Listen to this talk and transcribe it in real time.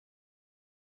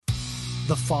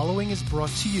The following is brought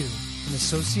to you in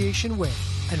association with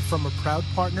and from a proud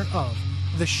partner of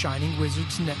the Shining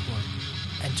Wizards Network.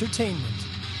 Entertainment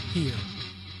here.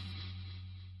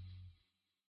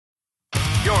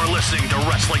 You're listening to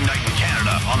Wrestling Night in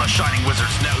Canada on the Shining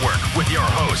Wizards Network with your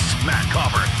hosts, Matt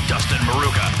Copper, Dustin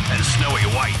Maruka, and Snowy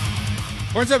White.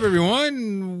 What's up,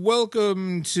 everyone?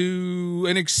 Welcome to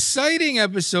an exciting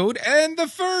episode and the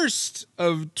first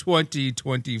of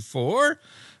 2024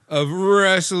 of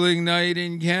Wrestling Night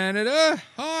in Canada.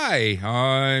 Hi,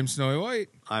 I'm Snowy White.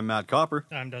 I'm Matt Copper.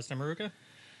 I'm Dustin Maruka.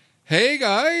 Hey,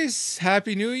 guys.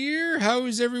 Happy New Year. How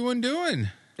is everyone doing?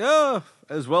 Yeah,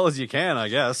 as well as you can, I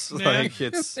guess. Yeah. Like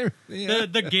it's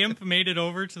The gimp made it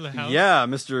over to the house. yeah,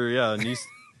 Mister. Yeah, niece,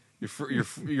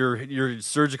 your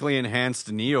surgically enhanced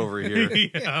knee over here.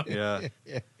 Yeah.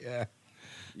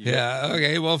 Yeah.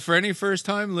 Okay. Well, for any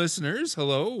first-time listeners,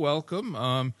 hello,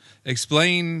 welcome.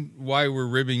 Explain why we're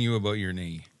ribbing you about your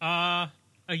knee. A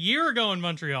year ago in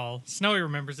Montreal, Snowy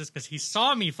remembers this because he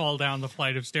saw me fall down the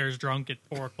flight of stairs drunk at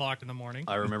 4 o'clock in the morning.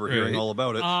 I remember hearing all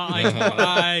about it.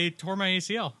 I tore my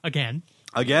ACL again.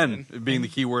 Again, being the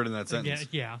key word in that sentence.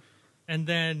 Yeah. And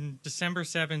then December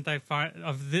 7th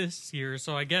of this year,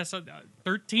 so I guess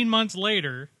 13 months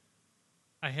later,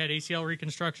 I had ACL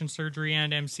reconstruction surgery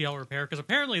and MCL repair, because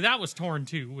apparently that was torn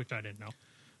too, which I didn't know.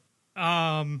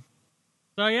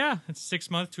 So yeah, it's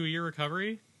 6 month to a year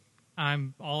recovery.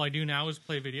 All I do now is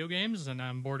play video games, and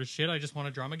I'm bored as shit. I just want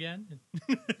to drum again.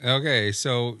 Okay,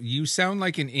 so you sound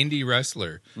like an indie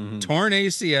wrestler. Torn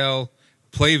ACL,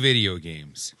 play video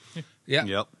games. Yeah.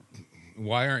 Yep.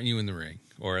 Why aren't you in the ring?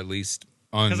 Or at least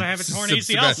on... Because I have a torn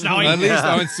ACL, Snowy. At least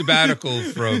on sabbatical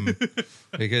from...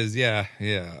 Because, yeah.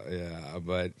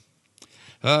 But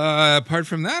apart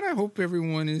from that, I hope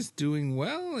everyone is doing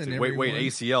well. And Wait,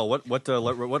 ACL.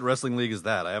 What wrestling league is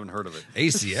that? I haven't heard of it.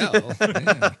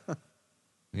 ACL?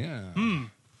 Yeah.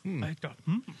 I thought,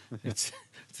 It's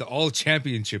the All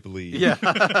Championship League. Yeah,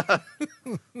 the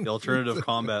Alternative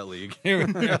Combat League. There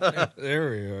we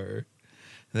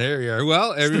are.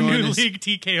 Well, everyone the new is... league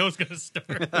TKO is going to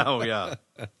start. Oh yeah.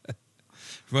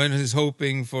 Everyone is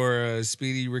hoping for a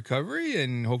speedy recovery,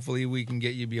 and hopefully we can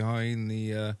get you behind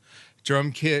the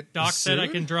drum kit. Doc soon. said I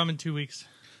can drum in 2 weeks.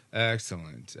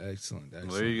 Excellent. Well,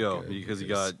 there you go. Good. Because you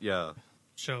got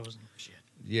Shows and shit.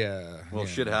 Yeah. Well, yeah.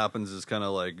 shit happens is kind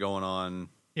of like going on.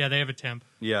 Yeah, they have a temp.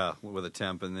 Yeah, with a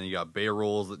temp, and then you got Bay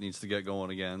Rolls that needs to get going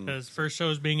again. Because first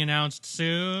show's being announced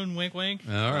soon. Wink, wink.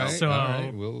 All right. So- all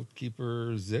right. We'll keep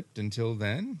her zipped until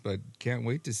then, but can't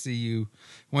wait to see you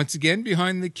once again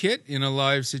behind the kit in a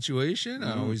live situation.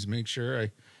 I always make sure I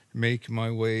make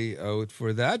my way out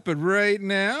for that. But right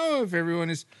now, if everyone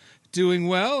is doing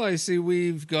well, I see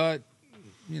we've got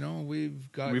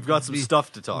some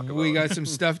stuff to talk about. We got some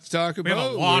stuff to talk We about.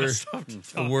 have a lot of stuff to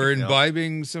talk We're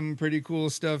imbibing some pretty cool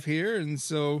stuff here, and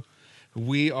so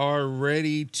we are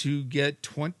ready to get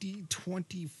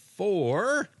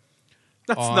 2024.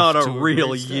 That's off not to a real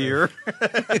great start. year.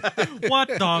 What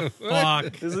the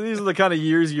fuck? These are the kind of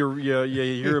years you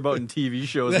hear about in TV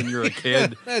shows when you're a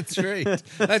kid. That's right.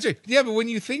 That's right. Yeah, but when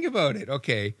you think about it,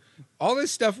 okay, all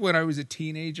this stuff when I was a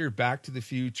teenager, Back to the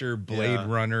Future, Blade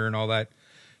Runner, and all that,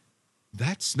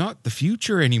 that's not the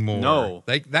future anymore. No.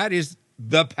 Like, that is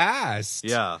the past.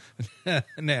 Yeah.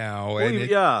 Now. Well, And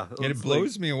and it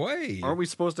blows me away. Aren't we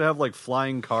supposed to have like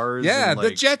flying cars? Yeah, and,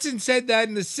 the Jetsons said that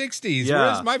in the 60s. Yeah.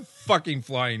 Where's my fucking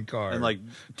flying car? and like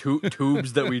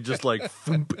tubes that we just like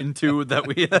thump into that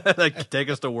we like take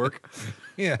us to work.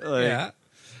 yeah, like- yeah.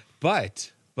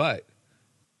 But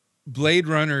Blade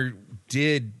Runner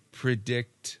did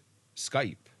predict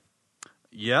Skype,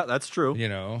 Yeah, that's true. you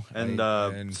know.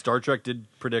 And Star Trek did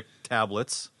predict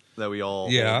tablets that we all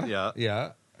yeah.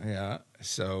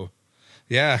 So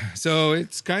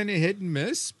it's kind of hit and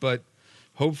miss, but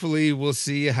hopefully we'll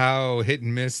see how hit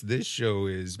and miss this show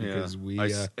is, because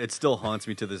it still haunts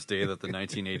me to this day that the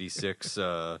 1986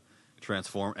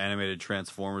 animated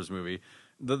Transformers movie.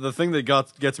 The thing that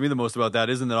gets me the most about that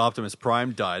isn't that Optimus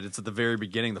Prime died. It's at the very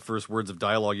beginning. The first words of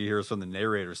dialogue you hear is from the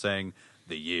narrator saying,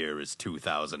 "The year is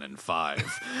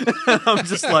 2005." I'm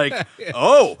just like,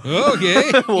 oh,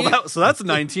 okay. well, so that's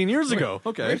 19 years ago.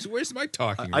 Okay, Where's my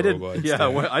talking I did. robot? Yeah,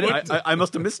 I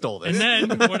must have missed all this.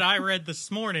 And then what I read this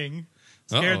morning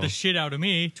scared Uh-oh. the shit out of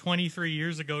me. 23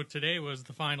 years ago today was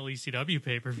the final ECW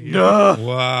pay-per-view.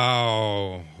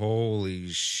 Wow. Holy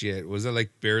shit. Was it like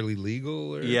barely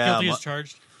legal? Or? Yeah. Guilty as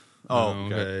charged. Oh,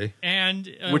 okay.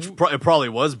 And Which it probably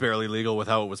was barely legal with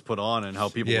how it was put on and how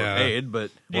people were paid,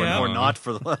 but or not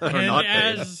for or not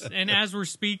paid. as we're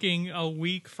speaking, a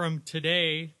week from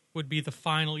today would be the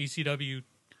final ECW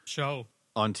show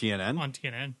on TNN. on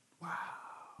TNN.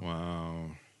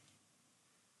 Wow.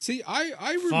 See,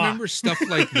 I remember stuff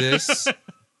like this.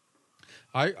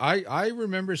 I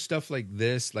remember stuff like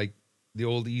this, like the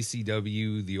old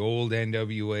ECW, the old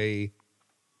NWA.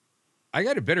 I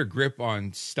got a better grip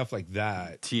on stuff like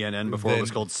that. TNN before it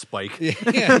was called Spike.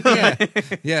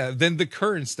 Yeah, than the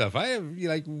current stuff. I have,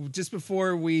 like, just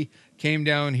before we came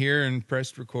down here and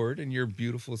pressed record in your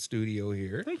beautiful studio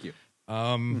here. Thank you.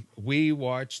 We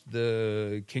watched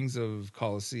the Kings of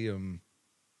Colosseum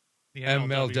The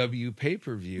MLW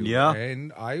pay-per-view. Yeah.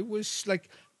 And I was like,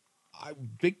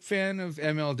 big fan of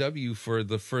MLW for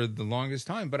the longest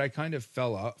time, but I kind of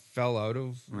fell out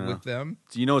of with them.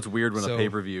 So you know it's weird when So- a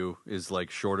pay-per-view is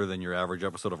like shorter than your average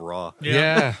episode of Raw.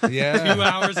 Yeah. 2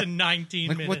 hours and 19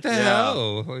 Like, minutes. what the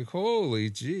hell? Like,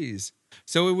 holy jeez.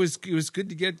 So it was good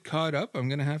to get caught up. I'm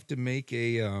gonna have to make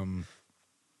a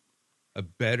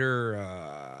better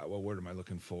what word am I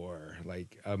looking for?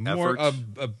 Like a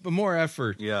more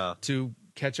effort Yeah. to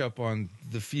catch up on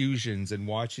the fusions and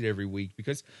watch it every week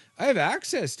because I have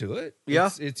access to it. Yeah.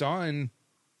 It's on,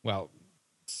 well,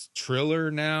 it's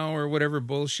Triller now or whatever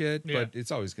bullshit, Yeah. but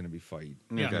it's always going to be Fight.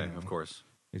 Yeah. Okay, of course.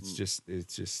 It's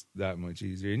just that much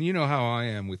easier. And you know how I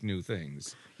am with new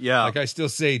things. Yeah. Like I still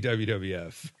say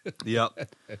WWF. Yep.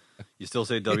 You still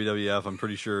say WWF. I'm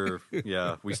pretty sure.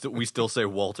 Yeah, we still say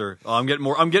Walter. Oh, I'm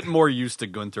getting more used to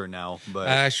Gunter now. But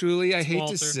Actually, I hate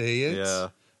Walter. to say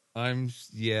it.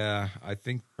 yeah, I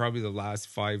think probably the last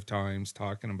 5 times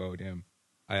talking about him,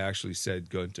 I actually said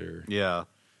Gunter. yeah.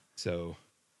 So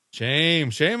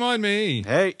shame on me.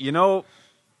 Hey, you know,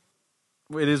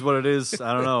 it is what it is.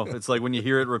 I don't know. It's like when you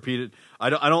hear it repeated. I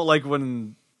don't like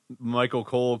when Michael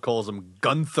Cole calls him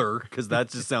Gunther because that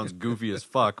just sounds goofy as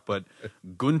fuck. But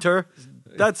Gunter,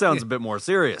 that sounds a bit more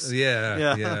serious.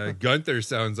 Yeah. Gunther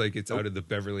sounds like it's out of the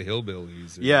Beverly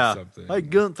Hillbillies or Yeah. something. Hi,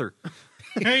 Gunther.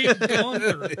 Hey,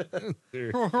 Gunther.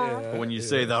 But when you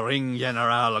say the Ring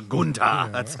General Gunther,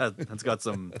 that's got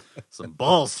some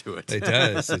balls to it. It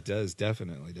does,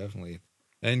 definitely.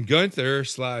 And Gunther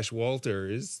 / Walter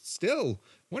is still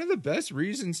one of the best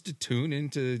reasons to tune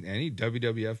into any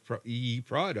WWF EE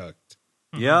product.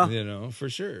 Yeah. You know, for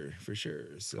sure.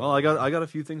 So, Well, I got a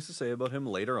few things to say about him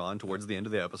later on towards the end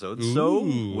of the episode. So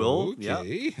Ooh, we'll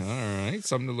okay. All right,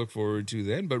 something to look forward to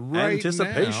then. But right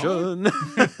anticipation. now,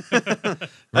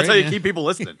 That's how you keep people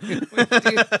listening.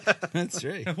 that's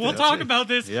right. We'll talk about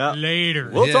this Yeah. later.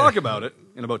 We'll Yeah. talk about it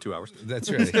in about 2 hours. That's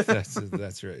right.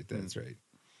 That's right.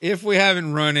 If we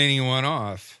haven't run anyone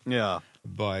off Yeah.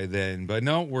 by then. But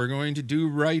no, we're going to do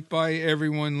right by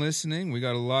everyone listening. We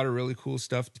got a lot of really cool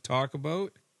stuff to talk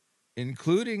about,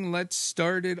 including, let's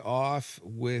start it off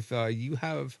with you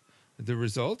have the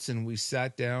results, and we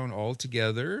sat down all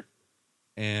together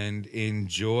and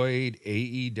enjoyed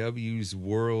AEW's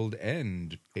World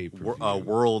End pay-per-view.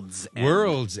 World's End.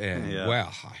 World's End. Yeah.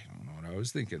 Well, I don't know what I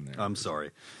was thinking there. I'm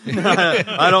sorry.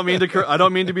 I don't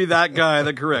mean to be that guy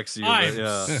that corrects you. I'm But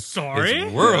yeah. sorry.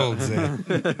 It's World's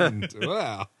End.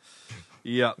 Wow.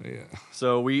 Yeah. Yeah.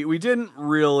 So we didn't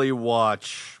really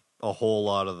watch a whole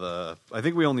lot of the. I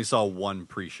think we only saw one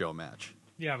pre-show match.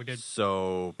 Yeah, we did.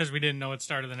 So Because we didn't know it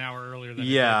started an hour earlier than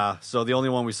yeah. So the only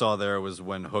one we saw there was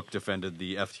when Hook defended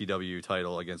the FTW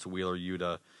title against Wheeler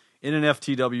Yuta in an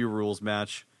FTW rules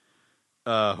match.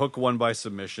 Hook won by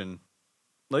submission.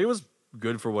 Like, it was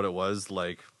good for what it was.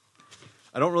 Like,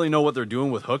 I don't really know what they're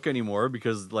doing with Hook anymore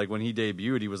because, like, when he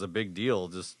debuted, he was a big deal.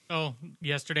 Just Oh,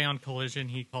 yesterday on Collision,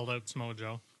 he called out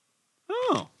Smojo.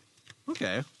 oh,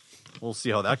 okay. We'll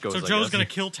see how that goes. So I Joe's guess. going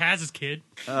to kill Taz's kid.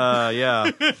 Yeah.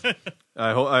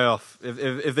 I hope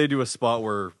if they do a spot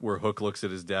where Hook looks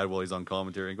at his dad while he's on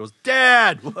commentary and goes,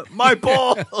 "Dad, what, my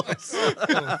balls,"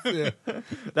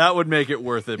 that would make it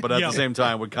worth it. But at Yeah. the same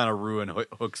time, would kind of ruin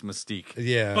Hook's mystique.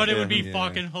 Yeah. But it would be yeah.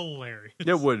 fucking hilarious.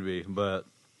 It would be, but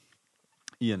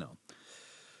you know.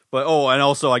 But and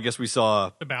also I guess we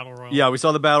saw The Battle Royal. we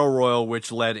saw the Battle Royal,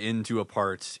 which led into a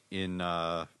part in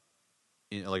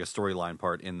like a storyline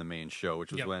part in the main show,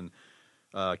 which was Yep. when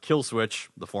Killswitch,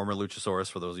 the former Luchasaurus,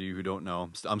 for those of you who don't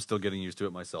know, I'm still getting used to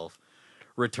it myself,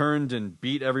 returned and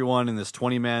beat everyone in this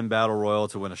 20-man Battle Royal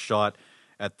to win a shot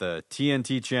at the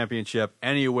TNT Championship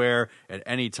anywhere at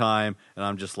any time. And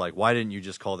I'm just like, why didn't you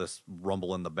just call this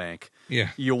Rumble in the Bank? Yeah.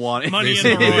 You want Money in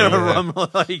the Royal. Rumble,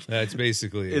 like, That's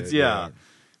basically it's it. yeah.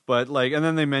 But like, and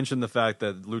then they mentioned the fact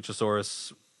that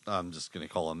Luchasaurus, I'm just gonna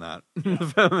call him that.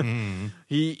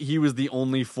 He was the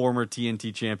only former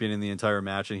TNT champion in the entire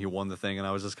match, and he won the thing. And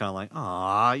I was just kind of like,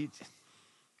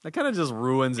 that kind of just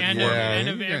ruins it. And, for me. and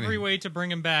of you gotta- every way to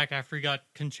bring him back after he got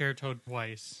concertoed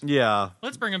twice. Yeah,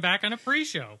 Let's bring him back on a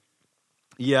pre-show.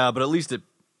 yeah, but at least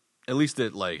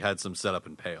it like had some setup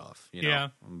and payoff, you know. Yeah.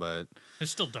 But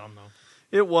It's still dumb,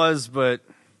 though. it was, but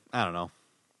I don't know.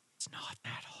 It's not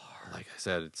that hard. Like I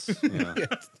said, it's yeah.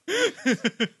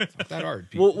 It's not that hard.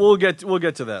 People. we'll get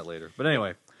to that later. But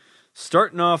anyway,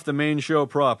 starting off the main show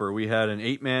proper, we had an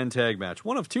 8-man tag match,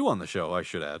 one of 2 on the show, I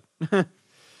should add.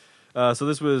 So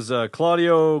this was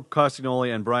Claudio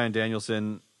Castagnoli and Bryan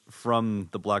Danielson from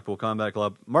the Blackpool Combat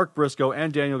Club, Mark Briscoe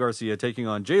and Daniel Garcia taking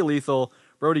on Jay Lethal,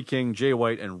 Brody King, Jay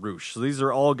White, and Roosh. So these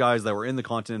are all guys that were in the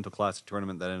Continental Classic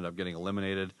tournament that ended up getting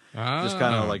eliminated. Just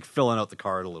kind of like filling out the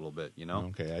card a little bit, you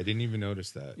know? Okay, I didn't even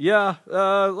notice that. Yeah,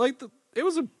 it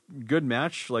was a good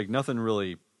match. Like nothing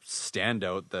really stand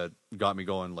out that got me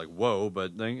going like whoa,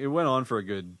 but it went on for a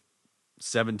good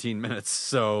 17 minutes.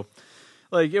 So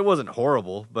like it wasn't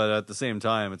horrible, but at the same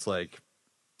time, it's like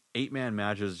 8-man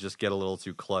matches just get a little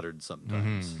too cluttered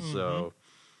sometimes. So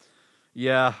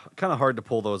yeah, kind of hard to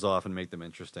pull those off and make them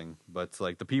interesting. But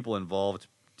like the people involved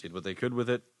did what they could with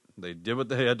it. They did what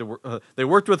they had to work. They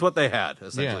worked with what they had.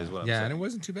 Essentially, is what I'm saying. Yeah, and it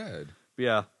wasn't too bad.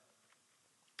 Yeah,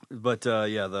 but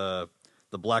yeah, the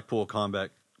Blackpool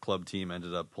Combat Club team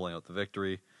ended up pulling out the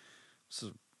victory.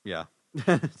 So yeah,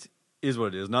 is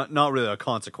what it is. Not really a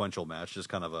consequential match. Just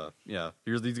kind of a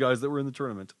here's these guys that were in the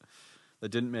tournament that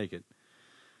didn't make it.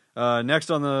 Next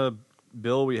on the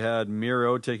bill, we had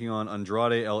Miro taking on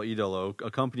Andrade El Idolo,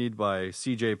 accompanied by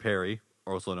CJ Perry,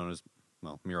 also known as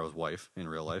Miro's wife in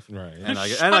real life, Right? and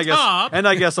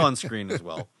I guess on screen as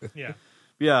well. Yeah.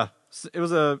 Yeah, it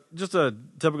was just a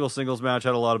typical singles match.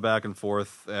 Had a lot of back and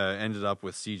forth. Ended up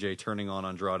with CJ turning on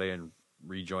Andrade and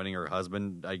rejoining her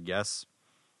husband, I guess.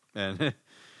 And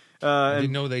I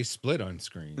didn't know they split on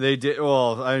screen. they did.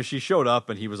 Well, she showed up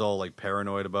and he was all like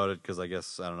paranoid about it because I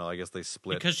guess they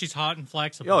split Because she's hot and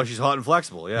flexible. Oh, she's hot and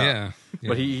flexible. Yeah. Yeah.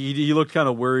 But he looked kind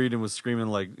of worried and was screaming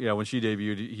like when she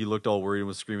debuted, he looked all worried and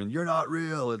was screaming, "You're not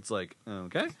real." It's like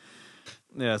okay.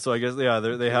 Yeah, so I guess they had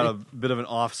a bit of an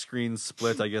off-screen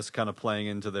split. I guess kind of playing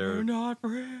into their You're not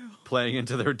real.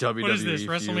 WWE. What is this? feud.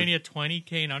 WrestleMania 20,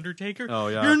 Kane Undertaker? Oh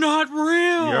yeah, You're not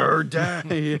real. You're dead.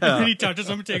 And then Yeah, he touches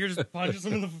him, Taker just punches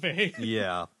him in the face.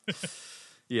 yeah,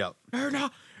 yeah, You're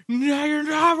not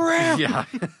real. yeah,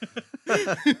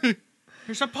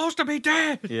 You're supposed to be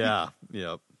dead. yeah.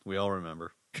 We all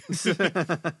remember.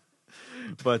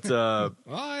 But well,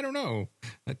 I don't know.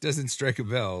 That doesn't strike a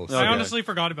bell. Okay. I honestly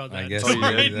forgot about that. I guess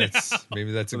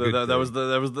maybe that's a good. that was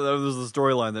the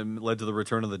storyline that led to the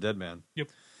return of the Dead Man. Yep.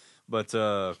 But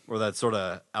or that sort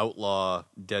of outlaw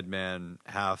Dead Man,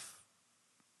 half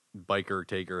biker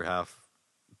taker, half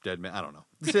dead man. I don't know.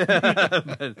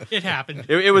 It happened.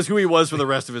 It was who he was for the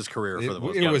rest of his career. For the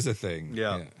most It part. was a thing.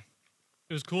 Yeah.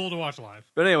 It was cool to watch live.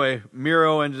 But anyway,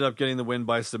 Miro ended up getting the win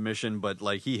by submission, but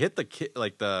like he hit the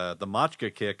the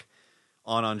Machka kick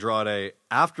on Andrade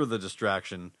after the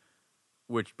distraction,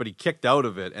 but he kicked out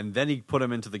of it, and then he put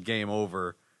him into the game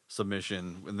over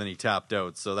submission, and then he tapped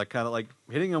out. So that kind of like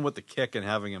hitting him with the kick and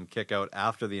having him kick out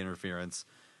after the interference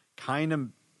kind of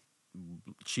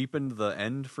cheapened the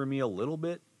end for me a little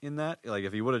bit in that. Like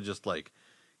if he would have just like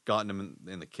gotten him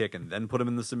in the kick and then put him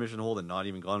in the submission hold and not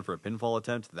even gone for a pinfall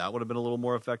attempt, that would have been a little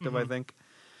more effective, I think.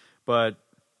 But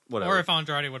whatever. Or if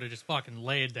Andrade would have just fucking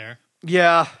laid there.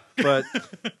 Yeah, but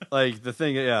like the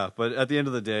thing, but at the end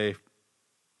of the day,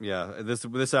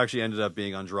 this actually ended up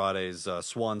being Andrade's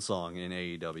swan song in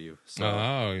AEW.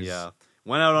 So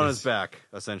went out on his back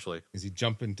essentially. Is he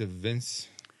jumping to Vince?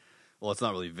 Well, it's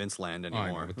not really Vince land anymore.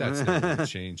 I know, but that's never going to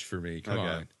change for me. Come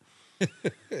on.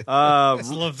 It's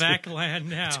Levesque land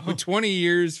now. 20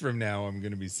 years from now, I'm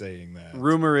going to be saying that.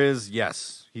 Rumor is,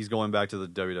 yes, he's going back to the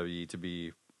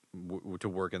WWE to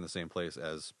work in the same place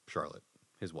as Charlotte,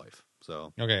 his wife.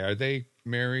 So okay, are they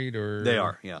married or they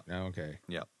are? Yeah. Oh, okay.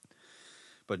 Yeah.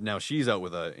 But now she's out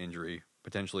with an injury,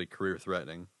 potentially career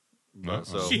threatening.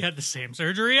 So She had the same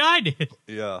surgery I did.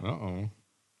 yeah. Uh-oh.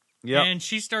 Yeah. And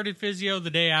she started physio the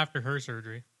day after her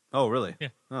surgery. Oh, really? Yeah.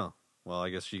 Oh. Well, I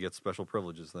guess she gets special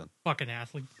privileges then. Fucking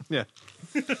athlete. Yeah.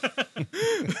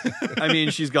 I mean,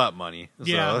 she's got money. So.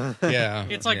 Yeah. Yeah.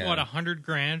 It's like, what,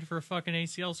 $100,000 for fucking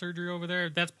ACL surgery over there?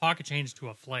 That's pocket change to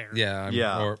a flare. Yeah.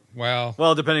 Yeah. Or,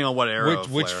 well, depending on what era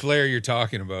which flare you're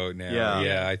talking about now.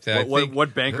 Yeah. I think,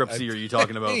 what bankruptcy are you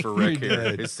talking about for Rick here?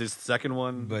 that- Is his second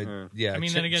one? But Or- yeah. I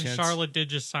mean, then again, Charlotte did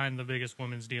just sign the biggest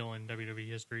women's deal in WWE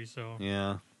history, so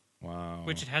Yeah. Wow.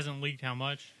 which it hasn't leaked how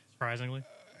much, surprisingly.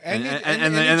 And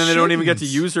then they don't even get to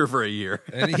use her for a year.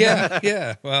 And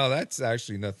yeah. Well, that's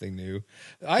actually nothing new.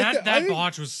 That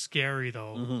botch was scary,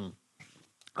 though. Mm-hmm.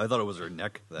 I thought it was her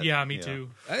neck. Yeah, me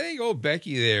too. I think old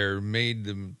Becky there made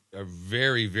them a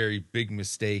very, very big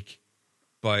mistake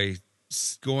by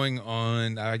going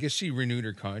on. I guess she renewed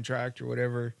her contract or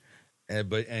whatever,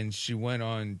 and she went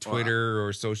on Twitter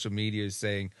or social media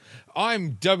saying,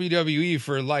 "I'm WWE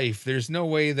for life. There's no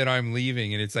way that I'm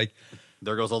leaving." And it's like,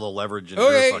 there goes all the leverage. In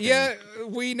okay, fucking... yeah,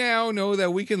 we now know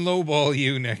that we can lowball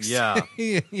you next. Yeah,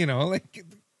 you know, like,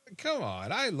 come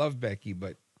on. I love Becky,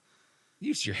 but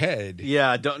use your head.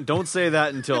 Yeah, don't say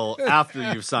that until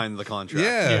after you've signed the contract.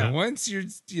 Yeah, once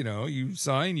you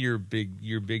sign your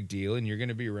big deal and you're going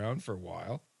to be around for a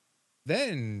while,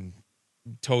 then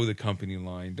toe the company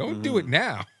line. Don't do it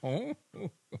now.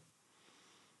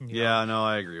 Yeah, no,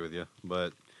 I agree with you.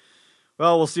 But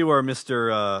well, we'll see where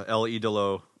Mr. El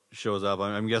Idolo shows up.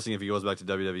 I'm guessing if he goes back to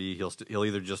WWE, he'll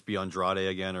either just be Andrade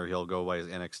again or he'll go by his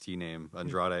NXT name,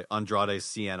 Andrade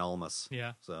Cien Almas.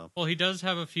 Yeah. So well, he does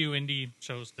have a few indie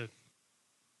shows to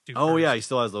do. Oh yeah, he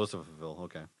still has those to fulfill.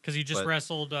 Okay. Because he just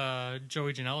wrestled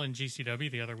Joey Janela in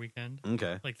GCW the other weekend.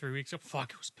 Okay. Like 3 weeks ago.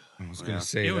 Fuck, it was good. I was going to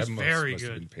say it was that very must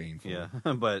have good. been painful.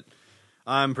 Yeah, but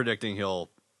I'm predicting he'll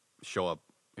show up.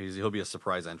 He'll be a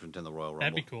surprise entrant in the Royal Rumble.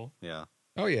 That'd be cool. Yeah.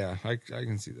 Oh yeah, I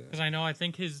can see that. Because I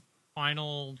think his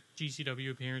final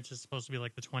GCW appearance is supposed to be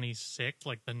like the 26th,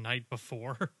 like the night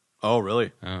before. Oh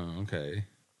really? Oh okay.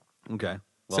 Okay.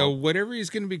 Well, So whatever he's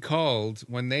going to be called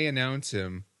when they announce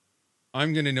him,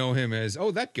 I'm going to know him as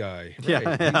that guy.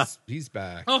 Right, Yeah. he's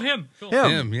back. Oh, him. Cool.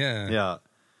 Him, yeah. Yeah.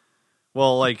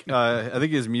 Well, like I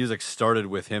think his music started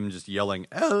with him just yelling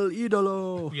 "El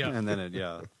Idolo," Yeah. and then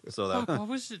so that Fuck, what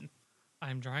was it?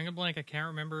 I'm drawing a blank. I can't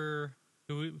remember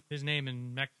his name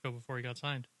in Mexico before he got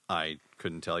signed. I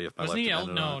couldn't tell you if my Wasn't life he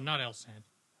depended on it. not El Sand.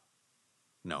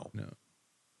 No. No.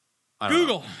 I don't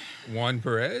Google. know. Juan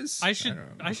Perez? I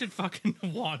should fucking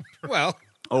want. Well,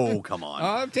 Oh, come on.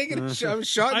 I'm taking a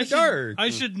shot in the dark. I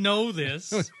should know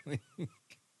this.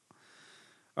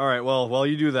 All right, well, while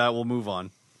you do that, we'll move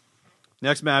on.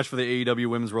 Next match for the AEW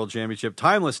Women's World Championship.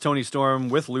 Timeless Toni Storm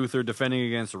with Luther defending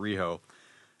against Riho.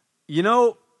 You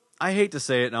know, I hate to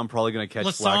say it, and I'm probably going to catch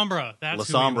La flack. Sombra. That's La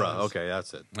who he Sombra. was. Okay,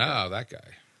 that's it. Oh, that guy.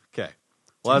 Okay.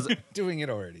 Well, Doing it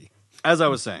already. as I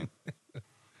was saying,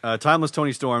 Timeless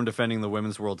Toni Storm defending the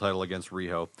Women's World title against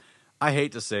Riho. I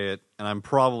hate to say it, and I'm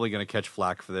probably going to catch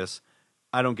flack for this.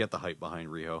 I don't get the hype behind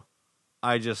Riho.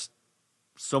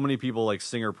 So many people like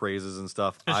sing her praises and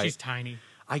stuff. Because she's tiny.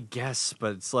 I guess,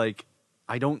 but it's like,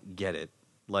 I don't get it.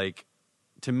 Like,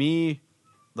 to me,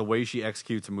 the way she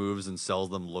executes moves and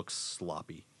sells them looks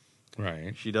sloppy.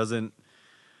 Right. She doesn't,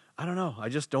 I don't know. I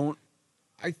just don't,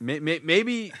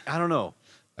 maybe, I don't know.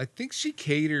 I think she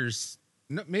caters,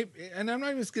 no, maybe, and I'm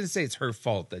not even going to say it's her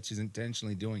fault that she's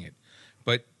intentionally doing it,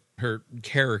 but her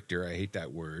character, I hate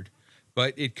that word,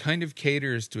 but it kind of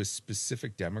caters to a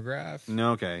specific demographic.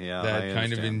 No, okay, yeah. That I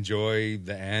kind of understand. enjoy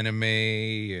the anime,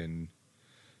 and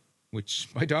which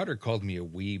my daughter called me a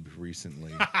weeb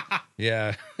recently.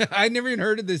 Yeah, I never even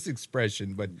heard of this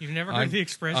expression, but You've never heard the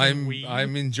expression weeb?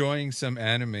 I'm enjoying some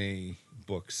anime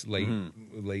books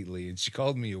lately, and she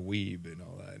called me a weeb and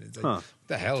all that. It's like, what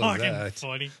the hell is Fucking that?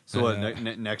 funny. So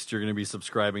next you're going to be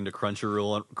subscribing to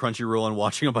Crunchyroll and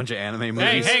watching a bunch of anime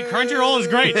movies? Hey, Crunchyroll is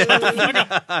great.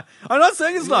 I'm not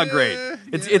saying it's not great.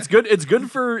 It's good. It's good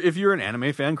for if you're an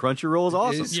anime fan. Crunchyroll is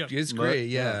awesome. It's great.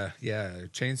 Yeah.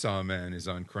 Chainsaw Man is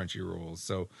on Crunchyroll,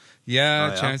 so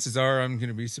yeah, chances are I'm going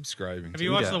to be subscribing. Have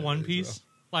you watched the One Piece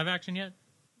live action yet?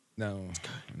 No.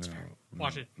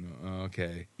 Watch it. No.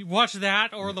 Okay. You watch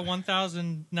that or the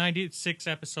 1,096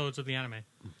 episodes of the anime.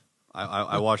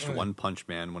 I watched One Punch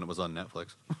Man when it was on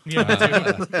Netflix. Yeah, me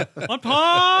too. One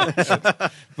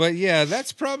Punch! But yeah,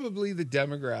 that's probably the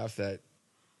demographic that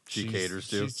She caters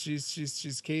to.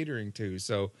 She's catering to.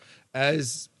 So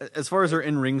as far as her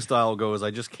in-ring style goes,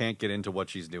 I just can't get into what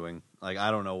she's doing. Like,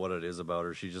 I don't know what it is about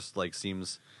her. She just like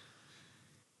seems,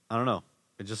 I don't know.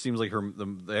 It just seems like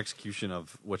the execution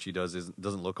of what she does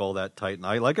doesn't look all that tight.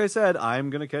 And like I said, I'm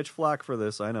gonna catch flack for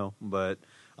this. I know, but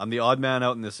I'm the odd man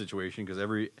out in this situation because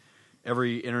every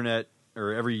internet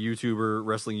or every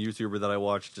wrestling YouTuber that I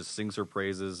watch just sings her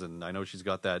praises, and I know she's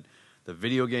got the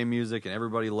video game music, and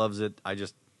everybody loves it.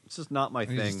 It's just not my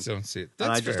thing. you just don't see it. And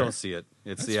That's I just fair. don't see it.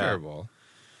 It's That's fair ball.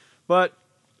 But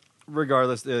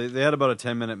regardless, they had about a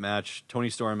 10-minute match.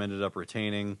 Toni Storm ended up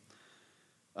retaining.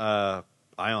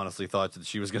 I honestly thought that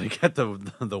she was going to get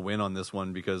the win on this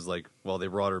one because, they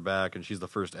brought her back, and she's the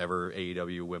first ever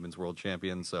AEW Women's World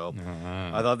Champion. So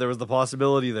I thought there was the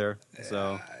possibility there.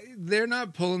 So they're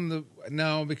not pulling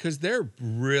because they're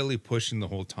really pushing the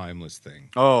whole timeless thing.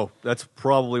 Oh, that's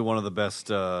probably one of the best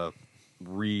what's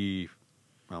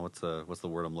the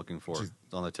word I'm looking for? It's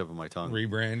on the tip of my tongue.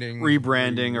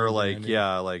 Rebranding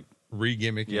or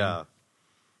re-gimmicking. Yeah.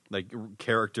 Like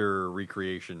character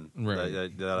recreation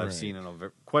that I've seen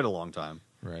in quite a long time.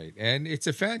 Right. And it's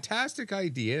a fantastic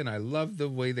idea, and I love the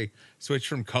way they switch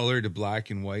from color to black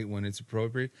and white when it's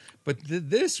appropriate. But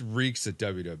this reeks of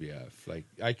WWF. Like,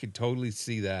 I could totally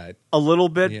see that. A little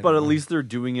bit, Yeah. but at least they're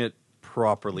doing it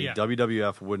properly. Yeah.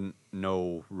 WWF wouldn't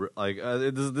know. Like,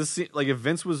 like if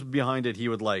Vince was behind it, he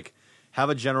would, like, have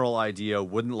a general idea,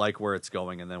 wouldn't like where it's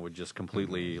going, and then would just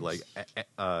completely, like,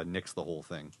 nix the whole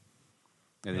thing.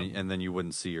 And then you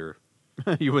wouldn't see her.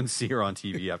 You wouldn't see her on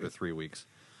TV after 3 weeks.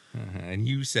 And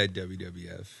you said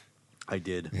WWF. I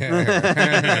did.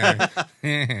 That's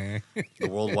The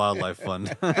World Wildlife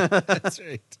Fund.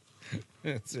 right.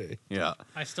 That's right. Yeah.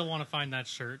 I still want to find that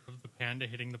shirt of the panda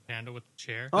hitting the panda with the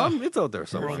chair. It's out there World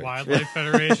somewhere. Wildlife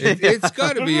Federation. It's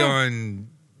got to be on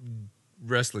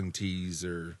Wrestling Tees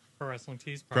or Pro Wrestling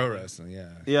Tees. Pro probably. Wrestling,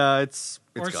 yeah. Yeah, it's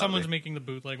Or gotta someone's be. making the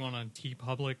bootleg one on T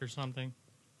Public or something.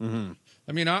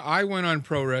 I mean, I went on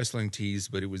Pro Wrestling Tees,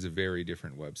 but it was a very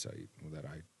different website that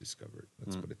I discovered.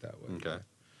 Let's put it that way. Okay.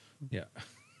 Yeah.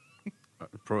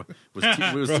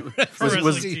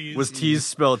 Was T's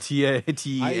spelled T-E-A?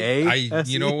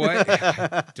 You know what?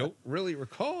 I don't really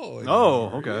recall anymore.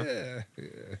 Oh, okay.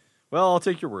 Yeah. Well, I'll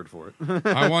take your word for it.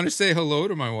 I want to say hello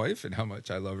to my wife and how much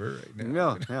I love her right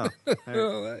now. Yeah. Hey.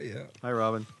 Well, yeah. Hi,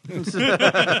 Robin.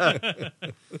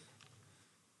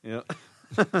 Yeah.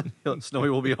 Snowy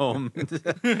will be home.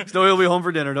 Snowy will be home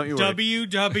for dinner, don't you worry.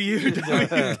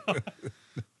 WWW.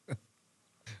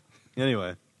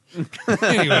 Anyway.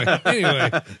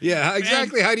 anyway. Yeah,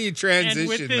 exactly. How do you transition And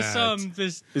with this, that?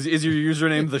 this Is your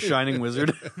username the Shining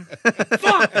Wizard?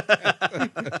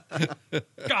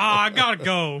 I gotta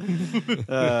go.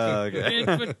 Okay.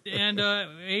 And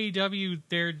AEW,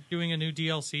 they're doing a new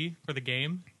DLC for the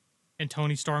game, and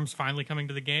Tony Storm's finally coming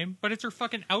to the game, but it's her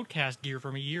fucking Outcast gear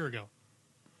from a year ago.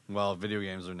 Well, video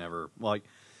games are never like.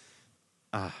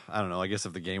 I don't know. I guess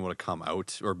if the game would have come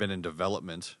out or been in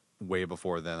development way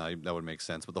before then, that would make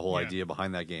sense. But the whole idea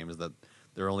behind that game is that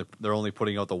they're only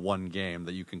putting out the one game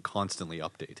that you can constantly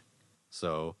update.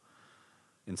 So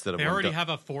instead of They already have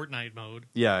a Fortnite mode.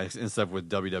 yeah, instead of with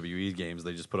WWE games,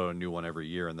 they just put out a new one every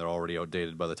year, and they're already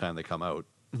outdated by the time they come out.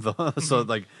 So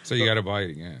You got to buy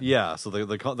it again. yeah. So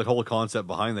the whole concept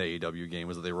behind the AEW game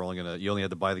was that they were you only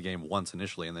had to buy the game once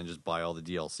initially, and then just buy all the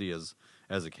DLC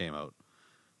as it came out.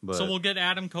 But So we'll get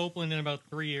Adam Copeland in about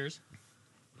 3 years.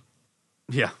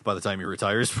 yeah, by the time he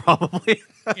retires, probably.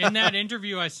 In that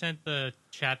interview I sent the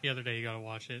chat the other day, you gotta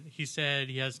watch it. He said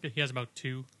he has about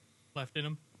 2 left in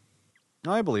him.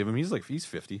 I believe him. He's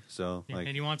 50, so And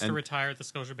he wants to retire at the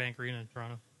Scotiabank Arena in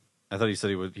Toronto. I thought he said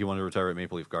he wanted to retire at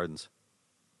Maple Leaf Gardens,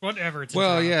 Whatever. It's in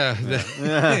Well, Toronto.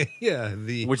 yeah. Yeah.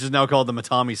 which is now called the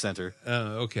Matami Center.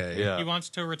 Okay. Yeah, He wants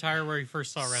to retire where he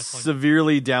first saw wrestling.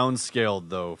 severely downscaled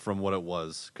though from what it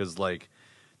was, because like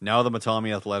now the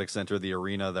Matami Athletic Center, the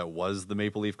arena that was the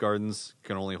Maple Leaf Gardens,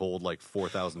 can only hold like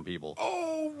 4,000 people.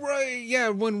 Oh, right. Yeah,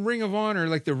 when Ring of Honor,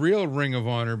 like the real Ring of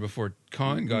Honor before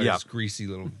Khan got Yeah. his greasy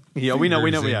little Yeah, we know.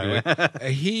 fingers Yeah, into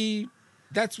it.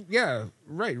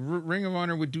 Right. Ring of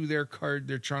Honor would do their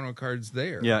Toronto cards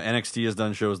there. yeah. NXT has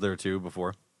done shows there too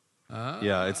before.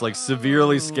 Yeah, it's like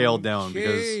severely scaled down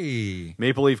because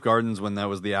Maple Leaf Gardens, when that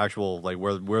was the actual like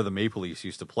where the Maple Leafs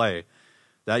used to play,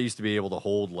 that used to be able to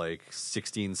hold like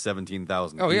 16,000,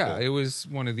 17,000 people. Oh, yeah. It was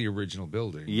one of the original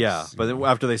buildings. Yeah, but then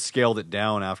after they scaled it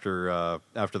down after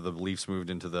the Leafs moved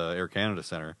into the Air Canada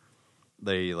Center,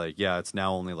 they it's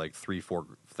now only like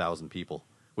 3,000-4,000 people,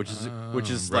 which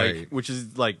is right.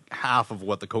 like half of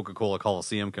what the Coca-Cola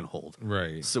Coliseum can hold.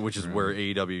 Right. So which is where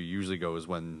AEW usually goes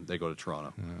when they go to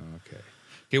Toronto. Okay.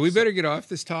 Okay, we better get off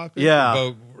this topic Yeah.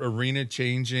 about arena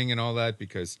changing and all that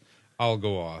because I'll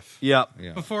go off. Yeah,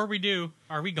 Yeah. Before we do,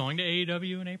 are we going to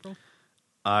AEW in April?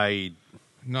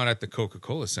 Not at the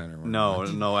Coca-Cola Center. we're no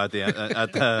not. at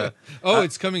the Oh,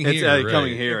 it's coming here. right.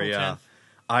 coming here. April Yeah, 10th.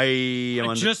 I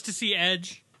am Just to see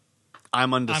Edge,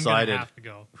 I'm I'm gonna undecided. have to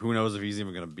go. Who knows if he's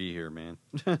even going to be here, man?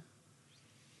 But-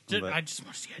 I just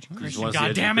want to see Edge and You just Christian. wanna see God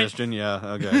Edge damn and it! Christian?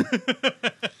 Yeah, okay.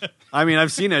 I mean,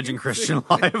 I've seen Edge and Christian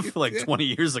live like 20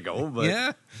 years ago, but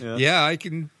Yeah, I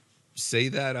can say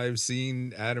that I've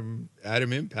seen Adam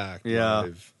Impact Yeah.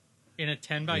 live. In a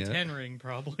 10x10 ring,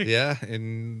 probably. Yeah,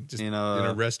 in In a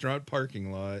a- restaurant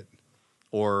parking lot.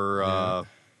 or Yeah.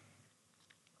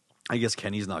 I guess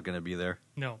Kenny's not going to be there.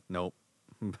 No, Nope.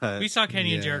 But we saw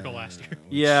Kenny and Jericho last year.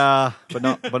 yeah, but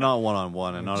not one on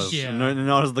one, and not as Yeah.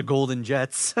 not as the Golden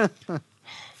Jets.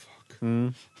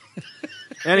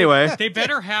 Anyway, They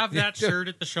better have that shirt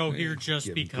at the show here just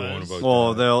Getting going because. about-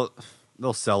 well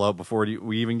they'll sell out before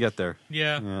we even get there.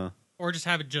 Yeah. Yeah, Or just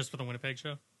have it just for the Winnipeg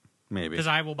show. maybe. Because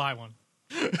I will buy one.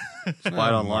 Buy it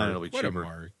online; it'll be What a cheaper.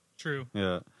 mark. True.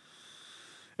 Yeah.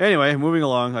 Anyway, moving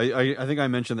along. I think I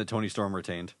mentioned that Tony Storm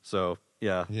retained. So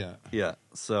yeah.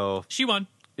 So She won.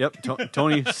 yep,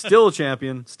 Tony still a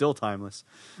champion, still timeless.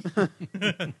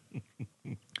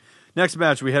 Next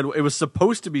match we had, it was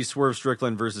supposed to be Swerve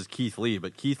Strickland versus Keith Lee,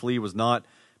 but Keith Lee was not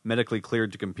medically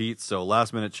cleared to compete, so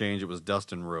last minute change, it was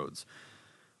Dustin Rhodes.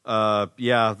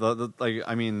 Yeah,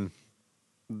 I mean,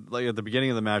 like at the beginning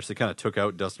of the match, they kind of took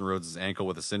out Dustin Rhodes' ankle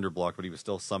with a cinder block, but he was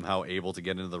still somehow able to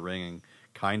get into the ring and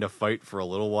kind of fight for a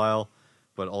little while.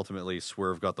 But ultimately,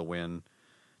 Swerve got the win,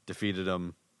 defeated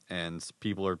him, and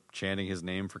people are chanting his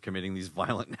name for committing these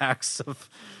violent acts of,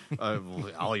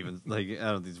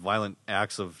 these violent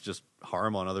acts of just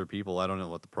harm on other people. I don't know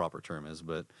what the proper term is,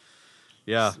 but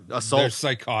yeah, assault. They're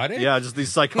psychotic? Yeah, just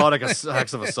these psychotic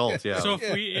acts of assault. Yeah. So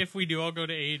if we do all go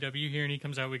to AEW here and he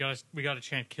comes out, we got to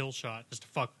chant "kill shot" just to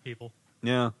fuck with people.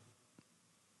 Yeah.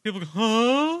 People go,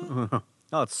 huh?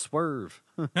 Oh, it's Swerve.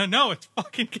 No, it's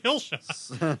fucking kill shot.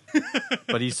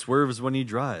 But he swerves when he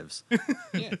drives.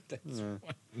 Yeah, that's fine.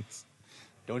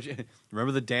 Don't you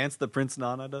remember the dance that Prince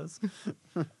Nana does?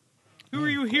 Who are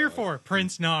you here for,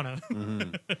 Prince Nana?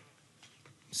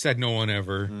 Said no one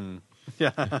ever.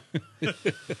 Yeah.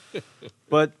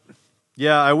 But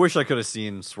yeah, I wish I could have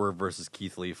seen Swerve versus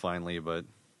Keith Lee finally, but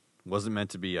wasn't meant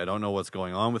to be. I don't know what's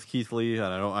going on with Keith Lee, and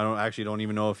I don't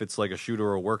even know if it's like a shoot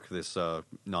or a work.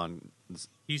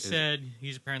 He said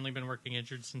he's apparently been working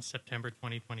injured since September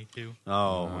 2022.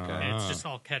 Oh, okay. And it's just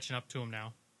all catching up to him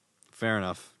now. Fair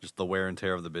enough. Just the wear and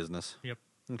tear of the business. Yep.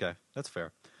 Okay, that's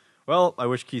fair. Well, I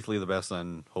wish Keith Lee the best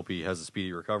and hope he has a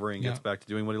speedy recovery and gets back to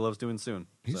doing what he loves doing soon.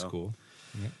 He's cool.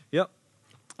 Yep.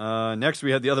 Next,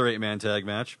 we had the other 8-man tag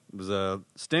match. It was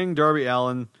Sting, Darby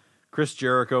Allin, Chris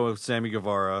Jericho, and Sammy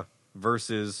Guevara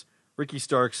versus Ricky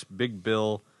Starks, Big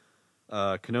Bill,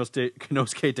 Konosuke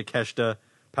Takeshita,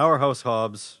 Powerhouse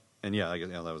Hobbs, and I guess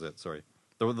that was it. Sorry.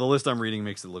 The list I'm reading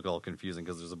makes it look all confusing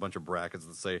because there's a bunch of brackets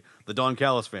that say the Don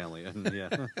Callis family. And yeah.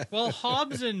 Well,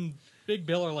 Hobbs and Big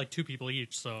Bill are like 2 people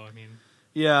each, so I mean.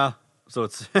 Yeah. So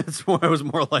it was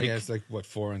more like. Yeah, it's like, what,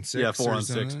 4 on 6? Yeah, 4 on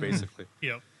 6, basically.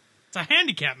 Yep. It's a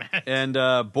handicap match. And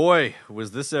boy,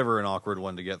 was this ever an awkward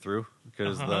one to get through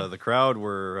because the crowd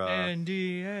were.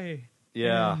 NDA.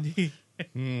 Yeah. NDA.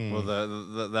 Well,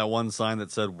 that one sign that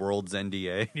said "World's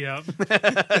NDA." Yep.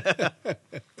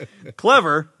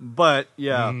 Clever, but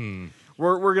yeah,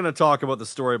 we're gonna talk about the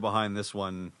story behind this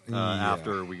one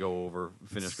after we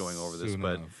finish going over this. Soon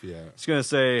but enough, yeah. I was gonna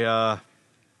say,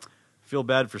 feel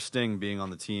bad for Sting being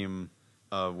on the team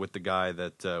with the guy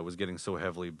that was getting so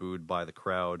heavily booed by the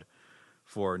crowd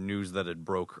for news that had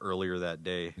broke earlier that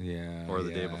day, or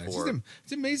the day before.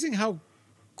 It's amazing how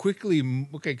quickly,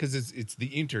 because it's the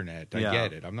internet. I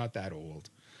get it. I'm not that old,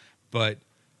 but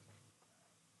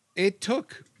it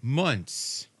took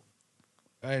months,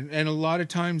 and a lot of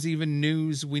times even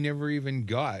news we never even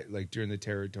got, like during the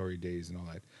territory days and all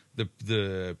that.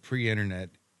 The pre-internet.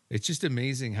 It's just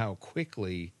amazing how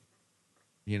quickly,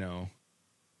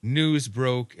 news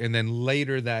broke, and then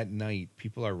later that night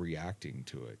people are reacting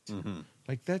to it.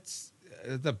 Like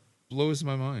that blows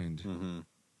my mind.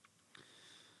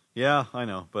 Yeah, I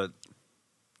know, but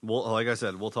like I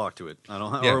said, we'll talk to it.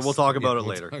 Or Yes. we'll talk about it We'll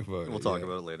later. talk about it, We'll talk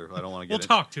about it later. I don't want to get We'll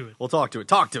talk to it. We'll talk to it.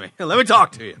 Talk to me. Let me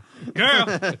talk to you.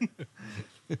 Girl.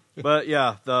 But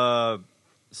yeah, the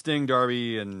Sting,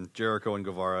 Darby, and Jericho and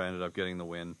Guevara ended up getting the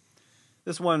win.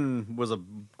 This one was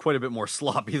quite a bit more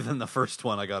sloppy than the first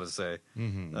one, I gotta say.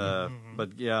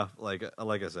 But yeah, like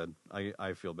I said,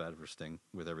 I feel bad for Sting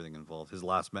with everything involved. His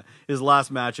last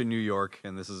match in New York,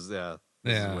 and this is what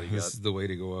he got. This is the way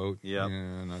to go out. Yep.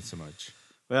 Yeah, not so much.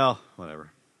 Well,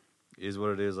 whatever. Is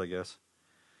what it is, I guess.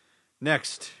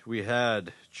 Next, we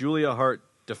had Julia Hart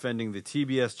defending the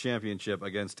TBS Championship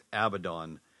against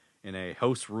Abaddon in a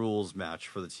house rules match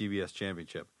for the TBS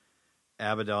Championship.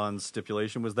 Abaddon's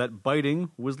stipulation was that biting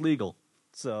was legal.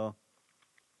 So,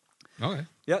 Okay.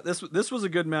 yeah, this was a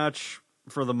good match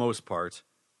for the most part.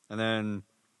 And then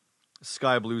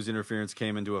Sky Blue's interference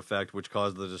came into effect, which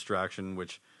caused the distraction,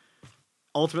 which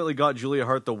ultimately got Julia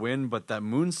Hart the win, but that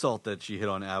moonsault that she hit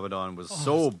on Abaddon was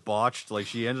so botched. Like,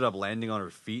 she ended up landing on her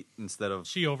feet instead of...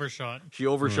 She overshot. She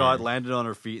overshot, landed on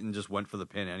her feet, and just went for the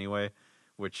pin anyway,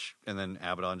 and then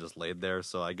Abaddon just laid there.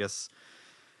 So I guess,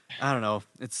 I don't know.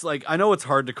 It's like, I know it's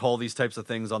hard to call these types of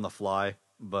things on the fly,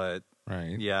 but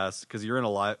Right. yes, because you're in a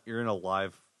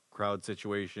live crowd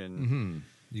situation.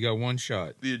 You got one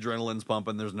shot. The adrenaline's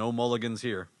pumping. There's no mulligans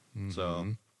here.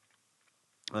 So,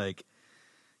 like,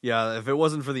 yeah, if it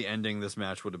wasn't for the ending, this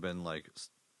match would have been like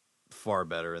far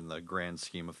better in the grand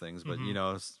scheme of things. But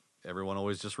everyone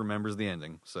always just remembers the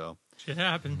ending. So Shit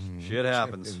happens. shit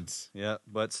happens. Yeah,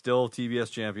 but still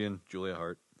TBS champion Julia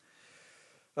Hart.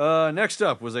 Next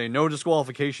up was a no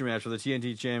disqualification match for the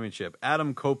TNT Championship.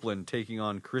 Adam Copeland taking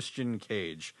on Christian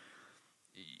Cage.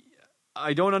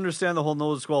 I don't understand the whole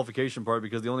no disqualification part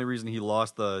because the only reason he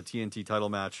lost the TNT title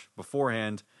match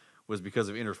beforehand was because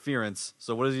of interference.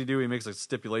 So what does he do? He makes a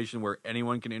stipulation where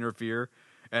anyone can interfere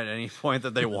at any point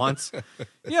that they want.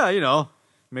 Yeah,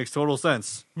 makes total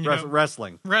sense.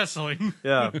 Wrestling.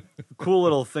 Yeah. Cool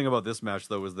little thing about this match,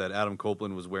 though, was that Adam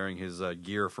Copeland was wearing his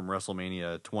gear from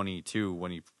WrestleMania 22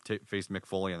 when he faced Mick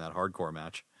Foley in that hardcore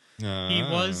match. He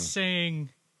was saying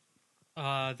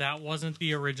that wasn't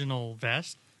the original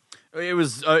vest. It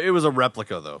was a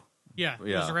replica, though. Yeah,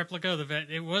 it was a replica of the vest.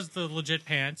 It was the legit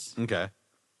pants. Okay.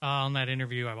 On that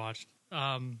interview I watched.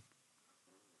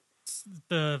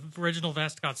 The original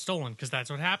vest got stolen because that's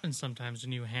what happens sometimes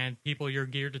when you hand people your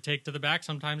gear to take to the back.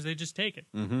 Sometimes they just take it.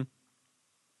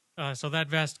 Mm-hmm. So that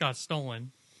vest got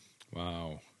stolen.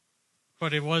 Wow.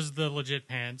 But it was the legit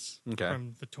pants Okay.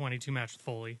 from the 22 match with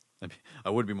Foley. I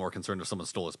would be more concerned if someone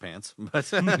stole his pants.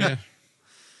 But, Yeah.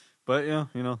 but yeah,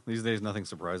 these days nothing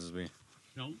surprises me.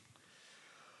 Nope.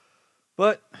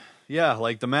 But, yeah,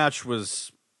 like the match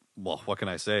was, well, what can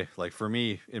I say? Like for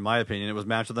me, in my opinion, it was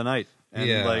match of the night. And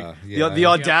the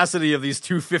audacity of these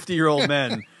two 50-year-old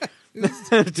men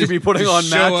to be putting on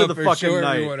match of the fucking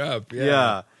night. Up.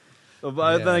 Yeah.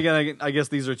 But then again, I guess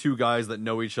these are two guys that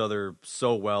know each other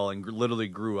so well and literally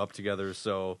grew up together.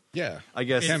 So yeah, I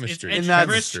guess chemistry. It's in that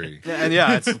Christian. and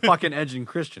it's fucking Edge and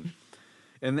Christian.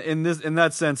 And in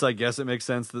that sense, I guess it makes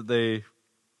sense that they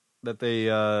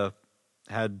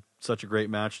had such a great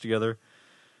match together.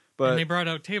 But and they brought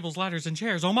out tables, ladders, and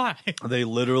chairs. Oh my! They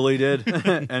literally did.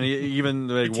 And even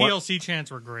the TLC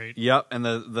chants were great. Yep, and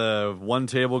the one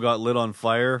table got lit on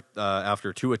fire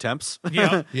after 2 attempts.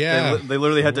 Yep. Yeah. They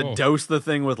literally had to douse the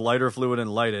thing with lighter fluid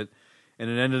and light it. And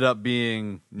it ended up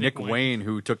being Nick Wayne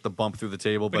who took the bump through the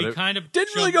table, but he it kind of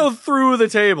didn't really go through the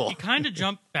table. He kind of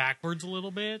jumped backwards a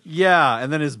little bit. Yeah,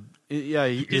 and then his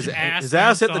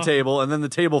ass hit the table, and then the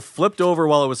table flipped over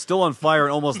while it was still on fire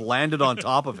and almost landed on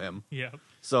top of him. Yeah.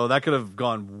 So that could have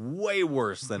gone way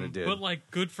worse than it did. But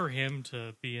good for him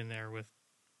to be in there with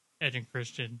Edge and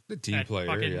Christian. The team at player,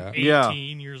 fucking yeah.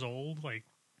 18 years old.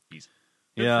 He's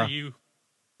good Yeah. for you.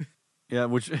 Yeah,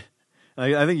 which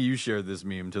I think you shared this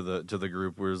meme to the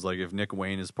group, where it's like, if Nick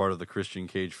Wayne is part of the Christian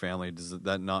Cage family, does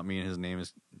that not mean his name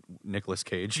is Nicolas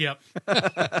Cage? Yep.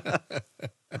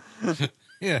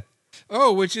 Yeah.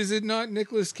 Oh, which is it not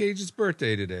Nicolas Cage's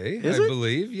birthday today? Is I it?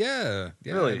 believe. Yeah.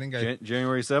 Yeah. Really? I think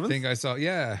January 7th? I think I saw.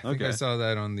 Yeah. I think I Okay. saw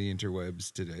that on the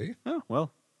interwebs today. Oh,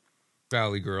 well.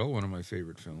 Valley Girl, one of my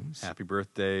favorite films. Happy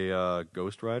birthday,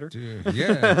 Ghost Rider. Dude,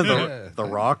 yeah. The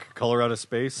Rock, Color Out of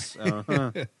Space. What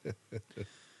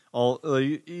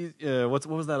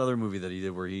was that other movie that he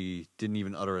did where he didn't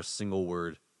even utter a single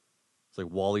word? It's like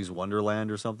Wally's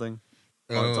Wonderland or something.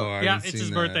 Oh, I Yeah, haven't it's seen his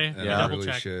that. birthday. I Yeah. really Double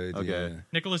check. should. Okay. Yeah.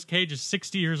 Nicolas Cage is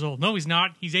 60 years old. No, he's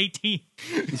not. He's 18.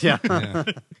 Yeah. Yeah.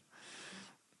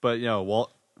 But,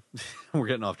 we're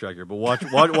getting off track here. But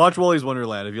watch Wally's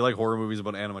Wonderland. If you like horror movies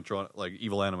about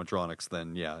evil animatronics,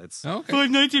 then yeah, it's... Okay.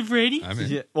 Five Nights at Freddy. I'm in.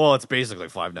 Yeah, well, it's basically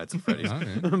Five Nights at Freddy's. I'm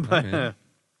in. I'm in.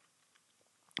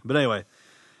 But anyway,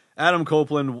 Adam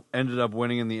Copeland ended up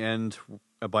winning in the end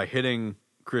by hitting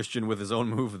Christian with his own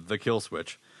move, the kill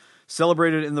switch.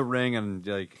 Celebrated in the ring, and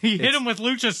He hit him with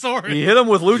Luchasaurus. He hit him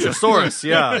with Luchasaurus.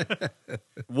 Yeah,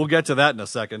 we'll get to that in a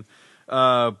second.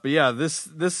 But yeah, this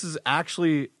is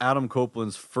actually Adam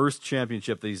Copeland's first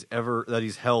championship that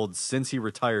he's held since he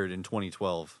retired in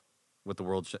 2012 with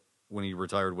the when he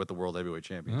retired with the World Heavyweight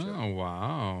Championship. Oh,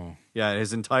 wow. Yeah,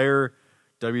 his entire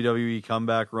WWE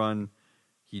comeback run,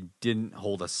 he didn't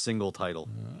hold a single title.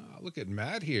 Look at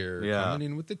Matt here coming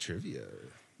in with the trivia.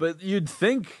 But you'd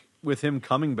think with him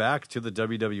coming back to the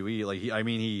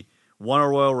WWE, he won a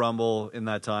Royal Rumble in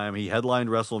that time. He headlined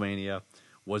WrestleMania,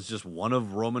 was just one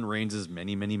of Roman Reigns'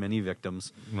 many, many, many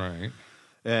victims. Right.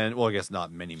 And, well, I guess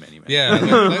not many, many, many. Yeah,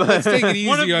 let's take it easy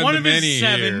one on the of many his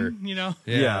here. 7,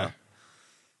 Yeah.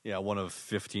 Yeah, one of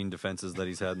 15 defenses that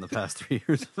he's had in the past 3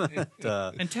 years.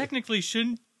 And technically,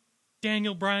 shouldn't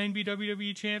Daniel Bryan be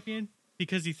WWE champion?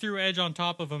 Because he threw Edge on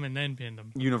top of him and then pinned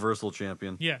him. Universal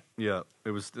champion. Yeah. Yeah, it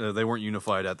was. They weren't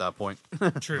unified at that point.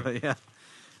 True. But yeah,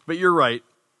 but you're right.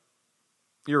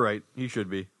 You're right. He should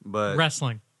be. But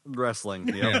Wrestling.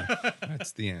 Yeah.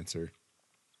 That's the answer.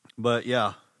 But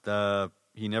yeah,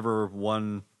 he never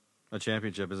won a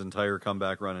championship his entire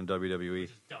comeback run in WWE.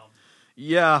 Dumb.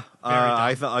 Yeah, Very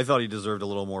dumb. I thought he deserved a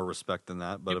little more respect than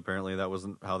that, but apparently that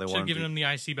wasn't how they Should wanted have given to. him the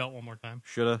IC belt one more time.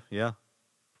 Shoulda, yeah.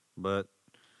 But,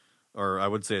 or I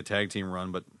would say a tag team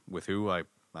run, but with who? I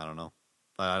don't know.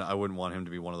 I wouldn't want him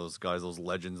to be one of those guys, those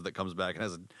legends that comes back and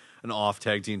has an off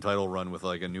tag team title run with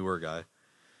like a newer guy.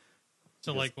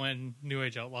 So like when New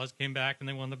Age Outlaws came back and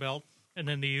they won the belt, and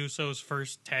then the Usos'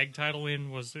 first tag title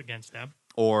win was against them.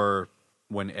 Or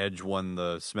when Edge won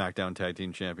the SmackDown Tag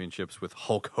Team Championships with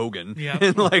Hulk Hogan. Yeah.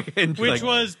 Which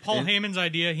was Paul Heyman's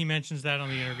idea. He mentions that on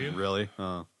the interview. Really?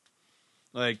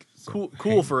 Like,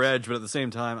 cool for Edge, but at the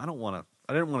same time, I didn't want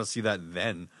to see that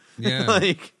then. Yeah.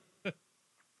 Like, that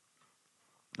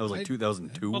was like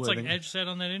 2002, Well, it's I like think. Edge said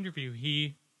on that interview.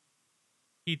 He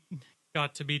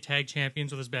got to be tag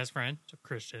champions with his best friend,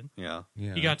 Christian. Yeah.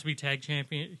 Yeah. He got to be tag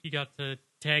champion. He got to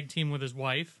tag team with his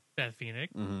wife, Beth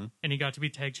Phoenix, and he got to be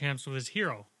tag champs with his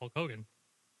hero, Hulk Hogan.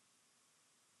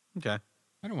 Okay.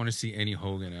 I don't want to see any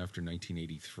Hogan after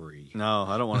 1983. No,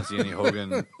 I don't want to see any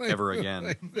Hogan ever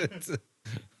again.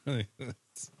 Okay.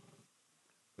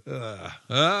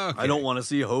 I don't want to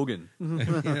see Hogan.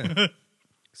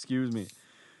 Excuse me.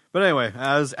 But anyway,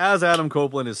 as Adam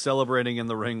Copeland is celebrating in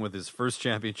the ring with his first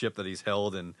championship that he's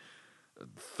held in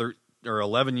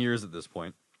 11 years at this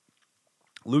point,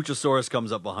 Luchasaurus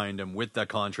comes up behind him with that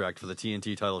contract for the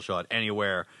TNT title shot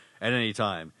anywhere, at any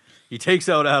time. He takes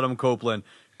out Adam Copeland.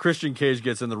 Christian Cage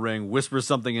gets in the ring, whispers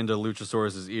something into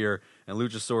Luchasaurus' ear, and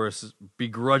Luchasaurus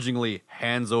begrudgingly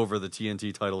hands over the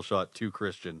TNT title shot to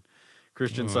Christian.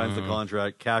 Christian signs the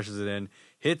contract, cashes it in,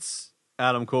 hits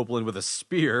Adam Copeland with a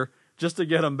spear just to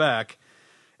get him back,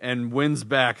 and wins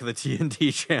back the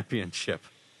TNT championship.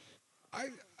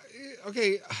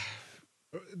 Okay,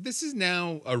 this is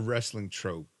now a wrestling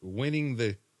trope.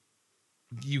 Winning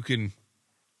you can,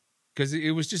 because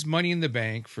it was just Money in the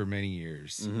Bank for many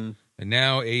years. Mm-hmm. And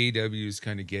now AEW is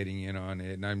kind of getting in on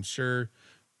it. And I'm sure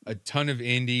a ton of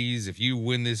indies, if you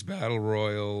win this battle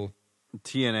royal.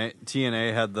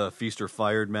 TNA had the Feast or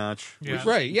Fired match. Yeah.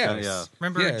 Right, yes. Yeah.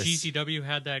 Remember Yes. GCW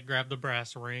had that grab the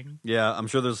brass ring? Yeah, I'm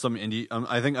sure there's some indie.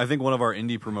 I think one of our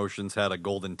indie promotions had a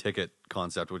golden ticket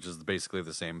concept, which is basically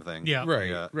the same thing. Yeah. Right,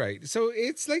 Yeah. right. So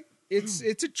it's like, it's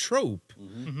a trope,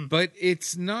 Mm-hmm. but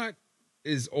it's not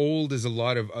as old as a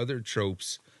lot of other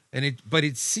tropes. But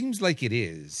it seems like it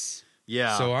is.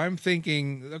 Yeah. So I'm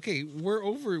thinking, okay, we're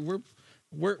overplaying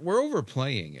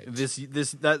it.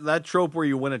 That trope where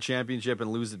you win a championship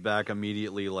and lose it back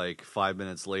immediately, like 5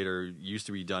 minutes later, used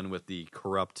to be done with the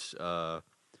corrupt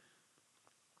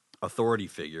authority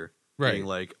figure, Right. Being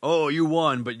like, "Oh, you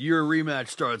won, but your rematch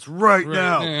starts right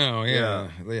now."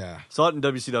 Yeah. Saw it in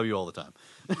WCW all the time.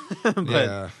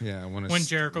 But, yeah. When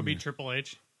Jericho beat Triple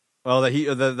H. well,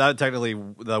 that technically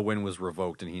that win was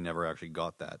revoked, and he never actually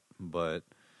got that. But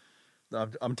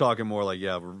I'm talking more like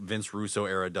Vince Russo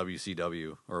era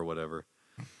WCW or whatever.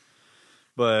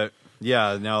 But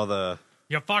yeah, now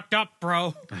You fucked up,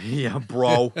 bro. yeah,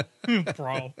 bro.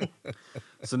 Bro.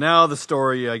 So now the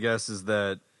story, I guess, is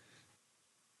that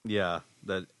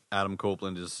Adam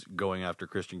Copeland is going after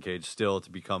Christian Cage still to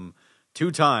become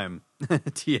 2-time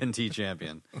TNT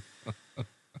champion.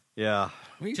 Yeah.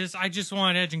 I just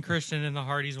want Edge and Christian and the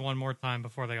Hardys one more time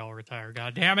before they all retire.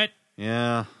 God damn it.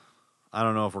 Yeah. I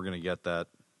don't know if we're going to get that,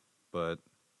 but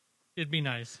It'd be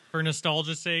nice. For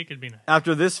nostalgia's sake, it'd be nice.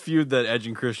 after this feud that Edge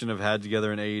and Christian have had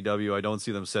together in AEW, I don't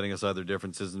see them setting aside their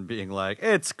differences and being like,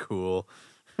 it's cool.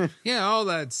 Yeah, all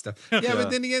that stuff. Yeah,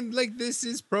 but then again, like, this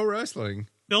is pro wrestling.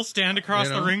 They'll stand across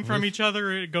You know, the ring from each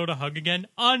other and go to hug again.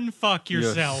 Unfuck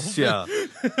yourself. Yeah.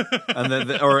 And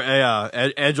then,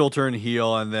 Edge will turn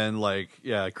heel, and then,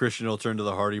 Christian will turn to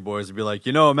the Hardy Boys and be like,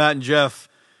 Matt and Jeff,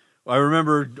 I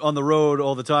remember on the road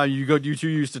all the time, you two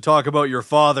used to talk about your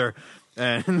father.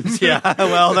 And,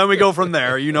 well, then we go from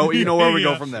there. You know where we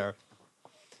go from there.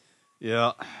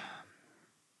 Yeah.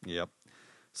 Yep.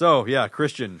 So,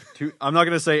 Christian, I'm not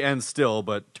going to say and still,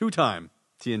 but 2-time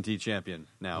TNT champion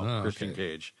now, Christian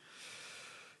Cage.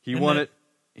 He won it,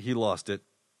 he lost it.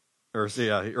 He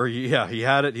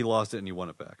had it, he lost it, and he won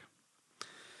it back.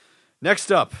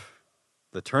 Next up,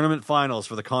 the tournament finals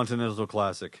for the Continental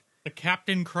Classic. The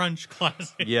Captain Crunch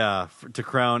Classic. Yeah, to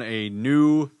crown a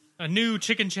new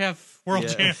Chicken Chef world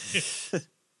champion.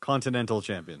 Continental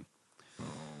champion.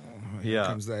 Here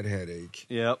comes that headache.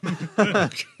 Yep.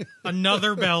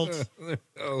 Another belt.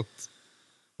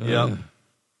 Yep.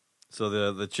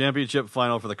 So the championship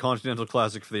final for the Continental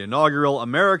Classic for the inaugural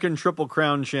American Triple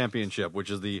Crown Championship,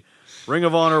 which is the Ring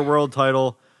of Honor World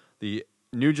Title, the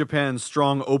New Japan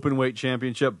Strong Openweight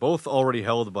Championship, both already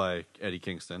held by Eddie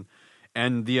Kingston,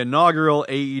 and the inaugural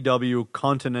AEW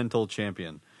Continental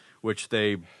Champion, which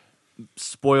they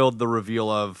spoiled the reveal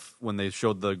of when they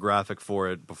showed the graphic for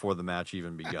it before the match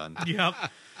even begun. Yep.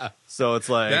 So it's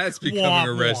like, That's becoming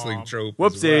a Womp wrestling womp. trope.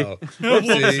 Whoopsie. As well.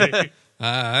 Whoopsie.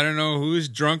 I don't know who's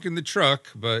drunk in the truck,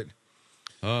 but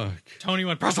Oh, Tony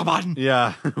went, press a button.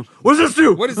 Yeah. What does this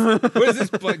do? what does this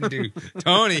button do?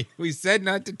 Tony, we said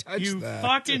not to touch You that.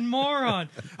 fucking moron.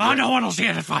 Oh, no one will see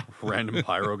it. It's fine. Random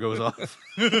pyro goes off.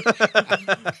 Boom.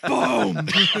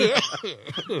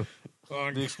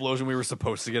 The explosion we were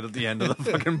supposed to get at the end of the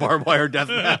fucking barbed wire death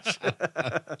match.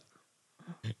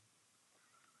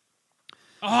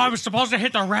 Oh, I was supposed to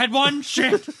hit the red one?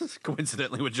 Shit.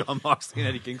 Coincidentally with John Moxley and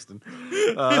Eddie Kingston.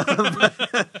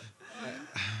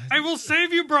 I will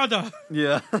save you, brother.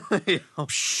 Yeah. I'm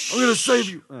gonna save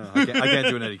you. I can't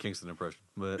do an Eddie Kingston impression,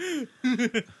 but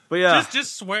yeah.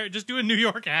 Just swear. Just do a New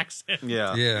York accent.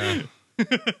 Yeah. Yeah,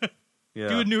 Yeah.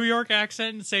 Do a New York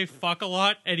accent and say fuck a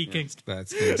lot, Eddie Kingston.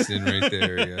 that's Kingston right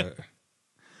there. Yeah,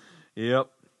 Yep.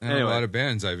 and Anyway. a lot of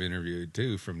bands I've interviewed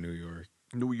too from New York.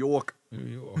 New York. New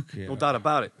York, yeah. No doubt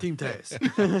about it. Team Taz.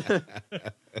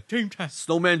 Team test.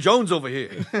 Snowman Jones over here.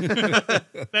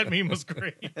 That meme was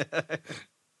great.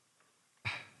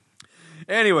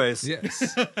 Anyways,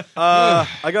 Yes. I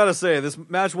gotta say this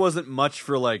match wasn't much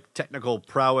for like technical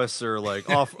prowess or like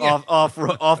off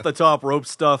the top rope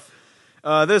stuff.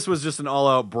 This was just an all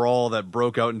out brawl that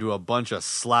broke out into a bunch of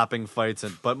slapping fights,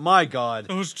 but my God,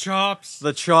 Those chops.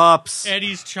 the chops.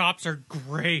 Eddie's chops are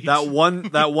great. That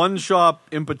one chop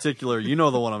in particular, you know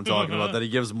the one I'm talking about, that he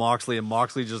gives Moxley, and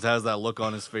Moxley just has that look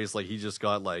on his face like he just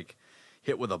got like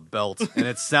hit with a belt, and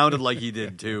it sounded like he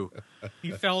did too.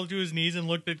 He fell to his knees and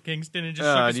looked at Kingston and just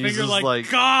Yeah, shook and his he's finger just like-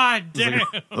 God damn.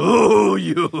 Oh,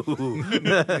 you!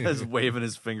 Just waving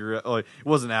his finger. Oh, it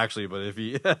wasn't actually, but if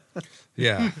he,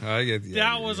 Yeah, I get the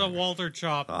That idea. was a Walter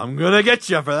chop. I'm gonna get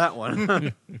you for that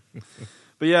one.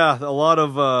 But yeah, a lot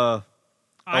of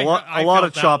I lot felt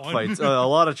of that chop one. fights, a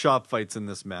lot of chop fights in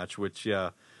this match. Which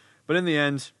but in the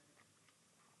end,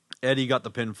 Eddie got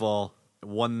the pinfall,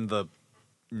 won the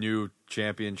new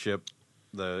championship,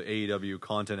 the AEW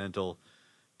Continental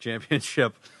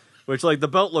Championship, which like the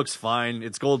belt looks fine.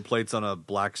 It's gold plates on a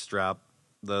black strap.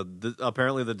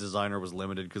 Apparently the designer was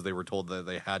limited because they were told that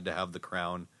they had to have the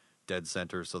crown dead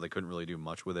center, so they couldn't really do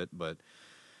much with it. But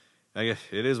I guess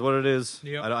it is what it is.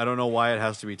 Yep. I don't know why it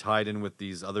has to be tied in with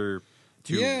these other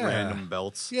two Yeah. random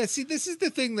belts. Yeah, see, this is the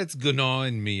thing that's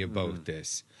gnawing me about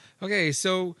this. Okay,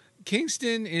 so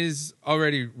Kingston is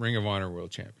already Ring of Honor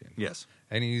World Champion. Yes.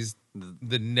 And he's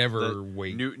the never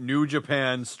weight. New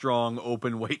Japan Strong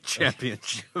Open Weight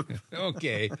Championship.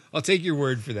 Okay, I'll take your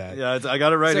word for that. Yeah, I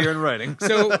got it right here in writing.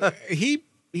 So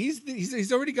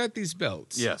he's already got these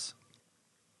belts. Yes.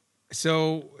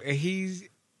 So he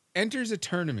enters a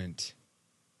tournament.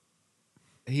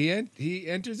 He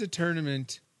enters a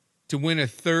tournament to win a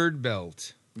third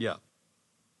belt, Yeah.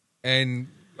 and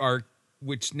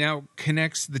which now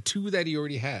connects the two that he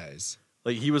already has.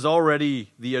 Like he was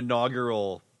already the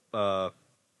inaugural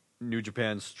New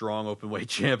Japan Strong Openweight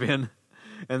Champion,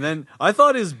 and then I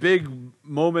thought his big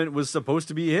moment was supposed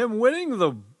to be him winning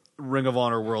the Ring of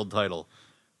Honor World Title,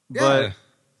 but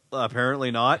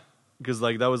apparently not, because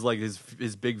like that was like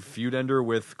his big feud ender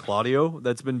with Claudio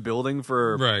that's been building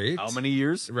for Right. how many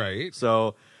years? Right.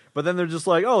 So, but then they're just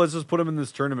like, oh, let's just put him in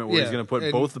this tournament where he's Yeah, going to put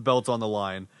and- both the belts on the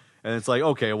line, and it's like,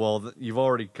 okay, well, you've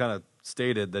already kind of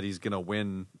stated that he's going to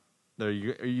win.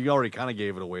 You already kind of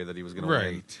gave it away that he was going to win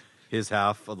Right. his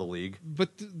half of the league. But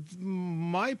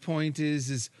my point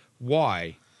is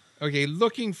why? Okay,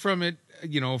 looking from it,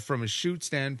 from a shoot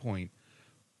standpoint,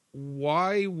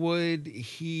 why would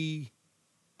he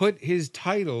put his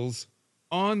titles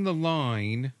on the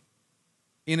line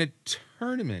in a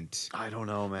tournament? I don't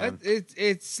know, man.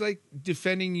 It's like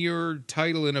defending your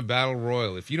title in a battle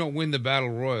royal. If you don't win the battle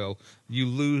royal, you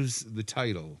lose the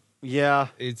title. Yeah,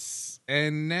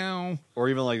 And now or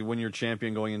even like when you're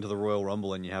champion going into the Royal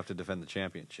Rumble and you have to defend the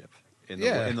championship in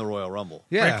the Royal Rumble.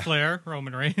 yeah, Ric Flair,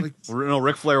 Roman Reigns. No,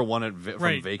 Ric Flair won it from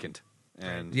Right. vacant,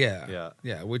 and yeah,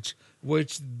 which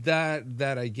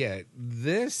that I get.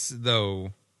 This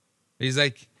though is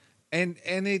like, and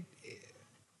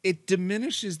it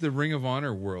diminishes the Ring of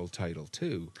Honor World Title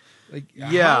too. Like,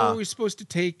 Yeah. how are we supposed to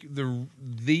take the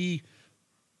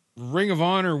Ring of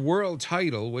Honor World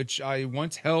Title, which I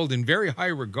once held in very high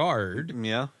regard?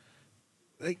 yeah.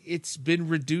 Like, it's been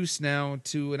reduced now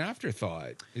to an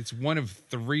afterthought. It's one of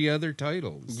 3 other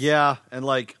titles. Yeah, and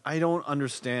like I don't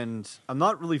understand. I'm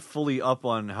not really fully up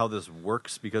on how this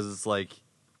works because it's like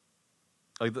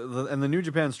the New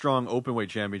Japan Strong Openweight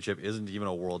Championship isn't even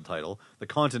a world title. The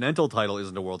Continental title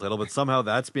isn't a world title, but somehow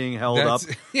that's being held up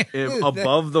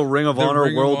above the Ring of The Honor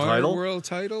Ring of World Honor title. World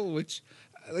Title, which,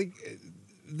 like,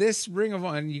 this Ring of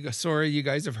Honor. You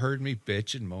guys have heard me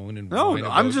bitch and moan and No, whine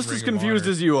I'm about just Ring as of confused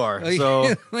Honor. as you are. Like,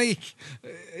 So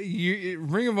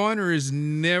Ring of Honor is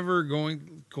never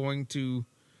going to,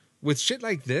 with shit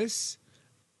like this.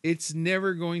 it's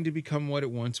never going to become what it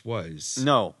once was.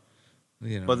 No.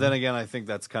 You know? But then again, I think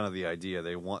that's kind of the idea.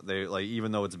 They like,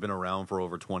 even though it's been around for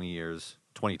over 20 years,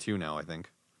 22 now, I think.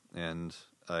 And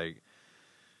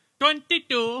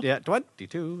 22. yeah,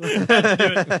 22.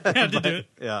 Had to do it.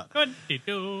 Yeah.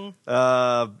 22.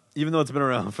 Even though it's been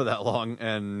around for that long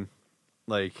and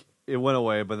like it went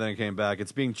away, but then it came back,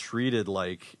 it's being treated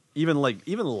like even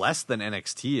less than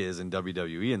NXT is in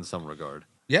WWE in some regard.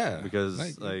 Yeah.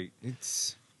 Because like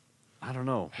it's I don't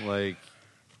know, like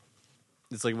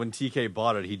it's like when TK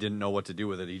bought it, he didn't know what to do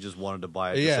with it. He just wanted to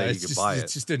buy it to say he could buy it.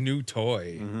 It's just a new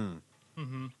toy.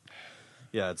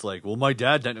 Yeah, it's like, well, my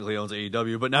dad technically owns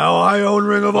AEW, but now I own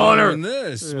Ring of Honor. And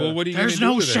this. Well, what are you going to There's do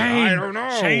no with it? Shane. I don't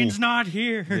know. Shane's not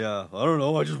here. Yeah, I don't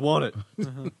know. I just want it.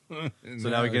 So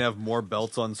now he can have more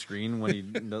belts on screen when he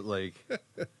like.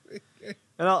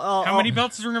 And How many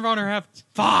belts does Ring of Honor have?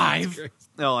 5.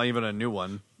 No, even a new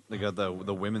one. They got the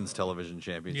women's television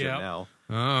championship now.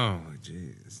 Oh,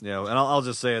 jeez. Yeah, and I'll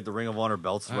just say it: the Ring of Honor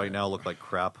belts right now look like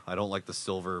crap. I don't like the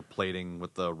silver plating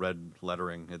with the red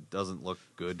lettering. It doesn't look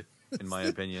good, in my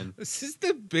opinion. This is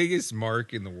the biggest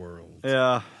mark in the world.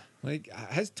 Yeah, Like,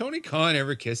 has Tony Khan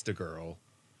ever kissed a girl?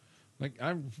 Like,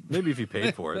 maybe if he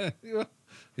paid for it.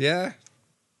 Yeah.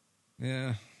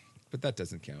 Yeah. But that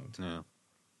doesn't count. Yeah.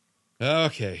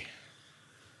 Okay.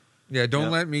 Yeah, don't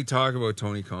let me talk about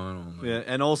Tony Khan all night. Yeah,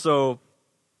 and also,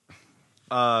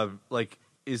 like,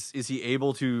 is he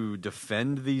able to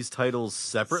defend these titles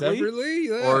separately? Separately?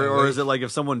 Yeah. Or is it like if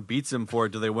someone beats him for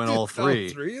it, do they win all three?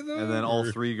 All three of them? And then all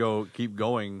three keep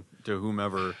going to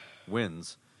whomever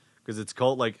wins. Because it's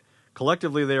called, like,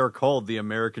 collectively they are called the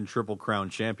American Triple Crown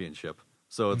Championship.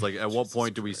 So it's like, at what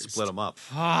point do we split them up?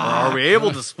 Or are we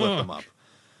able to split them up?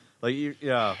 Like,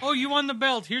 yeah. Oh, you won the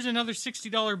belt. Here's another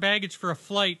 $60 baggage for a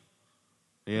flight.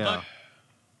 Yeah. But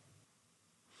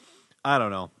I don't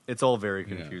know. It's all very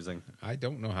confusing. I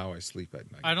don't know how I sleep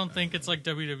at night. I don't think it's like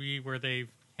WWE where they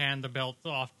hand the belt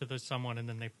off to someone and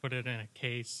then they put it in a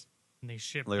case and they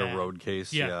ship Like back. a road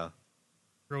case, Yeah. yeah.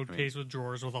 Road case with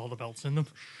drawers with all the belts in them.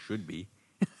 Should be.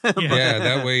 Yeah,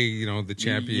 that way, the you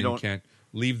champion don't- can't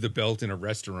leave the belt in a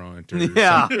restaurant or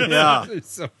Yeah, yeah. or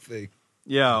something.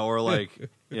 Yeah, or like,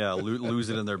 lose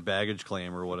it in their baggage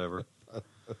claim or whatever.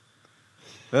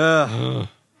 Yeah.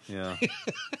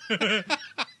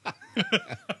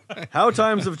 How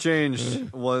times have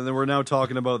changed. Well, then we're now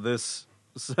talking about this.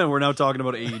 So we're now talking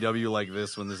about AEW like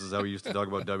this when this is how we used to talk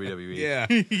about WWE. Yeah.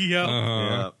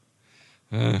 Yeah.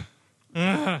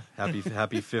 Yeah. Happy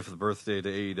 5th birthday to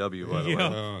AEW, by the Yeah.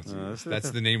 way. Oh, that's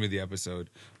the name of the episode.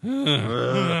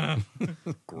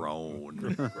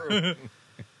 Groan.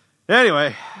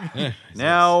 Anyway,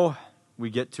 now we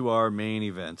get to our main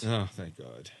event. Oh, thank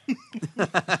God.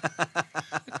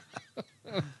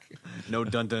 No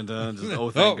dun dun dun. Just, oh,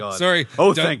 thank God. Sorry.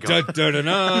 Oh, thank God. Dun, dun,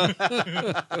 dun,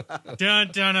 dun. Dun,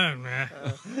 dun,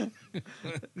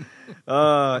 dun.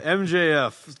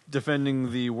 MJF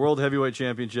defending the World Heavyweight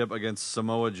Championship against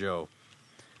Samoa Joe.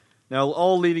 Now,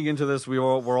 all leading into this, we're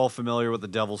all familiar with the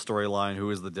Devil storyline. Who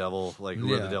is the Devil? Like,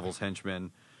 who are the Devil's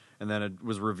henchmen? And then it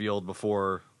was revealed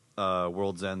before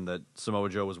World's End that Samoa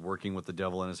Joe was working with the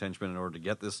Devil and his henchmen in order to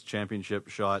get this championship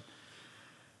shot.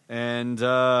 And,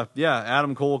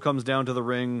 Adam Cole comes down to the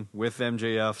ring with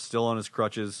MJF, still on his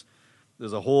crutches.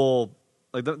 There's a whole...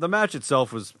 Like, the match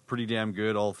itself was pretty damn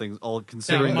good, all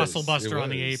considering... That muscle buster It on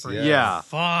the was, apron. Yeah.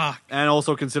 Fuck. And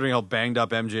also considering how banged up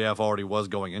MJF already was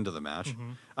going into the match.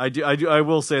 Mm-hmm. I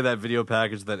will say that video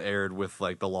package that aired with,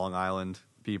 like, the Long Island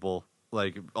people...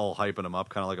 like all hyping him up,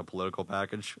 kind of like a political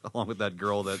package, along with that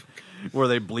girl where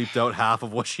they bleeped out half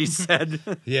of what she said.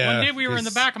 Yeah. One day we were in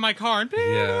the back of my car and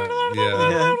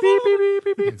Yeah. Beep, beep, beep,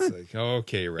 beep, beep. It's like,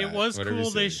 okay, right. it was cool.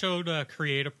 They showed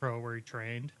Create a Pro where he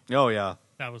trained. Oh yeah,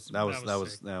 That was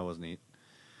neat.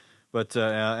 But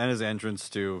and his entrance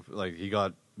too, like he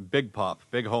got big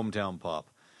hometown pop.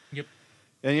 Yep.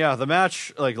 And yeah, the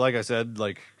match, like I said,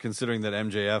 like considering that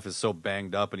MJF is so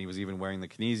banged up and he was even wearing the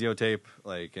kinesio tape,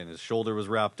 like, and his shoulder was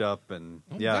wrapped up, and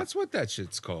That's what that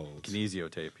shit's called.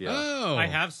 kinesio tape. Yeah. Oh. I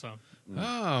have some.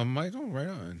 Oh, right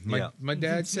on. Yeah. My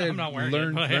dad said, I'm not wearing it,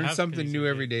 learn but I have something kinesio new tape.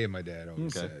 every day, my dad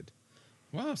always said.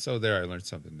 Well, so there, I learned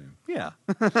something new. Yeah.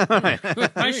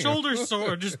 My shoulder's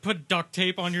sore. Just put duct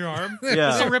tape on your arm.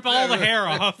 Yeah. So rip all the hair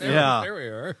off. Yeah. There we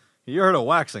are. You heard of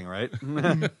waxing, right?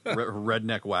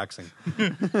 Redneck waxing.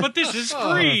 But this is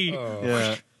free.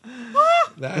 Yeah.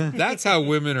 That's how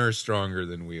women are stronger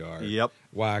than we are. Yep.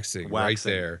 Waxing. Right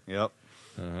Waxing. there. Yep.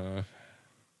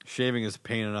 Shaving is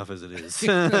pain enough as it is.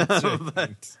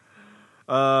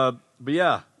 But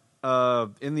yeah,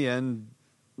 in the end,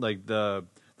 like the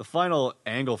the final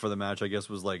angle for the match, I guess,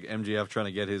 was like MJF trying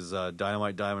to get his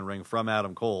Dynamite Diamond ring from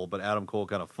Adam Cole, but Adam Cole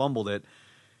kind of fumbled it,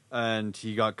 and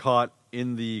he got caught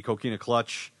in the Coquina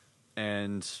Clutch,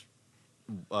 and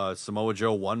Samoa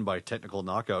Joe won by technical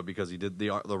knockout because he did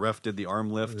the ref did the arm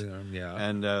lift,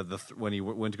 and when he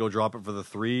went to go drop it for the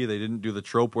 3, they didn't do the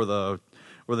trope where the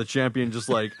champion just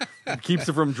like keeps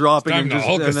it from dropping and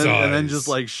then just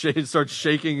like starts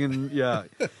shaking and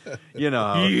you know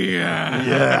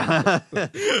how,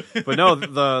 but no,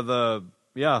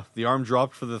 the arm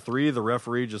dropped for the 3. The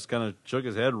referee just kind of shook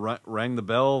his head, rang the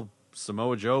bell.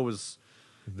 Samoa Joe was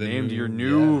named your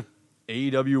new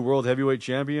AEW World Heavyweight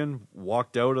Champion,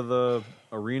 walked out of the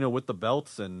arena with the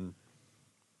belts, and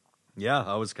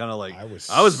I was kind of like, I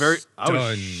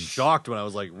was shocked when I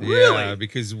was like, really? Yeah,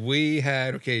 because we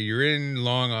had, you're in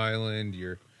Long Island,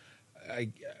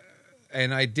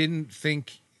 and I didn't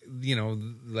think,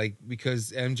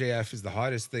 because MJF is the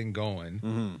hottest thing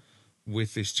going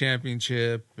with this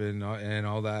championship and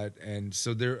all that, and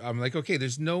so I'm like, okay,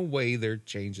 there's no way they're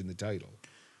changing the title.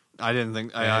 I didn't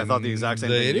think. I thought the exact same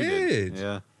thing you did.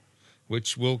 Yeah,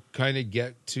 which we'll kind of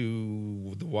get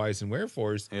to the whys and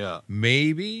wherefores. Yeah,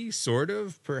 maybe, sort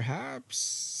of,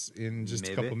 perhaps in just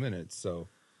a couple minutes. So,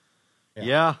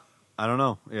 yeah, I don't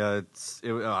know. Yeah,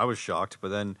 I was shocked, but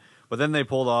then they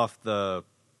pulled off the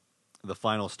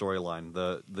final storyline.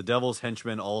 The Devil's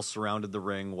henchmen all surrounded the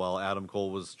ring while Adam Cole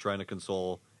was trying to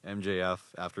console MJF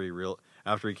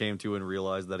after he came to and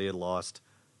realized that he had lost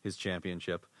his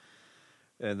championship.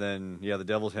 And then, the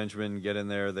Devil's henchmen get in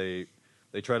there. They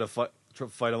try to fight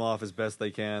him off as best they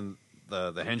can.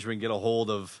 The henchmen get a hold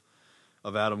of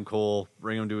Adam Cole,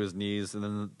 bring him to his knees,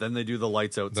 and then they do the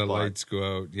lights out spot. The lights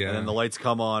go out, yeah. And then the lights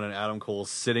come on, and Adam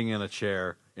Cole's sitting in a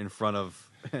chair in front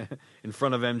of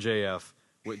MJF,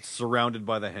 surrounded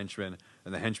by the henchmen.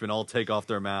 And the henchmen all take off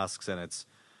their masks, and it's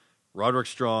Roderick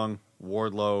Strong,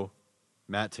 Wardlow,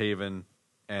 Matt Taven,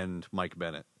 and Mike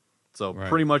Bennett. So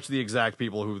pretty much the exact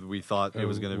people who we thought it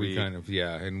was going to be.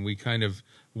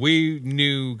 We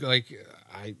knew,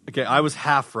 I was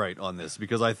half right on this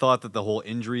because I thought that the whole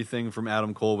injury thing from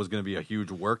Adam Cole was going to be a huge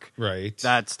work. Right.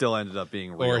 That still ended up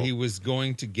being real. Or he was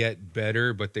going to get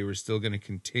better, but they were still going to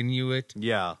continue it.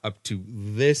 Yeah. Up to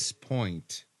this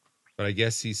point. But I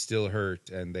guess he's still hurt,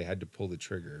 and they had to pull the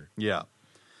trigger. Yeah.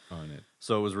 On it.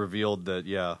 So it was revealed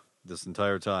that, this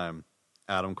entire time,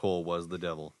 Adam Cole was the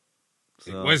devil.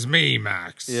 So, it was me,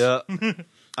 Max. Yeah.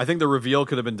 I think the reveal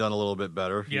could have been done a little bit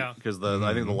better. Yeah. Because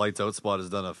I think the lights out spot is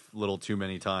done a little too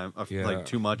many times. Like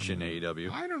too much in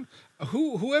AEW. I don't...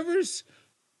 Whoever's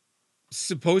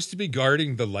supposed to be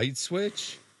guarding the light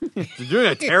switch... They're doing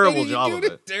a terrible job of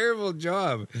it. A terrible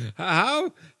job.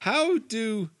 How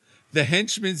do the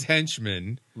henchmen's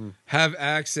henchmen have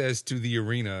access to the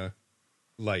arena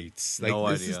lights? No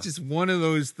this idea. is just one of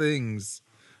those things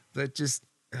that just...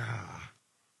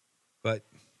 But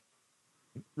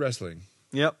wrestling.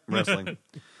 Yep, wrestling.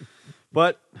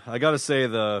 But I got to say,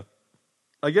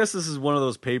 I guess this is one of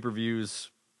those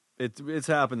pay-per-views. It's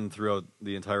happened throughout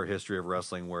the entire history of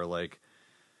wrestling where like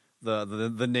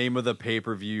the name of the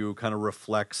pay-per-view kind of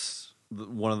reflects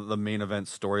one of the main event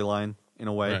storyline in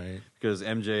a way. Right. Because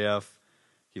MJF,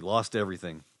 he lost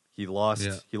everything. He lost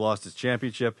his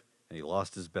championship. And he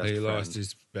lost his best friend. He lost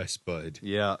his best bud.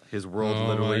 Yeah, his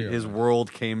world his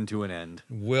world came to an end.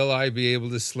 Will I be able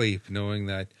to sleep knowing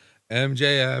that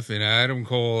MJF and Adam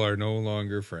Cole are no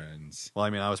longer friends? Well, I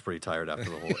mean, I was pretty tired after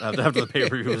the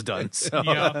pay-per-view was done. So.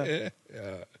 Yeah.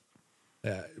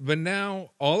 But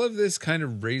now all of this kind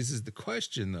of raises the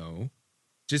question, though,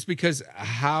 just because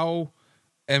how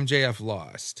MJF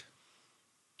lost.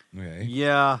 Okay.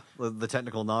 Yeah, the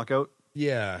technical knockout.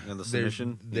 Yeah. And the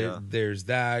submission. There's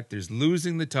that. There's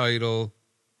losing the title.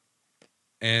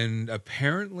 And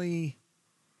apparently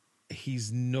he's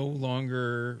no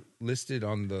longer listed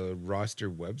on the roster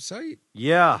website.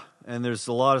 Yeah. And there's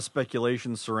a lot of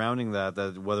speculation surrounding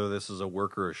that whether this is a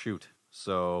work or a shoot.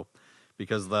 So,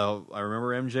 because I remember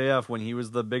MJF, when he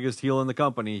was the biggest heel in the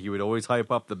company, he would always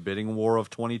hype up the bidding war of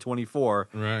 2024.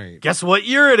 Right. Guess what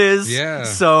year it is? Yeah.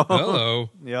 So, hello.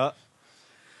 Yeah.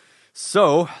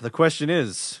 So the question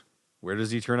is, where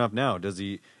does he turn up now? Is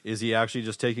he actually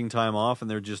just taking time off and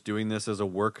they're just doing this as a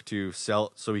work to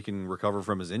sell so he can recover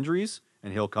from his injuries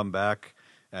and he'll come back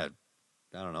at,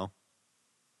 I don't know,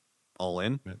 All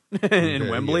In in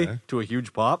Wembley to a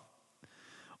huge pop?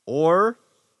 Or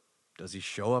does he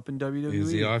show up in WWE?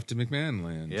 Is he off to McMahon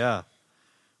land? Yeah.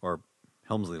 Or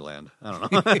Helmsley land. I don't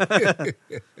know.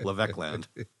 Levesque land.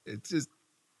 It's just,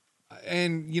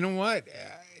 and you know what?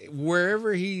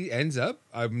 Wherever he ends up,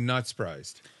 I'm not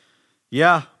surprised.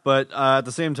 Yeah, but at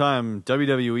the same time,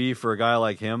 WWE, for a guy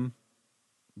like him,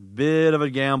 bit of a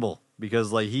gamble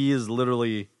because like he is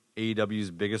literally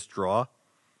AEW's biggest draw.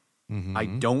 I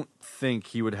don't think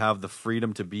he would have the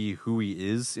freedom to be who he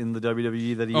is in the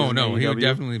WWE that he is Oh in no, he would AEW.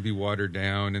 definitely be watered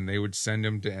down, and they would send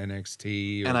him to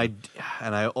NXT. And I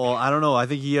don't know. I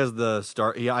think he has the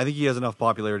start. I think he has enough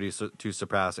popularity to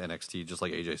surpass NXT, just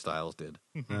like AJ Styles did.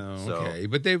 Oh, So- okay,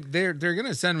 but they're going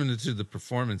to send him to the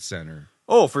Performance Center,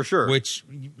 Oh, for sure. which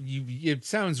it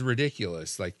sounds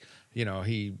ridiculous. Like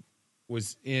he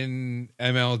was in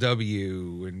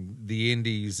MLW and the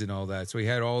Indies and all that, so he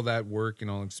had all that work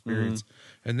and all experience.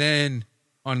 And then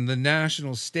on the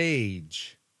national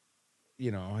stage,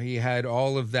 he had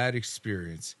all of that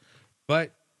experience.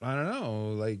 But I don't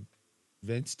know, like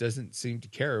Vince doesn't seem to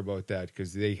care about that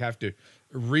because they have to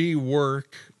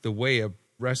rework the way a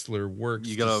wrestler works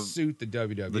to suit the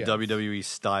WWE. the WWE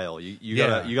style. You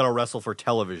Yeah. gotta wrestle for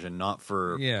television, not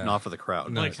for the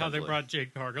crowd. Like how they essentially. brought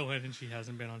Jade Cargill in and she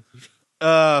hasn't been on TV.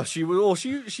 She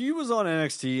was on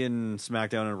NXT and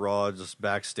SmackDown and Raw just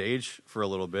backstage for a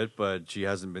little bit, but she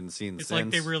hasn't been seen It's since.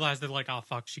 like they realized they're like, oh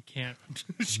fuck, she can't.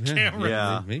 She can't. wrestle.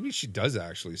 Yeah. Maybe she does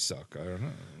actually suck. I don't know.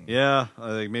 Yeah, I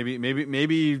think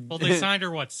maybe. Well, they signed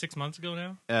her 6 months ago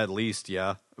now. At least,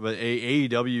 yeah. But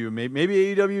AEW,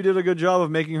 maybe AEW did a good job of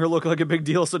making her look like a big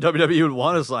deal, so WWE would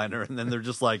want to sign her, and then they're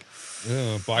just like,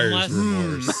 Buyer's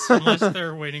remorse. Unless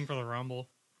they're waiting for the Rumble.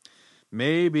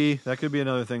 maybe that could be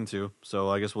another thing too. So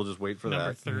I guess we'll just wait for Number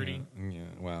that. 30. Yeah,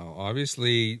 well,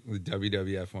 obviously the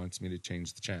WWF wants me to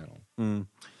change the channel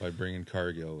by bringing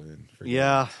Cargill in.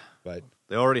 Yeah, but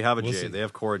they already have a We'll Jade. see. They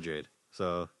have Cora Jade.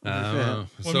 So When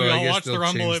we all watch the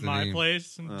Rumble at my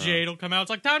place, and Jade will come out. It's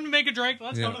like, time to make a drink.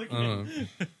 Let's go to the kitchen.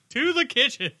 To the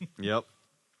kitchen. Yep.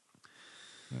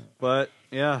 But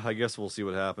yeah, I guess we'll see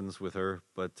what happens with her.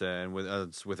 But and with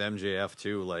MJF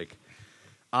too. Like,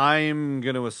 I'm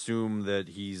gonna assume that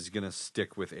he's gonna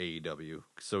stick with AEW.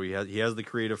 So he has the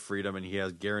creative freedom, and he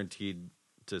has guaranteed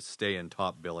to stay in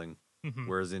top billing.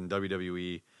 Whereas in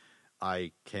WWE,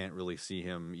 I can't really see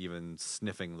him even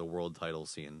sniffing the world title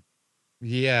scene.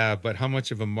 Yeah, but how much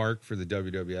of a mark for the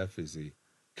WWF is he?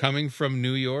 Coming from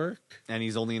New York? And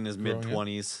he's only in his Growing up?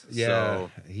 mid-20s. Yeah,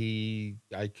 So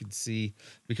I could see,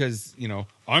 because,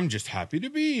 I'm just happy to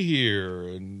be here,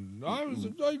 and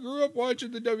I grew up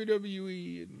watching the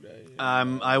WWE.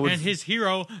 And I would And his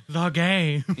hero, the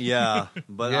game. Yeah,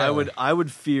 but Yeah. I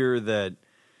would fear that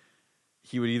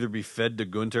he would either be fed to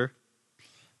Gunter,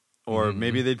 or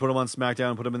maybe they'd put him on SmackDown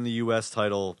and put him in the U.S.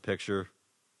 title picture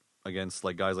against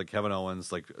like guys like Kevin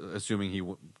Owens, like assuming he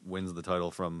wins the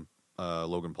title from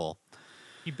Logan Paul.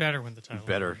 He better win the title.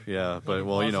 Better, yeah, but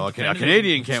Paul's a defended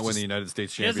Canadian can't win the United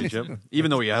States hasn't- Championship, even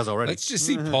though he has already. let's just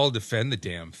see Paul defend the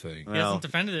damn thing. He hasn't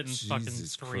defended it in fucking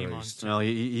Jesus 3 Christ. months. No,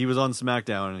 he was on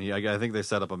SmackDown, and I think they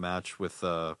set up a match with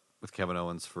Kevin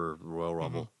Owens for the Royal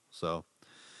Rumble. So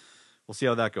we'll see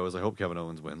how that goes. I hope Kevin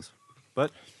Owens wins,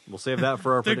 but we'll save that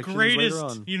for our The predictions greatest later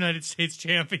on. United States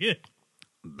champion.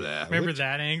 Blah. Remember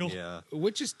that angle? Yeah.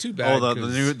 Which is too bad. Oh,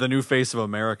 'cause the new face of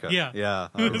America. Yeah. Yeah.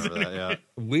 I remember that. Yeah.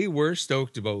 we were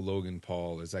stoked about Logan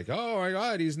Paul. It's like, oh my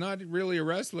God, he's not really a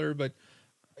wrestler, but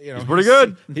He's pretty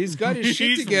good. He's got his shit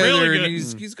He's together, really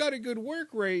and good. he's got a good work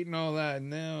rate and all that.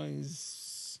 And now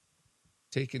he's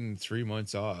taken 3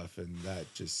 months off, and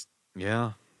that just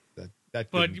Yeah. that.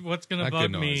 But couldn't- what's going to that bug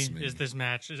couldn't me annoys me. is this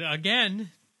match. Again,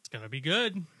 it's going to be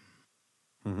good.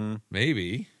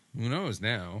 Maybe, who knows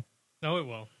now? No, it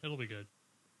will. It'll be good.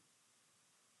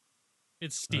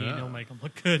 It's Steen. He'll make him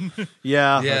look good.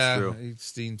 Yeah. Yeah, That's true.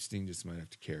 Steen just might have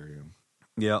to carry him.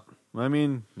 Yeah. I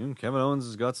mean, Kevin Owens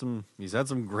has got he's had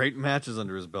some great matches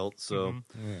under his belt. So,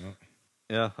 Yeah.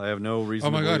 yeah, I have no reason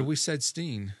Oh my to God, believe- we said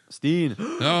Steen. Steen.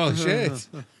 Oh shit.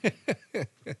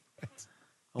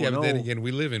 Oh, Yeah, but then no. again,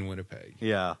 we live in Winnipeg.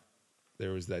 Yeah.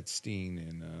 There was that Steen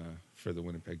in for the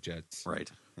Winnipeg Jets Right.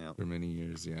 Yeah. for many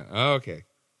years. Yeah. Oh, okay.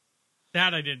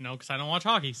 That I didn't know because I don't watch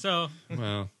hockey. So,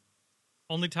 Well,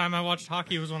 only time I watched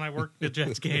hockey was when I worked the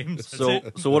Jets games. That's So,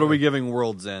 it. so what are we giving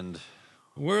World's End?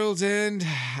 World's End.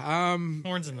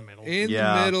 Horns in the middle. In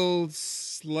Yeah. the middle,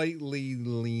 slightly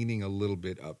leaning a little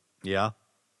bit up. Yeah.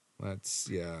 That's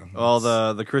yeah. Well,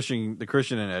 the Christian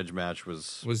and Edge match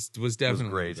was was definitely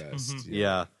great. the best.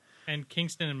 yeah. And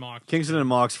Kingston and Mox. Kingston and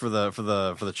Mox for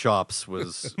the chops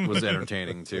was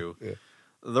entertaining too.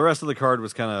 The rest of the card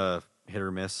was kind of hit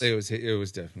or miss. It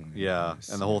was definitely Yeah, nice.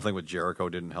 and the whole thing with Jericho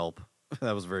didn't help.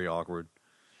 That was very awkward.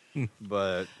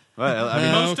 But I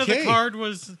mean, Most of the Okay. card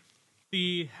was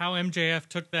how MJF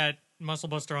took that muscle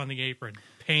buster on the apron.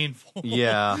 Painful.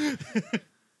 yeah,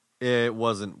 it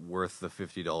wasn't worth the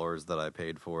 $50 that I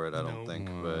paid for it. I don't No. think.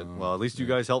 But well, at least you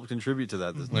guys helped contribute to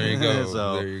that. There you go.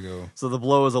 so, There you go. So the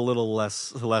blow is a little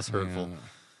less hurtful.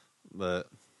 But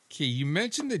Okay, you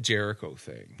mentioned the Jericho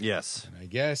thing. yes, And I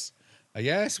guess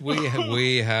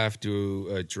we have to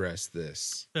address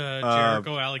this. The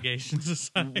Jericho Allegation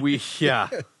Society.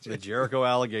 the Jericho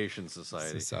Allegation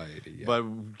Society. Yeah. But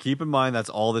keep in mind that's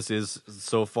all this is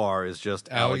so far is just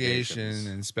allegation allegations.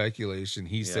 and speculation.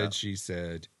 He said, she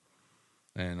said,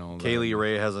 and all that. Kaylee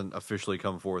Ray hasn't officially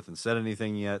come forth and said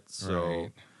anything yet. So,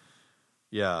 Right.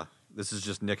 yeah, this is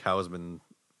just Nick Hausman.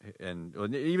 And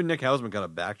even Nick Hausman kind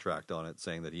of backtracked on it,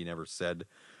 saying that he never said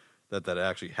that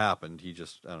actually happened. He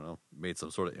just, I don't know, made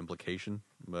some sort of implication.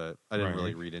 But I didn't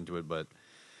really read into it. But,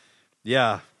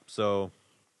 yeah, so...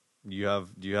 Do you have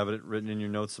it written in your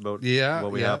notes about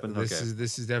what happened?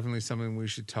 This is definitely something we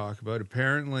should talk about.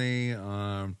 Apparently,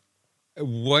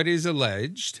 what is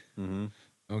alleged? Mm-hmm.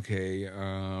 Okay,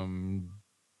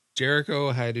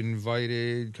 Jericho had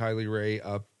invited Kylie Ray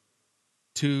up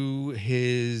to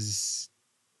his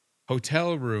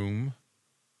hotel room,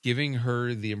 giving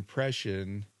her the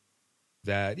impression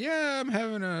that I'm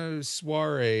having a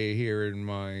soiree here in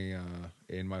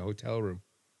my hotel room.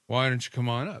 Why don't you come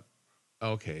on up?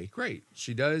 Okay, great.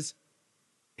 She does.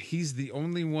 He's the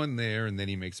only one there, and then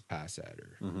he makes a pass at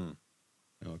her. Mm-hmm.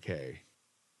 Okay.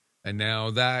 And now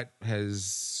that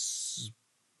has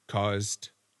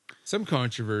caused some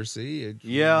controversy. It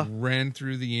ran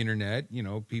through the internet. You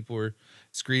know, people were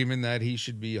screaming that he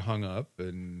should be hung up,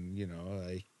 and, you know,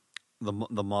 like...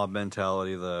 The mob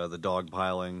mentality, the dog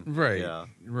piling. Right, yeah.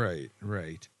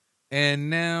 right.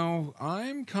 And now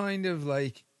I'm kind of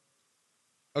like...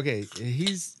 Okay,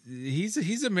 he's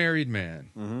a married man.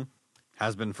 Mm-hmm.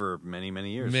 Has been for many,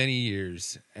 many years. Many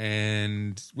years.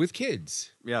 And with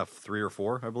kids. Yeah, 3 or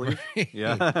 4, I believe. Right.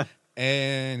 Yeah.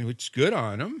 And which good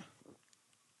on him.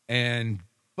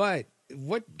 But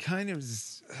what kind of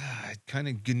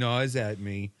gnaws at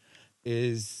me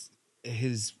is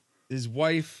his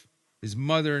wife, his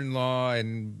mother-in-law,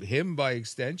 and him by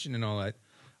extension and all that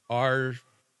are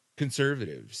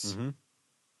conservatives. Mm-hmm.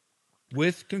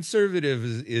 With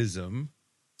conservatism,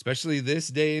 especially this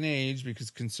day and age, because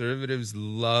conservatives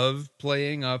love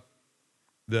playing up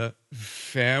the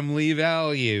family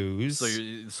values.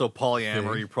 So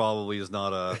polyamory probably is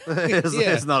not a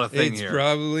it's not a thing here. It's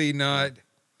probably not.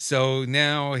 So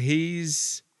now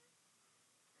he's,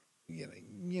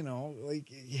 you know, like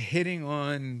hitting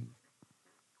on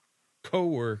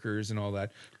coworkers and all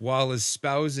that while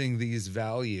espousing these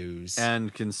values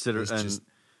and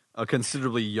a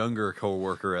considerably younger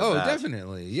coworker at that. Oh,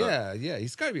 definitely. Yeah.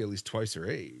 He's got to be at least twice her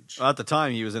age. At the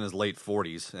time, he was in his late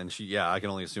 40s, and I can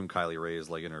only assume Kylie Ray is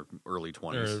like in her early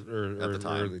 20s at the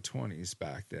time. Early 20s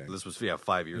back then. This was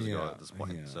 5 years ago at this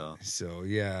point. Yeah. So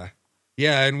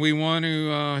yeah, and we want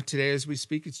to today as we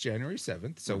speak, it's January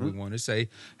 7th, so we want to say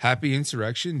Happy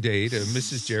Insurrection Day to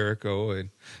Mrs. Jericho and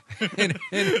I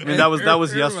mean, that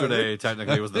was yesterday.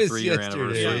 Technically, it was the 3-year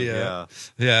anniversary.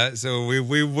 Yeah. So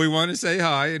we want to say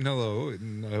hi and hello,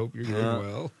 and I hope you're doing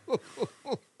well.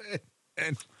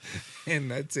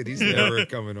 and that's it. He's never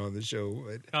coming on the show.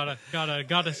 But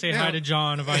Gotta say hi to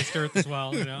John of Iced Earth as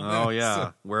well. You know? Oh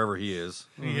yeah, wherever he is.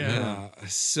 Yeah.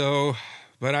 So,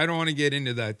 but I don't want to get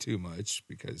into that too much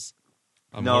because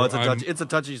it's a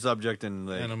touchy subject, and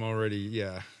I'm already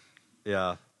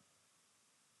yeah.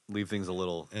 Leave things a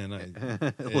little, and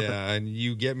and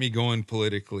you get me going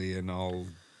politically, and I'll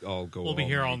go. We'll be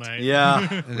here all night.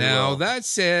 Yeah. Now that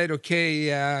said,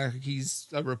 okay, he's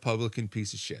a Republican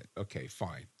piece of shit. Okay,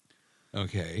 fine.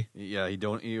 Okay. Yeah,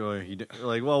 what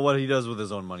he does with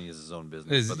his own money is his own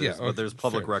business. But there's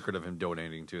public record of him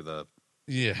donating to the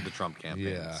Trump campaign.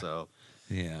 Yeah. So.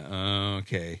 Yeah.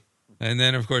 Okay. And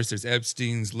then of course there's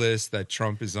Epstein's list that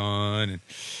Trump is on, and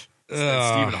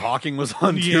Stephen Hawking was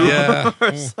on too. Yeah.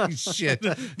 Holy shit.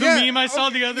 The meme I saw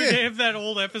the other day of that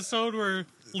old episode where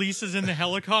Lisa's in the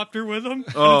helicopter with him.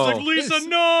 Oh. And it's like, Lisa,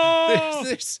 no!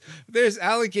 There's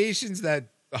allegations that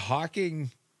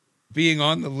Hawking being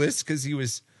on the list because he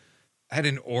was at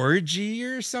an orgy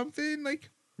or something. Like,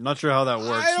 not sure how that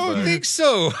works. I don't think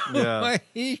so.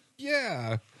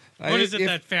 Yeah. What is it,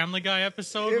 that Family Guy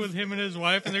episode with him and his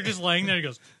wife, and they're just laying there? He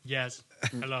goes, yes,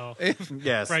 hello.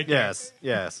 Yes, right yes.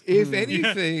 If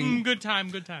anything... good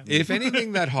time. If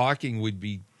anything that Hawking would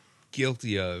be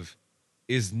guilty of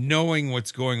is knowing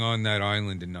what's going on that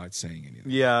island and not saying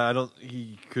anything. Yeah,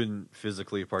 he couldn't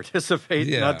physically participate.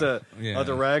 Yeah, not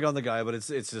to rag on the guy, but it's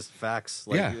just facts.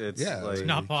 It's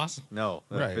not possible. No,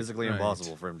 physically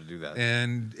impossible for him to do that.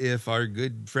 And if our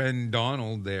good friend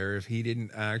Donald there, if he didn't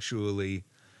actually,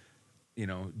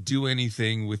 do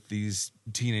anything with these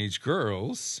teenage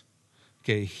girls,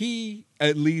 okay, he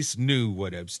at least knew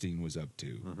what Epstein was up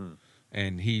to,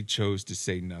 and he chose to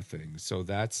say nothing. So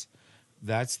that's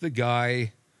the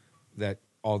guy that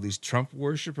all these Trump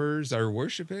worshipers are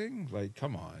worshiping. Like,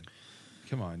 come on.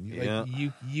 Yeah.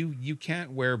 Like, you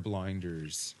can't wear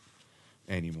blinders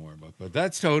anymore. But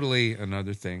that's totally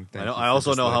another thing. I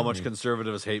also know how much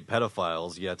conservatives hate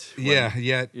pedophiles. Yet,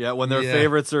 when their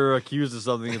favorites are accused of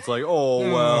something, it's like,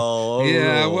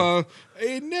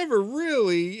 it never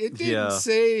really. It didn't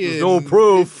say There's it. no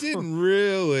proof. It didn't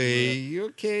really.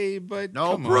 Okay, but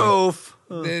no come proof.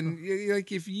 On. Then,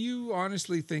 like, if you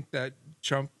honestly think that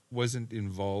Trump wasn't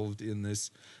involved in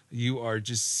this, you are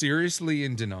just seriously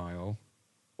in denial,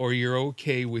 or you're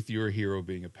okay with your hero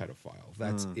being a pedophile.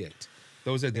 That's it.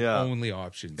 Those are the only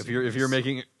options. If you're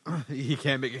making, he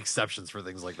can't make exceptions for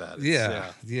things like that.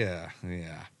 Yeah.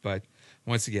 But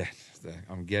once again,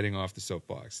 I'm getting off the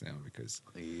soapbox now because.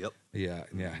 Yep. Yeah.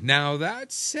 Now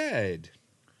that said,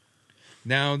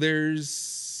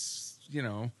 there's,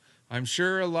 I'm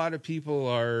sure a lot of people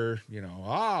are,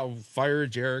 fire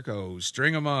Jericho,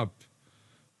 string him up,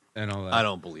 and all that. I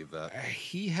don't believe that.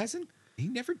 He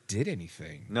never did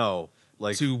anything. No,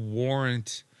 to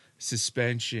warrant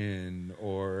suspension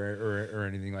or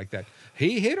anything like that.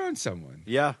 He hit on someone.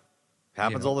 Yeah,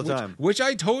 happens all the time. Which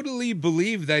I totally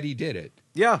believe that he did it.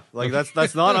 Yeah, like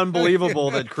that's not unbelievable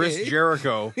that Chris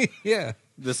Jericho,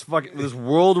 this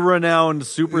world-renowned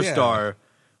superstar,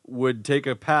 would take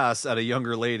a pass at a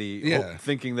younger lady,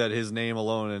 thinking that his name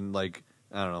alone and I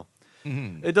don't know.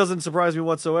 Mm-hmm. It doesn't surprise me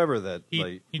whatsoever that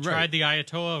he tried the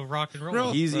Ayatollah of rock and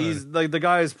roll. He's like the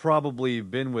guy's probably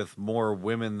been with more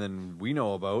women than we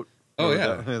know about. Oh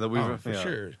yeah, for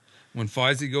sure. When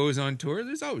Fozzy goes on tour,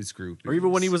 there's always groupies. Or even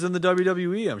when he was in the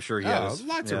WWE, I'm sure he has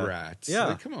lots of rats. Yeah,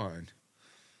 like, come on.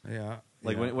 Yeah,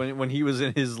 when he was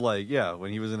in his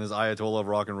when he was in his Ayatollah of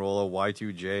rock and roll,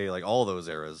 Y2J, like all those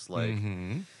eras,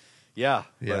 yeah.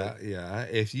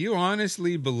 If you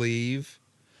honestly believe,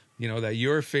 that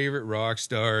your favorite rock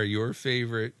star, your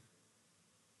favorite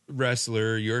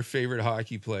wrestler, your favorite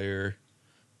hockey player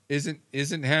isn't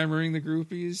hammering the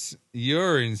groupies,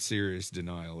 you're in serious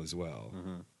denial as well.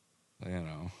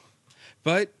 Mm-hmm.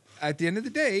 But at the end of the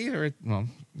day,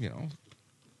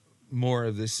 more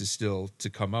of this is still to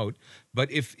come out.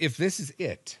 But if this is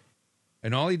it,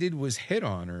 and all he did was hit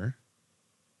on her,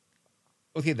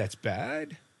 okay, that's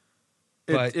bad.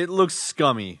 But it looks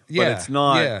scummy, but it's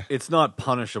not. Yeah. It's not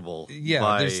punishable.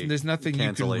 Yeah, there's nothing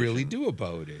you can really do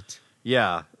about it.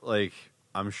 Yeah,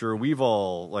 I'm sure we've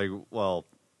all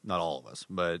not all of us,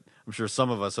 but I'm sure some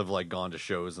of us have gone to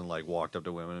shows and walked up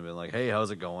to women and been like, "Hey,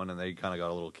 how's it going?" And they kind of got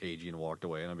a little cagey and walked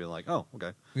away, and I've been like, "Oh,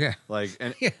 okay." Yeah. That was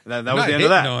the end of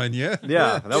that. On you.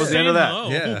 Yeah, that was the end of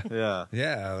that.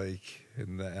 Yeah.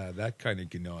 And that kind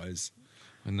of gnaws.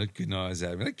 And the gnaws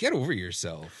at me. Get over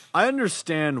yourself. I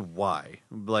understand why.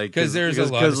 Because there's a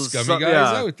lot of scummy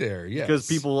guys out there. Yes.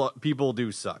 Because people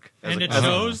do suck. And it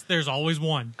shows there's always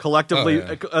one. Collectively,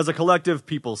 as a collective,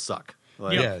 people suck.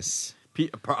 Yes.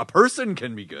 A person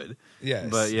can be good.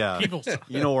 Yes. But people suck.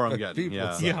 You know where I'm getting.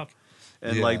 People suck. Yeah.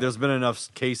 And there's been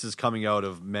enough cases coming out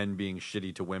of men being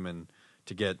shitty to women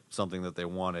to get something that they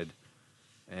wanted.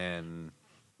 And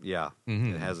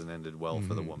it hasn't ended well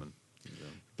for the woman.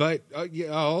 But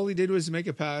all he did was make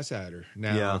a pass at her.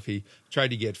 Now, if he tried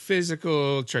to get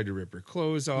physical, tried to rip her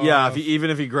clothes off. Yeah,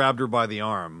 even if he grabbed her by the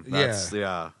arm. That's,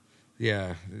 Yeah,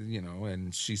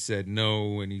 and she said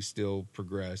no, and he still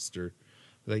progressed. Or,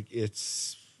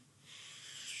 it's...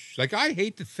 I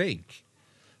hate to think,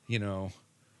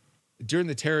 during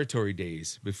the territory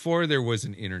days, before there was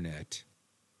an internet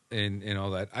and all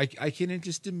that, I can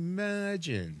just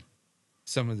imagine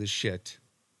some of the shit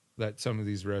that some of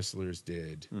these wrestlers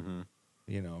did,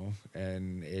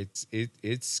 and it's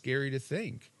scary to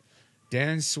think.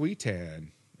 Dan Sweetan,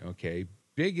 okay,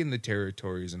 big in the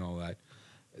territories and all that.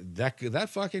 That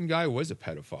fucking guy was a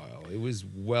pedophile. It was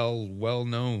well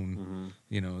known,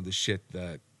 the shit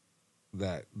that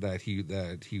he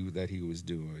was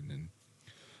doing, and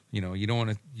you don't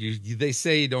want to. They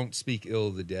say don't speak ill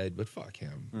of the dead, but fuck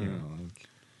him,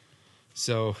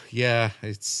 So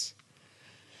it's.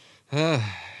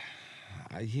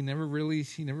 He never really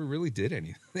did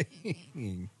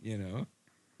anything,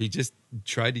 He just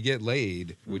tried to get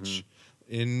laid, which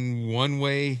in one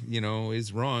way,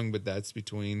 is wrong, but that's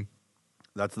between...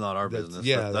 That's not our business.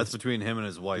 Yeah. That's between him and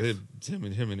his wife. Him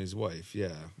and his wife,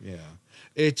 yeah.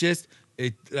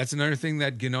 That's another thing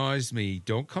that gnaws me.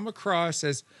 Don't come across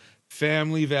as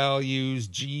family values,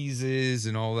 Jesus,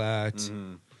 and all that.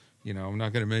 Mm-hmm. I'm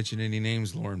not going to mention any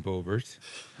names, Lauren Boebert,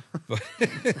 but...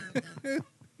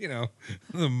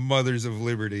 the Mothers of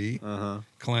Liberty,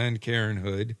 Planned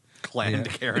Parenthood. Planned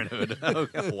Parenthood. Oh,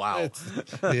 wow.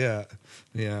 Yeah.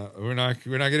 We're not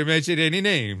going to mention any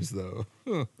names though.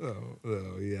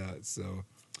 So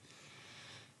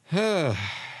The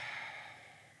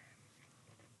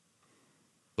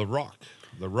Rock.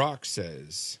 The Rock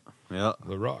says. Yeah.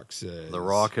 The Rock says. The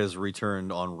Rock has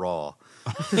returned on Raw.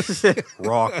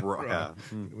 Rock. Yeah.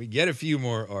 We get a few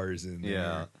more R's in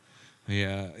there.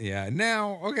 Yeah.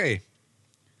 Now, okay.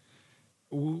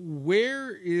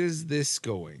 Where is this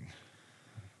going?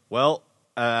 Well,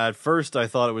 at first I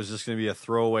thought it was just going to be a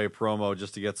throwaway promo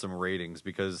just to get some ratings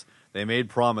because they made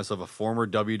promise of a former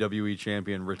WWE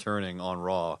champion returning on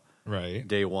Raw. Right.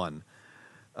 Day one.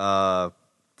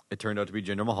 It turned out to be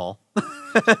Jinder Mahal.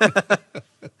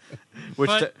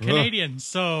 But Canadian,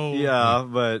 so... Yeah,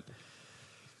 but...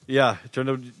 Yeah, it turned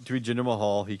out to be Jinder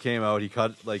Mahal. He came out, he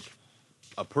cut, like,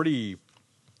 a pretty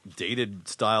dated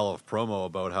style of promo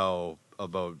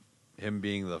about him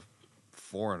being the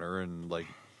foreigner and, like,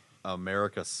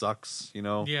 America sucks, you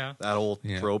know? Yeah. That whole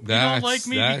trope. You don't like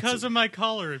me because of my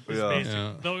color. It was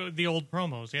basically the old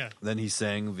promos, yeah. Then he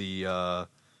sang the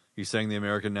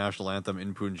American national anthem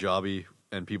in Punjabi,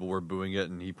 and people were booing it,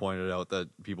 and he pointed out that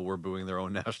people were booing their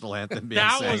own national anthem being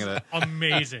sang in it. That was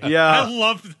amazing. Yeah. I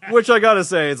loved that. Which I gotta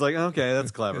say, it's like, okay,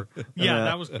 that's clever. Yeah,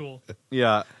 that was cool.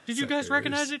 Yeah. Did you guys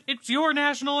recognize it? It's your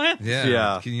national anthem.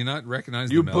 Yeah. Can you not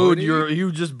recognize you the melody?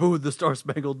 You just booed the Star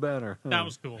Spangled Banner. That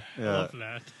was cool. I loved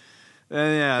that.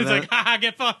 And It's like, haha,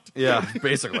 get fucked. Yeah,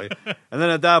 basically. And then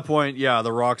at that point,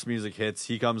 The Rock's music hits.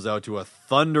 He comes out to a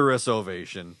thunderous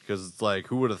ovation because it's like,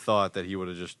 who would have thought that he would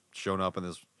have just shown up in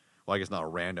this? Well, I guess not a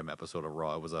random episode of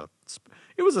Raw. It was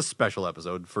a special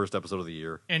episode, first episode of the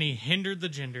year. And he hindered the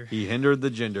Jinder. He hindered the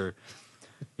Jinder.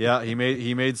 Yeah, he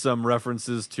made some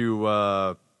references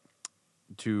to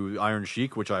Iron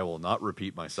Sheik, which I will not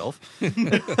repeat myself.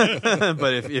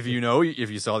 But if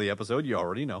you saw the episode, you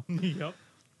already know. Yep.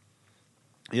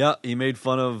 Yeah, he made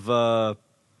fun of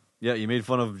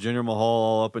Jinder Mahal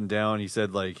all up and down. He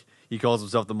said, like, he calls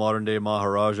himself the modern day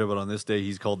Maharaja, but on this day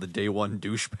he's called the day one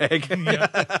douchebag.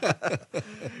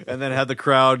 And then had the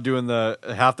crowd doing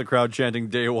half the crowd chanting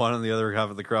day one and the other half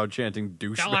of the crowd chanting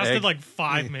douchebag. That lasted like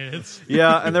 5 minutes.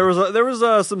 Yeah, and there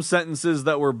was some sentences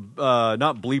that were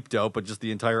not bleeped out, but just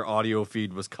the entire audio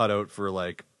feed was cut out for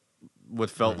like what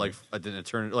felt like an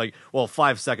eternity. Like, well,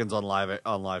 5 seconds on live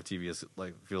TV is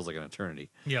like feels like an eternity.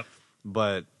 Yep.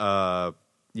 But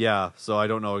yeah, so I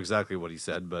don't know exactly what he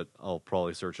said, but I'll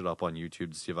probably search it up on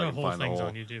YouTube to see if I can find the whole thing's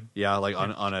on YouTube. Yeah, like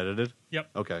unedited. Yep.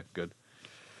 Okay, good.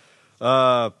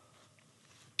 But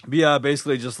yeah,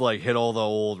 basically just like hit all the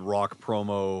old Rock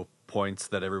promo points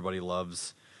that everybody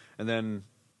loves, and then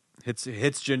hits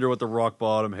Jinder with the rock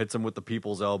bottom, hits him with the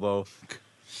people's elbow,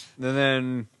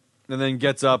 and then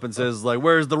gets up and says like,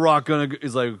 "Where's the Rock gonna?"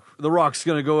 He's like, "The Rock's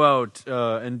gonna go out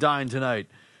and dine tonight."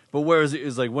 But where is it?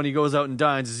 Is like when he goes out and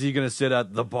dines, is he going to sit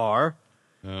at the bar?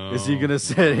 Oh. Is he going to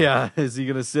sit? Yeah, is he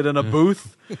going to sit in a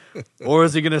booth, or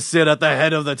is he going to sit at the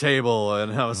head of the table?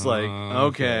 And I was like,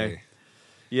 okay,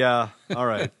 yeah, all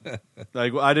right.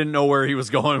 Like I didn't know where he was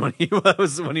going when he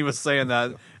was saying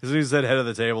that. As soon as he said head of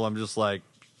the table, I'm just like,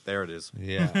 there it is.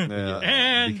 Yeah,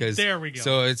 And there we go.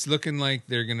 So it's looking like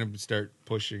they're going to start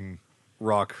pushing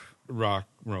Rock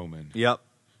Roman. Yep.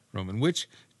 Roman, which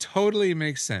totally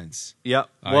makes sense. Yep.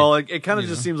 Well, it kind of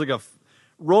just seems like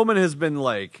Roman has been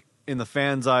like in the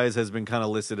fans' eyes has been kind of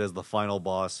listed as the final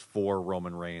boss for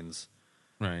Roman Reigns,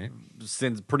 right?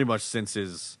 Pretty much since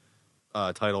his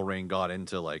title reign got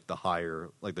into like the higher,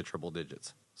 like the triple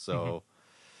digits. So,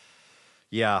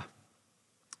 yeah.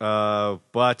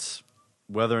 But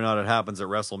whether or not it happens at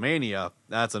WrestleMania,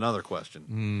 that's another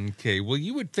question. Okay. Well,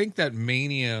 you would think that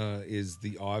Mania is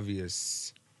the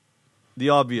obvious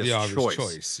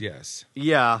choice, yes.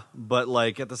 Yeah, but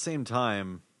like at the same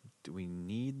time, do we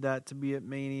need that to be at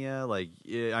Mania? Like,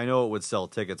 I know it would sell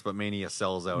tickets, but Mania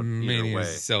sells out either way.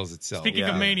 Sells itself. Speaking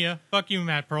of Mania, fuck you,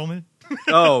 Matt Perlman.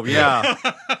 Oh, yeah.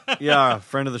 Yeah,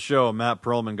 friend of the show, Matt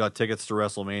Perlman, got tickets to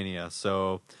WrestleMania.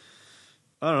 So,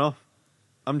 I don't know.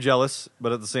 I'm jealous,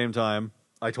 but at the same time,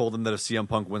 I told him that if CM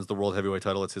Punk wins the World Heavyweight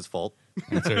title, it's his fault.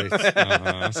 That's right.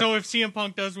 So if CM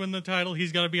Punk does win the title,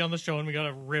 he's got to be on the show, and we got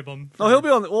to rib him. Oh, he'll be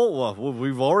on. Well,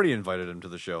 we've already invited him to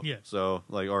the show. Yeah. So,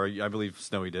 like, or I believe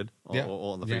Snowy did.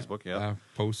 On the Facebook. Yeah.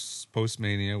 Post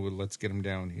Mania, let's get him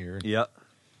down here. Yeah.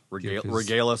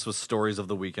 Regale us with stories of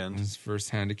the weekend. His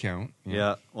first-hand account.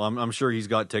 Yeah. Well, I'm sure he's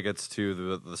got tickets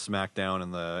to the SmackDown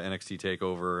and the NXT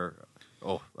Takeover.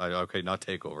 Okay, not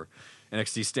Takeover.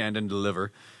 NXT Stand and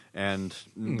Deliver. And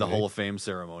the Hall of Fame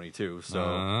ceremony, too. So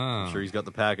I'm sure he's got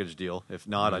the package deal. If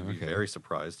not, I'd be very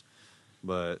surprised.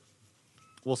 But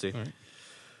we'll see. Right.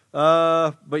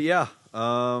 But yeah.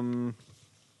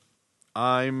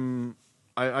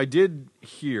 I did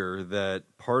hear that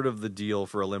part of the deal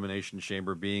for Elimination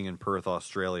Chamber being in Perth,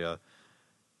 Australia,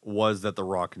 was that The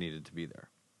Rock needed to be there.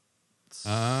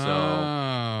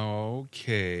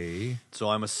 Okay. So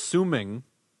I'm assuming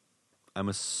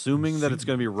that it's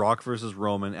going to be Rock versus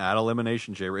Roman at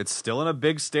Elimination Chamber. It's still in a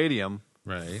big stadium,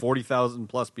 Right. 40,000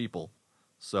 plus people.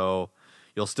 So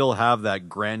you'll still have that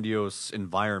grandiose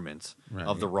environment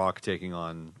of The Rock taking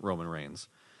on Roman Reigns.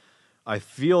 I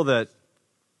feel that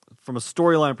from a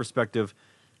storyline perspective,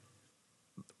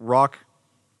 Rock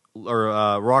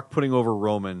putting over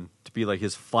Roman to be like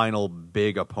his final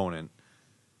big opponent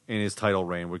in his title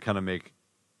reign would kind of make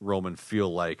Roman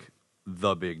feel like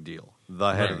the big deal,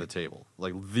 the head of the table,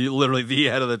 like literally the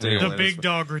head of the table. The big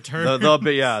dog return.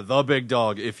 The big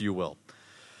dog, if you will.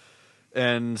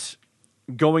 And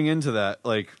going into that,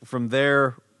 like from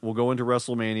there, we'll go into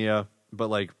WrestleMania. But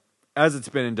like as it's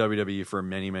been in WWE for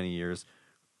many, many years,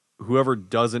 whoever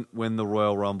doesn't win the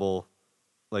Royal Rumble,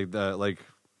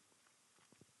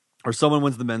 or someone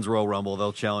wins the Men's Royal Rumble,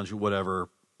 they'll challenge whatever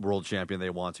world champion they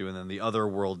want to, and then the other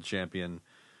world champion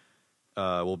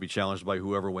will be challenged by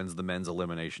whoever wins the Men's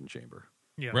Elimination Chamber.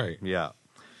 Yeah. Right. Yeah.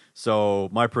 So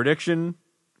my prediction,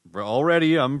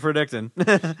 I'm predicting,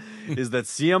 is that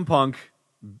CM Punk,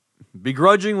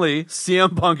 begrudgingly,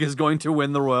 CM Punk is going to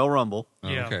win the Royal Rumble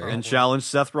Yeah, Okay. probably. and challenge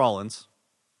Seth Rollins,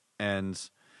 and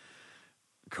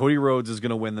Cody Rhodes is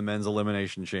going to win the Men's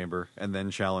Elimination Chamber and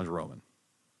then challenge Roman.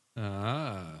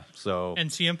 So And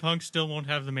CM Punk still won't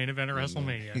have the main event at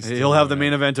WrestleMania. he'll have the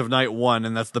main event of night one,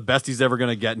 and that's the best he's ever going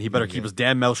to get, and he better keep his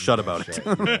damn mouth shut about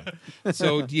it.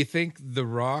 So do you think The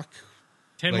Rock,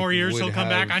 10 like, more years would he'll come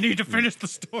back. have- I need to finish the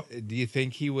story. do you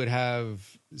think he would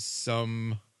have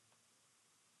some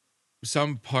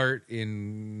part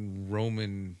in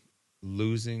Roman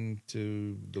losing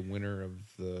to the winner of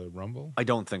the Rumble? I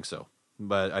don't think so.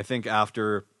 But I think I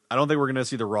don't think we're going to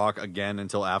see The Rock again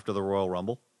until after the Royal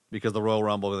Rumble, because the Royal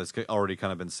Rumble has already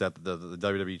kind of been set. The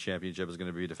WWE Championship is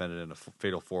going to be defended in a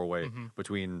fatal four-way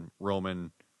between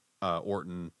Roman,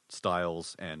 Orton,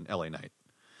 Styles, and LA Knight.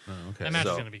 Oh, okay. That match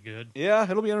is So- going to be good. Yeah,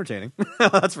 it'll be entertaining.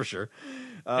 That's for sure.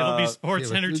 It'll be sports Yeah,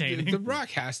 but entertaining. The Rock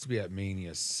has to be at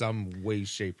Mania some way,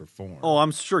 shape, or form. Oh,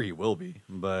 I'm sure he will be,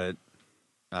 but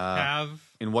have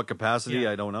in what capacity,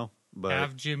 Yeah. I don't know. But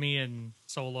have Jimmy and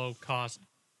Solo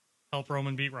help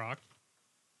Roman beat Rock.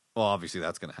 well, obviously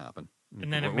that's going to happen.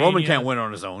 And then at Roman Mania- can't win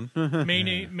on his own.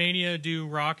 Mania do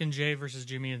Rock and Jay versus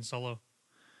Jimmy and Solo.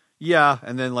 Yeah,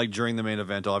 and then like during the main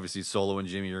event, obviously Solo and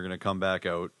Jimmy are going to come back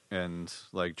out and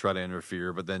like try to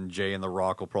interfere, but then Jay and The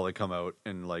Rock will probably come out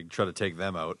and like try to take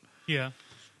them out. Yeah.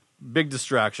 Big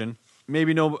distraction.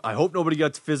 I hope nobody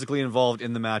gets physically involved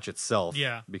in the match itself.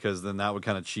 Yeah. Because then that would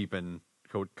kind of cheapen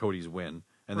Cody's win.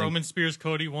 And Roman Spears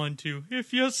Cody 1-2.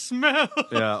 If you smell.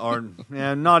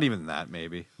 not even that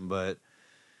maybe, but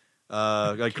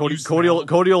like Can you Cody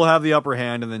smell? will have the upper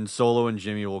hand, and then Solo and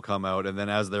Jimmy will come out, and then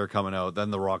as they're coming out,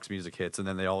 then The Rock's music hits, and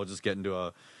then they all just get into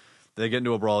a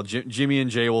brawl. Jimmy and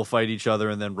Jay will fight each other,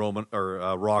 and then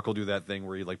Rock will do that thing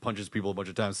where he like punches people a bunch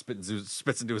of times,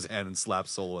 spits into his hand, and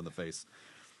slaps Solo in the face.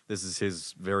 This is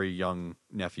his very young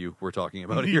nephew we're talking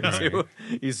about here too.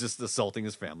 He's just assaulting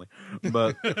his family,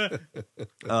 but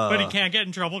But he can't get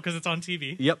in trouble because it's on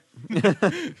TV. yep.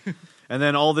 And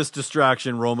then all this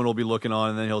distraction, Roman will be looking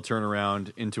on, and then he'll turn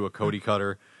around into a Cody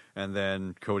cutter, and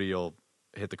then Cody will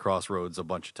hit the crossroads a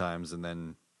bunch of times, and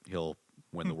then he'll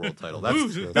win the world title.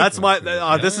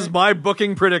 This is my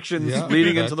booking predictions Yeah,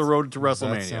 leading that's- into the road to That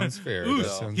WrestleMania. sounds fair. Ooh, That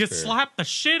sounds you fair. slapped the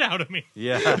shit out of me.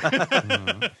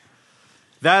 Yeah.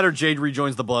 That or Jade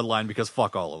rejoins the bloodline because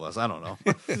fuck all of us. I don't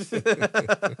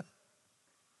know.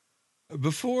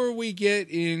 Before we get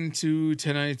into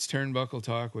tonight's turnbuckle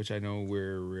talk, which I know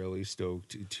we're really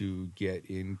stoked to get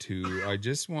into, I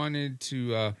just wanted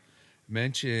to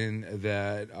mention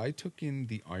that I took in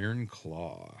the Iron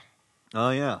Claw. Oh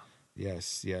yeah.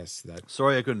 Yes, that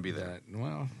Sorry I couldn't be there.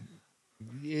 well,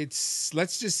 it's,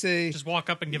 let's just say Just walk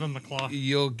up and give him the claw.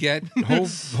 you'll get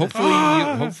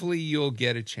hopefully you'll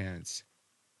get a chance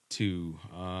to.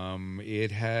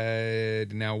 It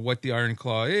had, now what the Iron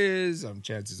Claw is,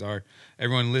 chances are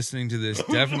everyone listening to this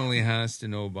definitely has to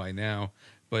know by now,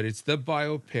 but it's the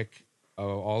biopic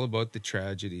all about the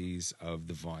tragedies of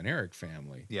the Von Erich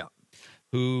family, Yeah.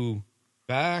 who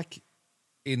back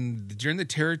during the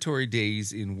territory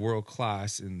days in World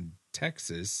Class in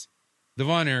Texas, the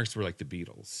Von Erichs were like the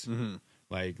Beatles. Mm-hmm.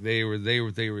 Like they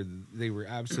were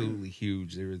absolutely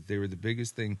huge. They were the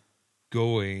biggest thing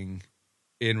going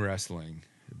in wrestling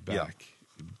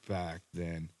back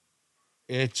then.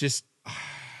 It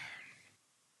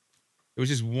was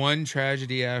just one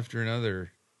tragedy after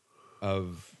another,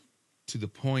 to the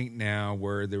point now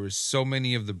where there was so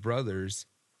many of the brothers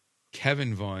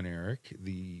Kevin Von Erich,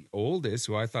 the oldest,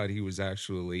 who I thought he was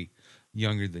actually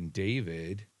younger than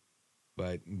David,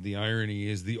 but the irony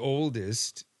is the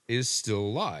oldest is still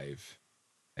alive,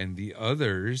 and the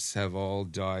others have all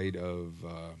died of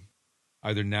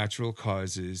either natural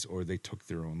causes or they took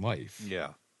their own life.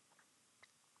 Yeah.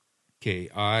 Okay,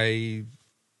 I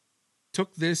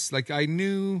took this, like I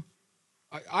knew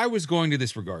I was going to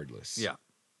this regardless. Yeah.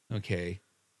 Okay.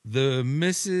 The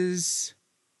missus,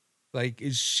 like,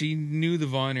 she knew the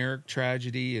Von Erich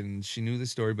tragedy and she knew the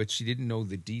story, but she didn't know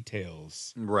the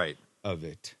details Right. of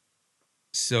it.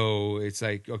 So it's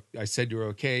like, I said to her,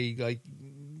 okay, like,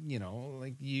 you know,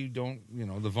 like you don't, you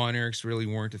know, the Von Erichs really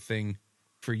weren't a thing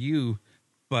for you,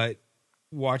 but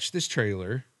watch this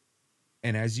trailer.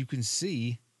 And as you can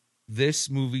see, this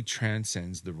movie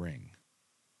transcends The Ring.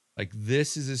 Like,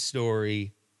 this is a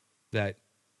story that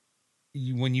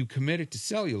when you commit it to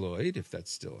celluloid, if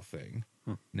that's still a thing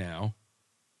now,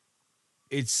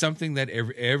 it's something that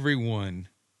everyone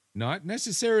not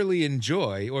necessarily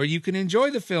enjoy, or you can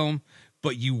enjoy the film,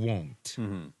 but you won't.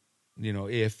 Mm-hmm. You know,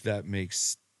 if that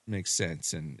makes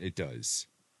sense, and it does.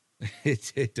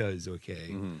 It does,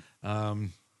 okay. Mm-hmm.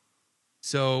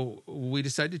 So we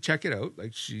decided to check it out.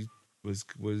 Like, she was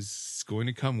going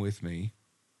to come with me.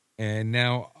 And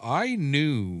now I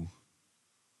knew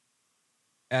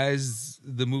as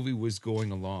the movie was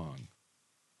going along,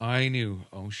 I knew,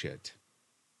 oh shit.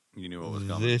 You knew what was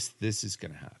coming. This is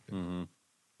going to happen.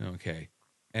 Mm-hmm. Okay.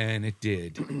 And it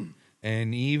did.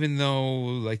 And even though,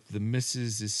 like, the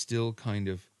missus is still kind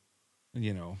of,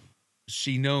 you know,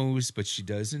 she knows, but she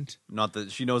doesn't. Not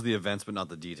that she knows the events, but not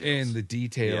the details. And the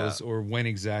details or when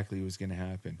exactly it was going to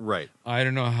happen. Right. I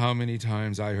don't know how many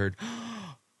times I heard,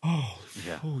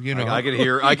 Yeah. you know, I could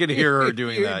hear her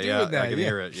doing that. Yeah. I could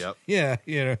hear it. Yep. Yeah.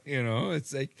 You know,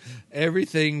 it's like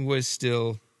everything was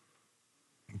still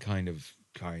kind of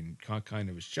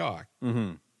a shock.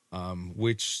 Mm-hmm.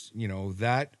 Which, you know,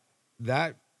 that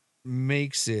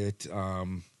makes it,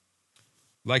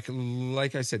 like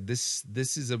I said, this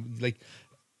is a, like,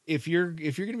 if you're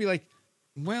going to be like,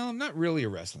 well, I'm not really a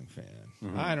wrestling fan.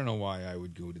 Mm-hmm. I don't know why I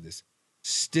would go to this.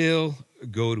 Still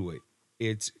go to it.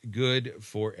 It's good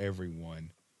for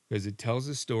everyone because it tells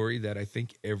a story that I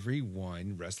think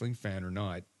everyone, wrestling fan or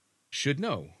not, should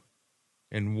know,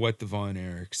 and what the Von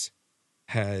Erichs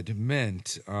had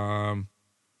meant.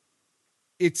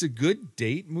 It's a good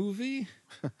date movie,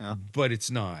 but it's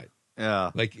not.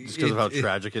 Yeah, like just because of how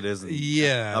tragic it is. And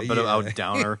a bit of out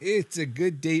downer. It's a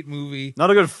good date movie, not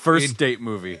a good first date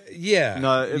movie. Yeah,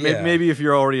 no, maybe if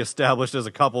you're already established as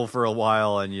a couple for a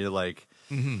while and you like,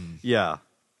 yeah.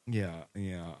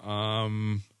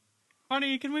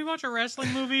 Honey, can we watch a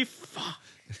wrestling movie? Fuck.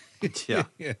 Yeah.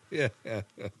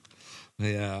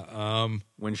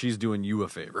 When she's doing you a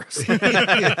favor.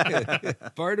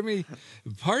 Part of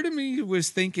me was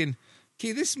thinking,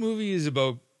 okay, this movie is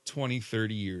about 20,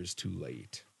 30 years too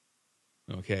late.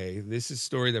 Okay, this is a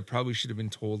story that probably should have been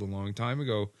told a long time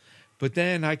ago. But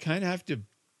then I kind of have to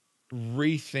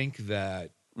rethink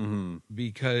that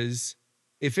because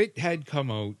if it had come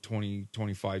out 20,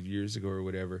 25 years ago or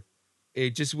whatever,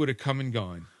 it just would have come and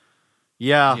gone.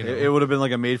 Yeah, you know? It would have been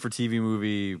like a made-for-TV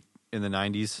movie in the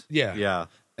 90s. Yeah.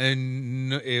 And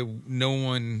no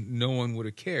one would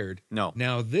have cared. No.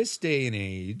 Now, this day and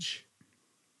age,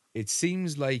 it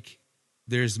seems like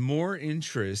there's more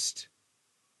interest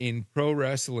in pro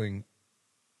wrestling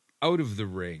out of the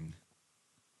ring,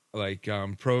 like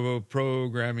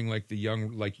programming like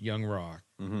Young Rock,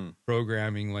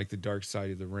 programming like the Dark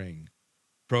Side of the Ring,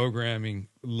 programming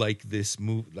like this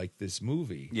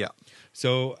movie. Yeah.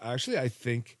 So actually, I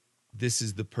think this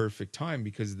is the perfect time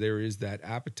because there is that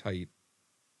appetite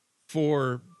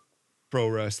for pro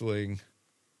wrestling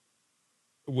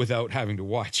without having to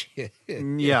watch it.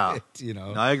 Yeah. You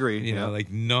know, I agree. You know,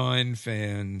 like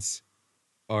non-fans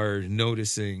are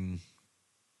noticing,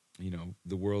 you know,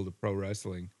 the world of pro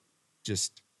wrestling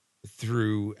just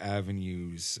through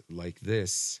avenues like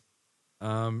this.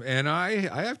 And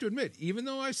I have to admit, even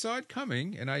though I saw it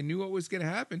coming and I knew what was going to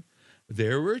happen,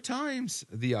 there were times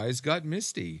the eyes got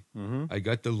misty. I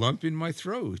got the lump in my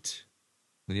throat,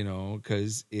 you know,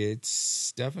 because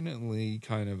it's definitely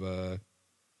kind of a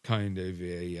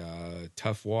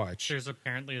tough watch. There's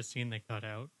apparently a scene they cut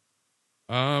out.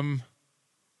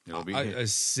 It'll be a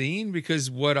scene,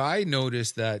 because what I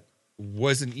noticed that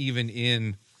wasn't even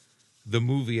in the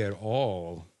movie at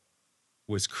all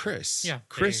was Chris. Yeah,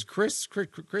 Chris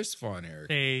Von Erich.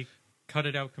 They cut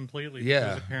it out completely. Yeah.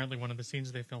 Because apparently one of the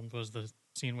scenes they filmed was the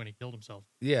scene when he killed himself.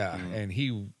 Yeah, and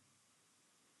he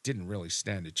didn't really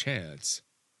stand a chance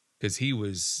because he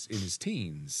was in his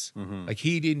teens. Like,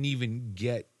 he didn't even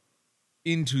get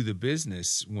into the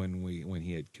business when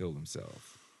he had killed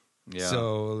himself. Yeah.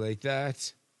 So like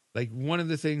that, like one of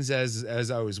the things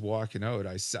as I was walking out,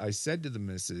 I said to the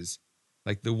missus,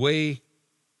 like the way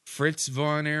Fritz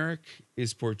von Erich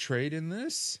is portrayed in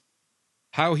this,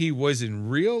 how he was in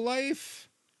real life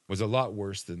was a lot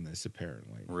worse than this,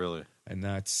 apparently. Really? And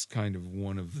that's kind of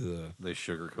one of the... They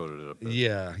sugarcoated it a bit.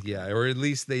 Yeah. Or at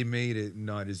least they made it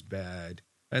not as bad.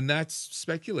 And that's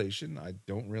speculation. I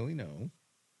don't really know.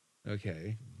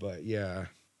 Okay. But yeah.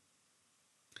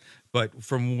 But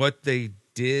from what they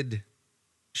did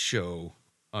show,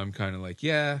 I'm kind of like,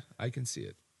 yeah, I can see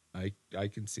it. I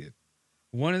can see it.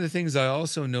 One of the things I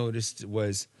also noticed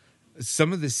was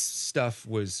some of this stuff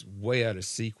was way out of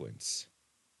sequence.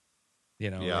 You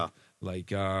know, Yeah.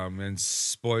 like and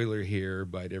spoiler here,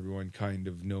 but everyone kind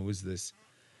of knows this.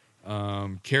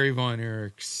 Kerry Von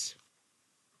Erich's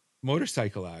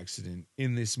motorcycle accident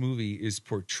in this movie is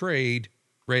portrayed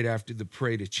right after the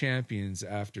Parade of Champions,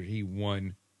 after he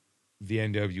won the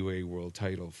NWA world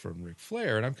title from Ric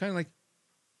Flair. And I'm kind of like,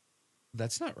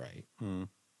 that's not right.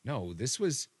 No,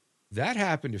 that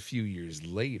happened a few years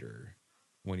later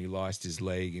when he lost his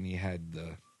leg and he had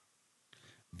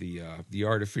the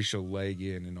artificial leg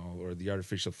in and all, or the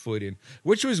artificial foot in,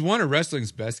 which was one of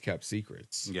wrestling's best kept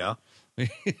secrets. Yeah.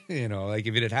 You know, like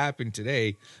if it had happened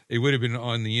today, it would have been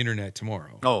on the internet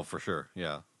tomorrow. Oh, for sure.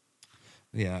 Yeah.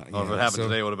 Yeah. Oh, if it happened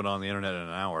today, it would have been on the internet in an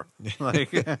hour.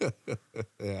 Like, Yeah.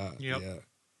 Yep. Yeah.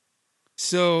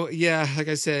 So, yeah, like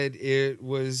I said, it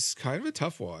was kind of a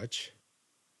tough watch,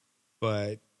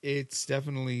 but it's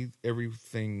definitely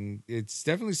it's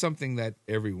definitely something that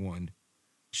everyone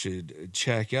should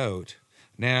check out.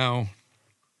 Now,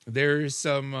 there were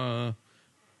some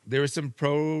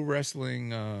pro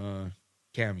wrestling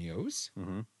cameos.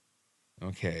 Mm-hmm.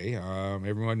 Okay.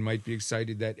 Everyone might be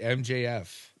excited that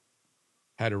MJF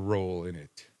had a role in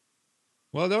it.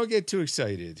 Well, don't get too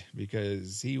excited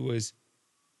because he was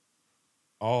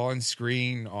on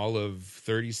screen all of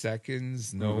 30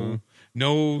 seconds.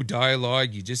 No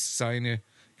dialogue. You just kind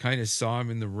of saw him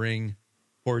in the ring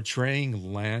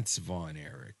portraying Lance Von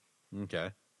Erich. okay.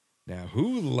 Now,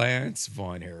 who Lance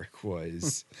Von Erich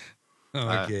was?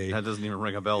 Okay. That doesn't even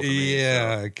ring a bell to me.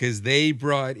 Yeah, because they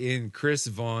brought in Chris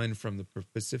Vaughn from the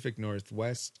Pacific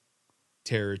Northwest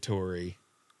territory.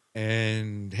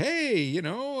 And hey, you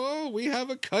know, we have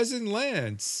a cousin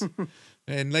Lance.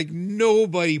 And like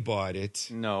nobody bought it.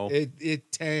 No.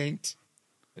 It tanked.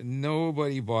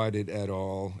 Nobody bought it at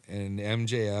all. And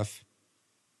MJF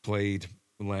played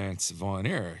Lance Von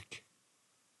Erich.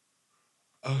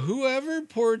 Whoever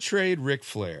portrayed Ric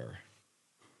Flair.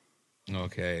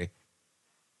 Okay.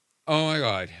 Oh my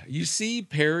God. You see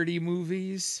parody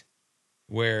movies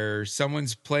where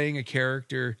someone's playing a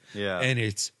character and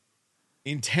it's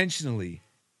intentionally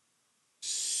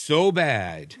so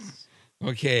bad.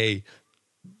 Okay.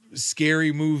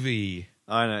 Scary movie.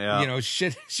 I know, yeah. You know,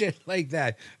 shit like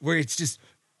that, where it's just,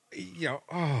 you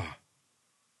know,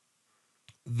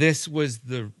 this was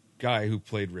the guy who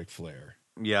played Ric Flair.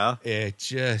 Yeah. It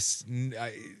just...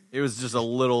 it was just a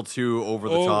little too over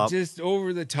the top. Just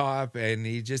over the top, and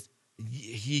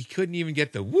he couldn't even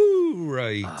get the woo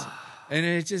right. And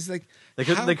it's just like... They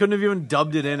couldn't have even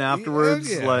dubbed it in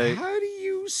afterwards. Yeah, like, how do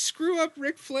you screw up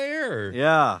Ric Flair?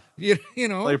 yeah. You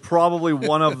know? Like probably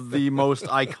one of the most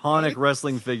iconic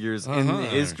wrestling figures in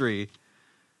history.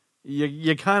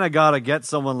 You kind of got to get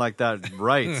someone like that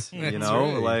right, you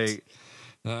know? Right. Like,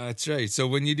 that's right. So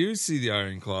when you do see the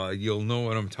Iron Claw, you'll know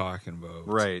what I'm talking about.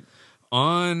 right.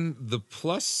 On the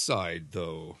plus side,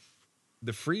 though,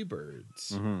 the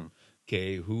Freebirds, Mm-hmm.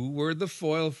 okay, who were the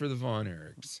foil for the Von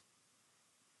Erichs?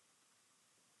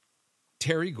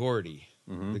 Terry Gordy,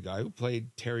 Mm-hmm. the guy who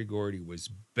played Terry Gordy, was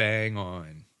bang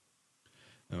on.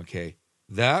 Okay,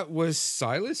 that was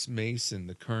Silas Mason,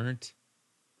 the current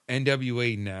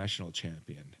NWA national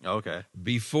champion. Okay.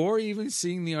 Before even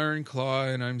seeing the Iron Claw,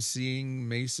 and I'm seeing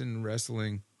Mason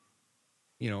wrestling,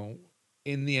 you know,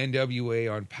 in the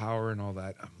NWA on Power and all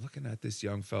that, I'm looking at this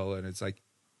young fella, and it's like,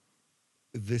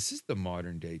 this is the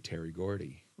modern day Terry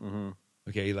Gordy. Mm-hmm.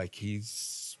 Okay, like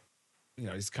he's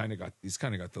kind of got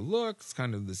the look. It's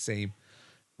kind of the same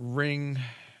ring,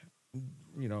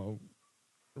 you know,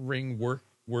 ring work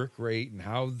rate and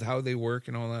how they work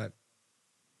and all that.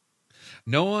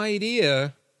 No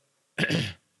idea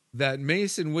that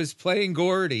Mason was playing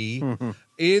Gordy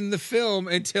in the film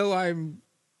until I'm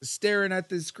staring at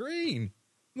the screen.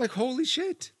 I'm like, holy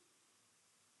shit.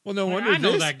 Well, no wonder I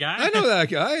know that guy. I know that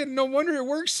guy, and no wonder it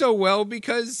works so well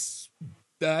because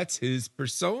that's his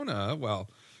persona. Well,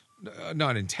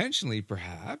 not intentionally,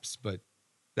 perhaps, but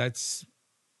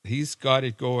he's got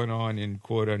it going on in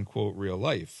quote unquote real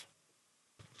life.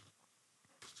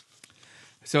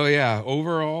 So yeah,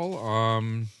 overall,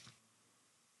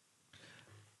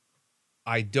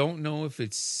 I don't know if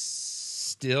it's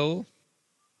still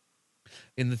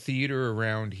in the theater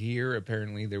around here.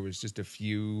 Apparently, there was just a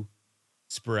few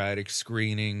sporadic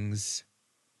screenings,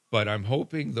 but I'm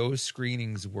hoping those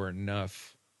screenings were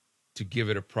enough to give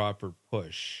it a proper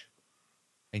push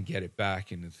and get it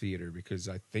back in the theater, because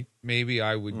I think maybe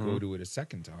I would go to it a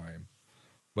second time.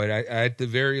 But at the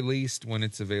very least, when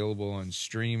it's available on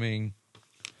streaming,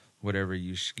 whatever,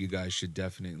 you guys should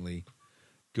definitely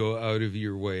go out of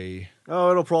your way. Oh,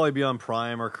 it'll probably be on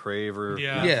Prime or Crave or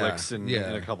Yeah. Netflix in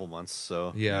Yeah. a couple months.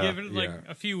 So Yeah, Give it like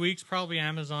a few weeks, probably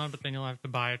Amazon, but then you'll have to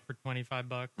buy it for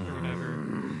 $25 or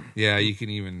whatever. yeah, you can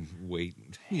even wait.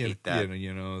 Hate that.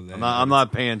 You know that. I'm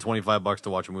not paying $25 to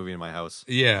watch a movie in my house.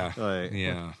 Yeah, Like-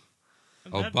 yeah.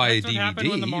 I'll buy a That's what happened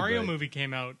when the DVD, Mario but- movie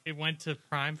came out. It went to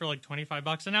Prime for like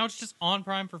 $25, and now it's just on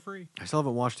Prime for free. I still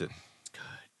haven't watched it. It's good.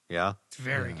 Yeah. It's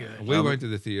very good. We went to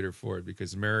the theater for it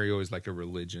because Mario is like a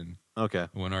religion. Okay.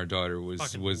 When our daughter was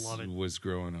Fucking love it.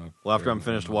 growing up. Well, after I'm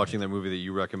finished watching that movie that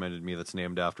you recommended me, that's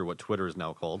named after what Twitter is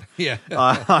now called. Yeah.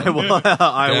 I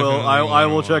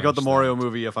will check out the watch Mario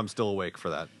movie if I'm still awake for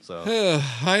that. So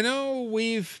I know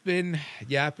we've been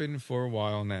yapping for a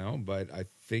while now, but I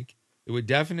think it would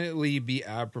definitely be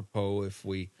apropos if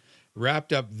we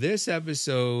wrapped up this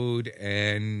episode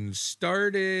and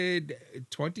started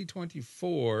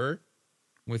 2024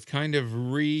 with kind of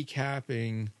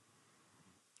recapping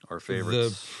our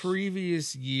favorites. the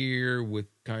previous year with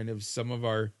kind of some of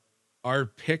our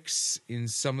picks in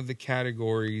some of the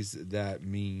categories that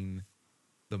mean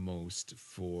the most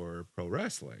for pro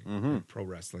wrestling, pro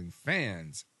wrestling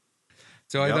fans.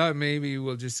 So I thought maybe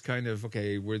we'll just kind of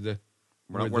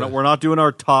We're not doing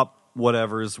our top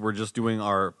whatevers. We're just doing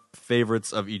our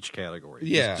favorites of each category.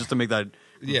 Yeah. Just to make that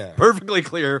Yeah. perfectly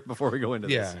clear before we go into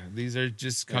this. Yeah, these are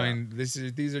just kind.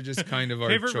 These are just kind of our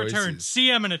Favorite choices. return.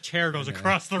 CM in a chair goes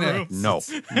across the room. No.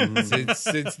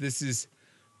 Since this is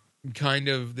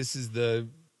the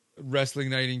Wrestling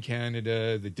Night in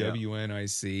Canada, the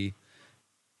WNIC.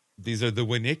 These are the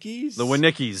Winnickies. The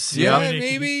Winnickies. Yeah, Yeah.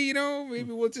 maybe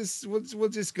we'll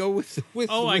just go with.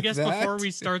 Oh, I with guess that. before we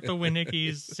start the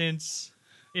Winnickies, since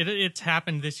it's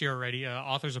happened this year already,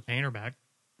 Authors of Pain are back.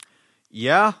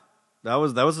 Yeah. That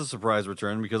was a surprise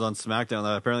return because on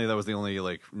SmackDown, apparently that was the only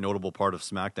like notable part of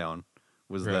SmackDown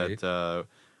was Right. that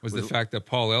was the fact that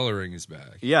Paul Ellering is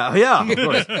back. Yeah, of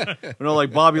course.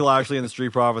 Like Bobby Lashley and the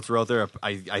Street Profits were out there.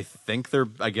 I think they're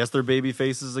baby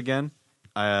faces again.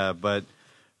 But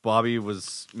Bobby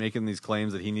was making these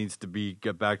claims that he needs to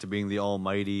get back to being the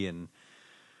Almighty, and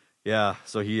yeah,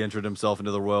 so he entered himself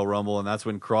into the Royal Rumble, and that's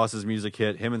when Cross's music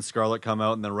hit. Him and Scarlett come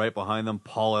out, and then right behind them,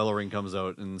 Paul Ellering comes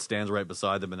out and stands right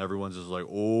beside them, and everyone's just like,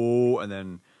 oh, and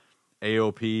then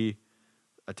AOP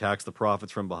attacks the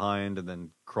Profits from behind, and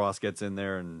then Cross gets in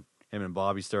there, and him and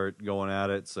Bobby start going at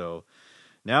it. So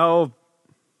now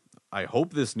I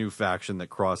hope this new faction that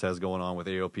Cross has going on with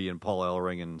AOP and Paul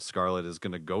Ellering and Scarlett is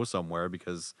going to go somewhere,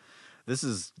 because this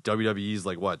is WWE's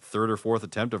like third or fourth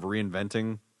attempt of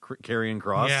reinventing Karrion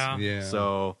Kross. Yeah.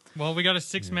 So Well, we got a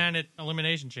 6-man at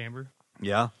Elimination Chamber.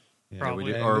 yeah. Probably. We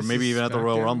do. And Or this maybe is even at the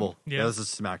Royal SmackDown? Rumble. Yeah. This is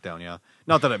SmackDown. Yeah,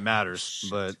 not that it matters,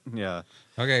 but yeah.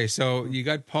 Okay, so you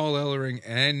got Paul Ellering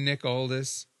and Nick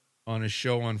Aldis on a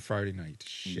show on Friday night.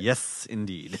 Shit. Yes,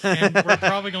 indeed. And we're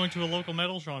probably going to a local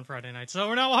metal show on Friday night, so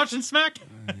we're not watching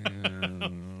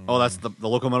SmackDown. Oh, that's the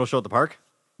local metal show at the park.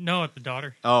 No, at the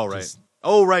Daughter. Oh, right.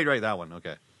 Oh, right, that one.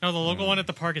 Okay, No, the local one at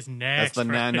the park is that's next. the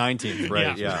Friday. 19th.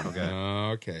 Right? Yeah. Yeah.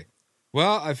 Okay. Okay.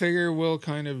 Well, I figure we'll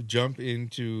kind of jump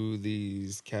into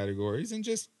these categories and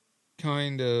just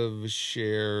kind of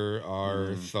share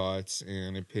our thoughts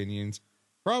and opinions.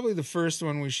 Probably the first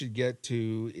one we should get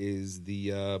to is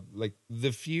the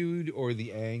feud or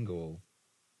the angle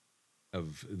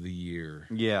of the year.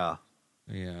 Yeah.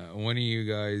 Yeah. One of you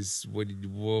guys, what do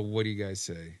you guys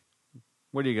say?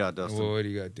 What do you got, Dustin? What do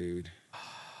you got, dude?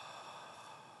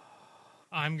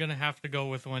 I'm going to have to go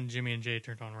with when Jimmy and Jay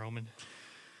turned on Roman.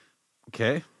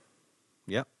 Okay.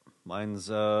 Yep. Mine's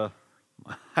I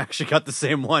actually got the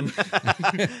same one.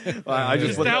 I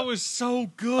just put That was so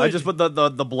good. I just put the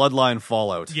bloodline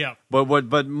fallout. Yeah.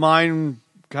 But mine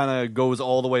kind of goes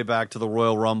all the way back to the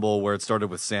Royal Rumble where it started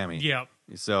with Sammy. Yeah.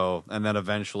 So, and then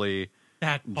eventually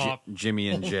That pop. Jimmy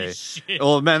and Holy Jay. shit.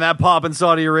 Oh man, that pop in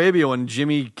Saudi Arabia when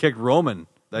Jimmy kicked Roman.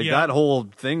 Like Yeah. that whole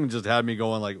thing just had me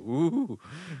going like, ooh.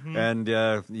 Mm-hmm. And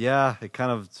it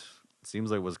kind of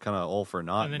seems like it was kind of all for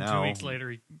naught And then now. 2 weeks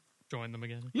later, he joined them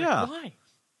again. Like, Yeah. why?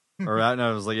 And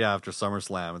I was like, yeah, after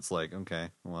SummerSlam, it's like, okay,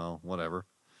 well, whatever.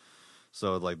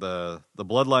 So like the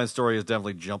bloodline story has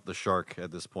definitely jumped the shark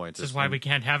at this point. This is why we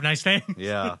can't have nice things.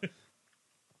 Yeah.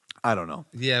 I don't know.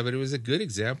 Yeah, but it was a good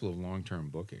example of long-term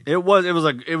booking. It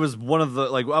was one of the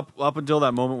like up until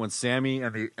that moment when Sammy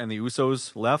and the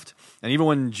Usos left, and even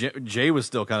when Jay was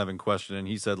still kind of in question, and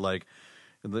he said like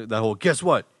that whole guess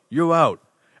what, you're out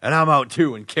and I'm out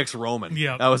too, and kicks Roman.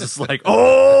 Yeah, I was just like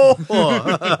oh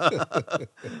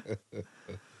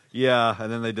yeah,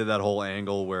 and then they did that whole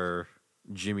angle where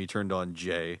Jimmy turned on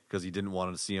Jay because he didn't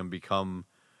want to see him become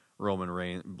Roman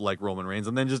Reigns,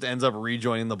 and then just ends up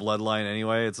rejoining the bloodline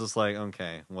anyway. It's just like,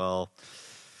 okay, well.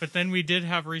 But then we did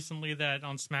have recently that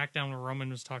on SmackDown where Roman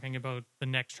was talking about the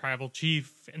next tribal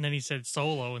chief, and then he said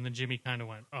Solo, and then Jimmy kind of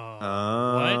went, what?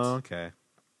 Okay.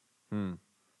 Because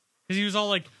he was all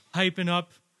like hyping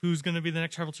up who's going to be the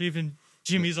next tribal chief, and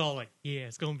Jimmy's all like, yeah,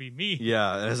 it's going to be me.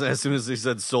 Yeah, as soon as he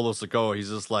said Solo Sikoa, he's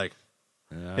just like,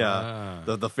 yeah,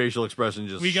 the facial expression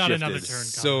just we got shifted. another turn.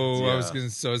 So coming.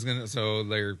 so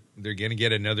they're gonna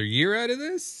get another year out of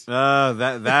this.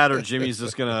 That or Jimmy's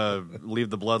just gonna leave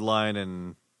the bloodline,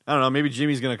 and I don't know. Maybe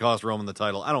Jimmy's gonna cost Roman the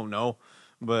title. I don't know,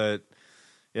 but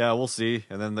yeah, we'll see.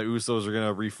 And then the Usos are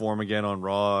gonna reform again on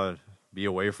Raw, be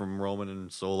away from Roman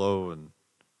and Solo, and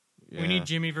we need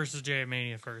Jimmy versus Jay at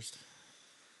Mania first.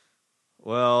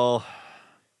 Well.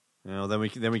 You know, then we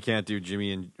can't do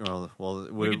Jimmy and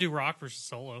we could do Rock versus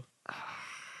Solo.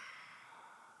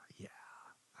 Yeah,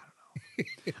 I don't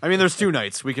know. I mean, there's 2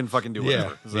 nights. We can fucking do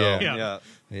whatever.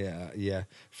 Yeah.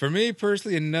 For me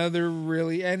personally, another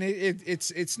really, and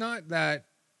it's not that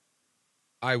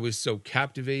I was so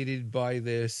captivated by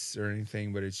this or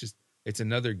anything, but it's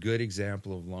another good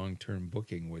example of long-term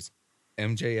booking was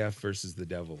MJF versus the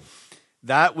Devil.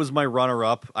 That was my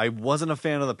runner-up. I wasn't a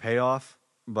fan of the payoff,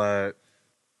 but.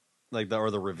 Like the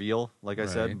reveal, like I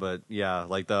said, but yeah,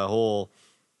 like the whole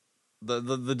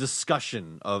the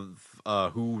discussion of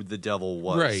who the devil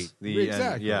was, right?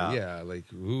 Exactly, yeah, like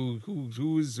who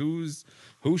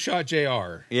shot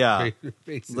JR? Yeah,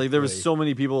 like there was so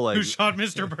many people like who shot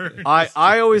Mr. Burns.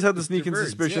 I always had the sneaking Burns,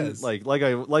 suspicion, yes. like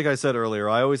I said earlier,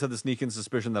 I always had the sneaking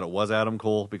suspicion that it was Adam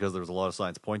Cole because there was a lot of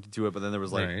signs pointing to it, but then there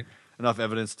was like. Enough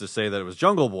evidence to say that it was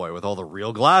Jungle Boy with all the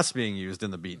real glass being used in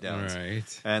the beatdowns.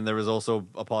 Right. And there was also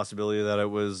a possibility that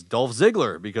it was Dolph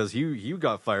Ziggler because he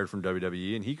got fired from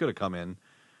WWE and he could have come in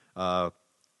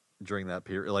during that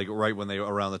period, like right when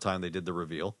around the time they did the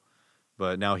reveal.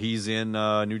 But now he's in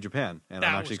New Japan, and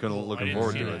I'm actually looking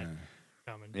forward to it.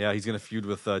 Yeah, he's going to feud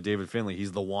with David Finlay.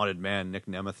 He's the wanted man, Nick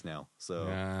Nemeth now. So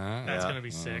that's going to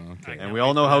be sick. Okay. And we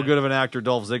all know how good of an actor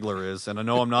Dolph Ziggler is. And I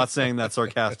know I'm not saying that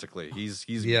sarcastically. He's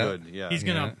good. Yeah, he's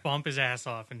going to bump his ass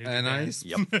off and do. And I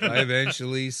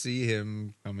eventually see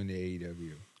him coming to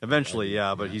AEW. Eventually,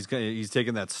 yeah, but he's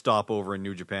taking that stop over in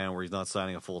New Japan where he's not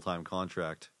signing a full-time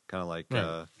contract. Kind of like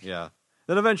yeah.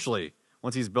 Then eventually,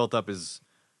 once he's built up his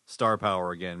star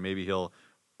power again, maybe he'll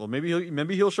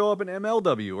show up in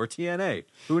MLW or TNA.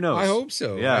 Who knows? I hope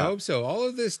so. Yeah. I hope so. All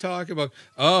of this talk about,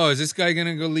 is this guy going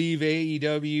to go leave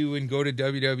AEW and go to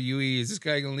WWE? Is this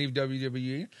guy going to leave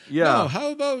WWE? Yeah. No, how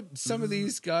about some of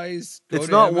these guys go it's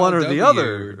to not MLW one or the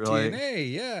other. Or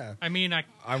TNA, yeah. I mean, I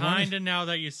kind of, now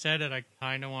that you said it, I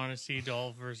kind of want to see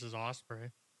Dolph versus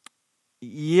Ospreay.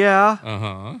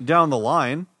 Yeah. Down the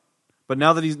line. But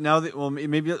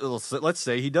maybe let's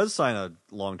say he does sign a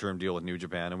long-term deal with New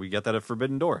Japan, and we get that at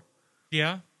Forbidden Door.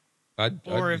 Yeah. I'd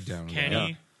if be down with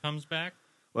Kenny comes back.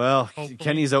 Well, hopefully.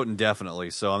 Kenny's out indefinitely,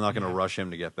 so I'm not going to rush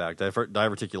him to get back.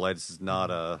 Diverticulitis is not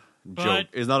a joke.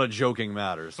 Is not a joking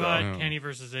matter. So. But Kenny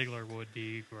versus Ziggler would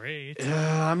be great.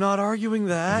 I'm not arguing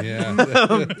that. Yeah.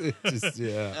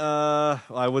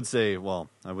 I would say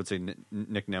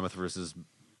Nick Nemeth versus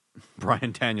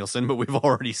Bryan Danielson, but we've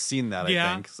already seen that.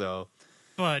 I think so.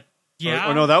 But yeah,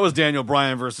 or no, that was Daniel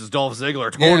Bryan versus Dolph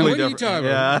Ziggler. Totally what different. Are you talking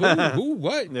about? Who?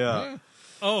 What? Yeah.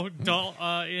 Oh,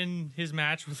 in his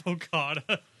match with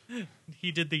Okada,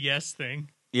 he did the yes thing.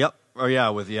 Yep.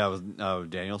 Or with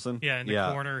Danielson. Yeah, in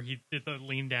the corner, he did the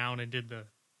lean down and did the.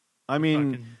 I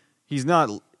mean, he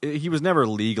was never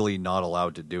legally not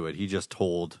allowed to do it. He just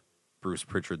told Bruce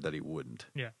Pritchard that he wouldn't.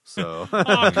 Yeah. So.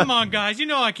 Oh, come on, guys! You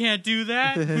know I can't do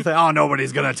that. Like, oh,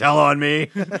 nobody's gonna tell on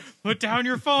me. Put down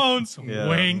your phones. Yeah.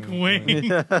 Wink, wink.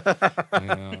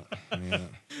 Yeah.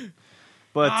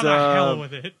 But the hell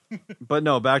with it. But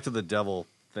no, back to the devil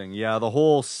thing. Yeah, the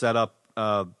whole setup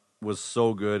was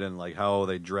so good, and like how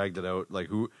they dragged it out.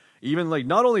 Like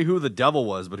not only who the devil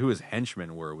was, but who his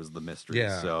henchmen was the mystery.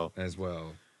 Yeah, so as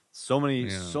well. So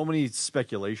many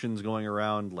speculations going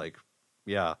around. Like,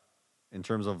 yeah. In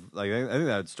terms of, like, I think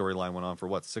that storyline went on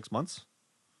for, 6 months?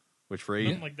 Which for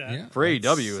Something like that. for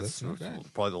AEW, it's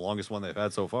probably the longest one they've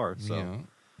had so far. So,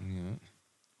 Yeah.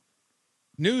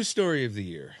 News story of the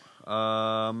year.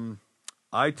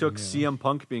 I took CM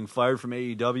Punk being fired from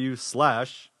AEW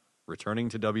 / returning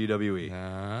to WWE.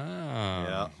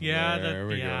 Ah. Yeah, there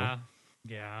we yeah. go.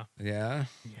 Yeah. Yeah.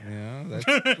 That's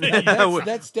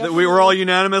That definitely. we were all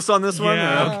unanimous on this one?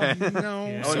 Yeah. Okay. No.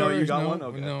 Yeah. Oh, no, you got no, one?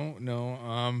 Okay.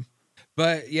 No.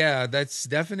 But yeah, that's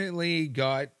definitely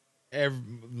got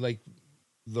like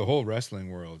the whole wrestling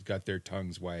world got their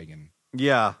tongues wagging.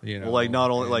 Yeah. You know, Well, like,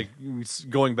 not only, and- like,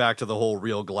 going back to the whole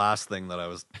real glass thing that I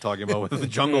was talking about with the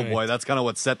Jungle Boy, that's kind of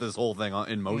what set this whole thing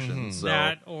in motion. So,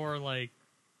 That or like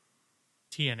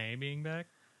TNA being back.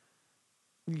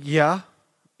 yeah.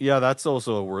 Yeah, that's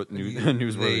also a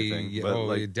newsworthy thing. Yeah, But,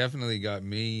 like, it definitely got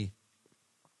me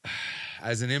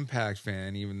as an Impact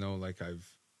fan, even though like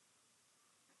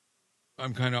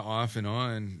I'm kind of off and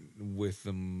on with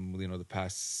them, the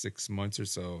past 6 months or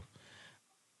so.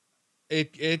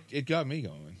 It got me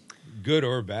going, good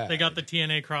or bad. They got the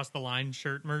TNA Cross the Line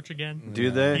shirt merch again.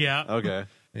 do they? Yeah. Okay.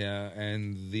 Yeah,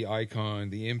 and the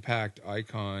Impact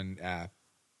Icon app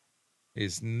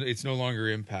it's no longer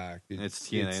Impact. It's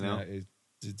TNA now?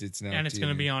 It's now, And it's going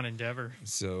to TNA. be on Endeavor.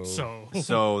 So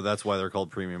So that's why they're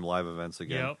called premium live events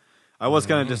again. Yep. I was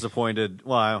kind of disappointed.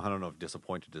 Well, I don't know if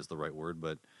disappointed is the right word,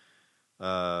 but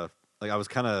like I was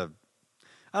kind of,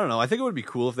 I don't know. I think it would be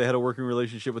cool if they had a working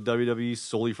relationship with WWE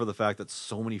solely for the fact that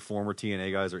so many former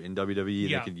TNA guys are in WWE.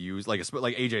 Yeah. They could use like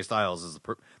AJ Styles is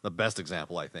the best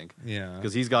example, I think. yeah,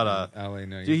 Because he's got LA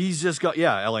Knight. he's just got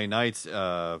LA Knight,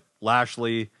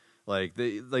 Lashley.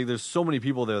 There's so many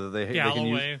people there that they can use.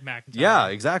 Galloway, McIntyre. Yeah,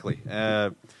 exactly.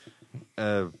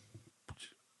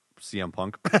 CM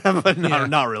Punk, but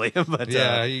not really. But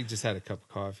Yeah, he just had a cup of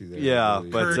coffee there. Yeah, really.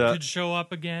 but- Kurt could show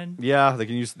up again. yeah, they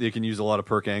can use a lot of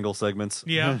Perk Angle segments.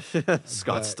 Yeah.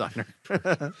 Scott Steiner.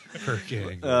 Perk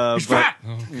Angle. But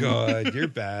Oh God, you're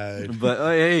bad.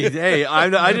 hey,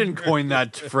 I didn't coin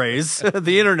that phrase.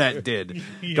 The internet did.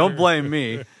 Don't blame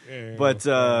me. But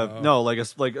no,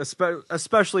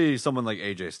 especially someone like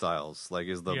AJ Styles, like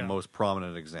is the most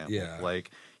prominent example. Yeah. Like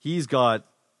he's got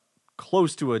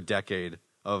close to a decade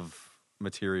of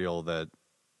material that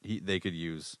they could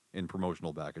use in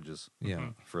promotional packages. Yeah.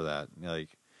 For that, like.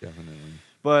 Definitely.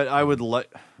 But I would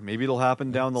maybe it'll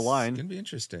happen down the line. It's gonna be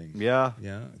interesting. Yeah.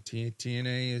 Yeah.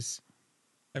 TNA is.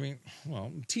 I mean,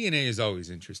 well, TNA is always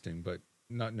interesting, but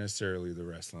not necessarily the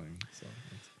wrestling. So.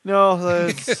 No,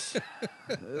 there's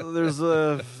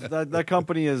that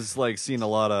company has like seen a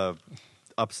lot of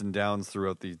ups and downs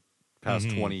throughout the past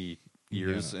 20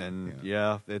 years, and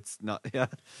it's not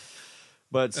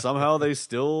but somehow they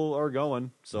still are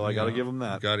going. So I got to give them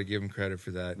that. Got to give them credit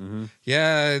for that.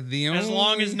 Yeah, As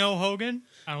long as no Hogan,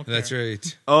 I don't care. That's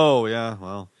right. Oh yeah,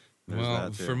 well, there's Well,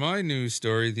 that too. for my news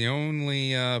story, the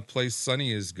only place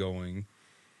Sonny is going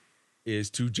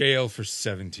is to jail for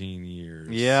 17 years.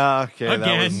 Yeah, okay,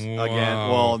 that was Again. again.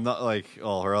 Wow. Well, not like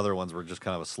all her other ones were just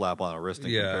kind of a slap on a wrist in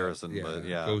Yeah, comparison, but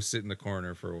yeah, Go sit in the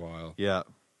corner for a while. yeah.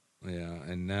 Yeah,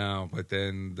 and now, but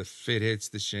then the fit hits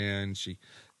the shan. She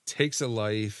takes a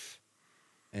life,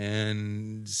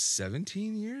 and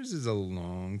 17 years is a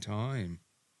long time.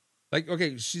 Like,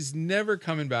 okay, she's never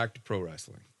coming back to pro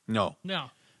wrestling. No,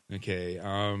 No. Okay,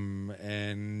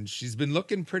 and she's been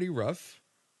looking pretty rough.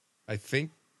 I think,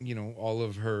 all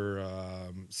of her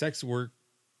sex work,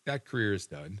 that career is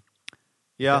done.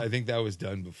 yeah, I think that was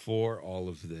done before all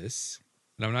of this.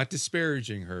 And I'm not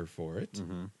disparaging her for it.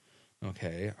 Mm-hmm.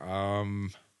 Okay.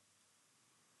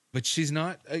 But she's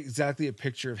not exactly a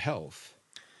picture of health.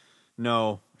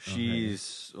 no.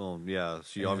 She's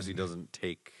she obviously doesn't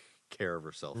take care of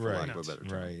herself, for lack Right. of a better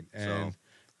term. Right. So, And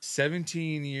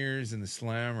 17 years in the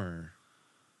slammer,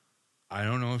 I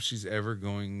don't know if she's ever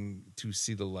going to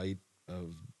see the light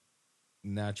of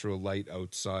natural light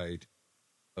outside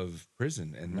of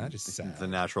prison, and that is sad. the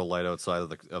natural light outside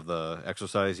of the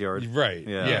exercise yard, Right.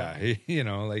 Yeah.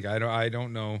 Yeah. Like I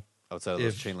don't know outside of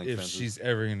those if chain link fences. she's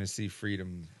ever going to see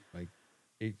freedom. Like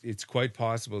it's quite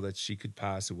possible that she could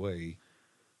pass away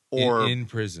or in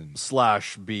prison.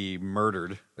 / be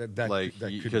murdered, That could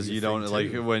because be a you don't thing,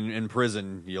 like too. when in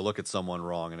prison you look at someone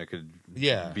wrong and it could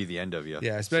be the end of you.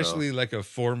 Yeah, especially like a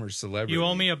former celebrity. You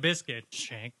owe me a biscuit,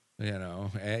 Shank. Yeah.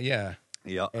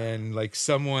 Yeah. And like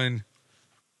someone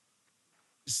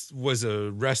was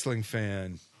a wrestling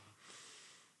fan.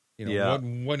 Yeah.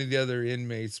 One of the other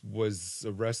inmates was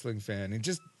a wrestling fan and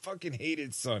just fucking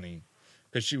hated Sunny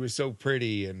because she was so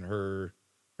pretty, and her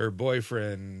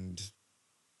boyfriend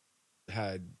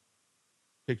had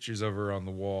pictures of her on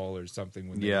the wall or something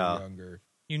when they were younger.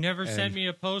 You never sent me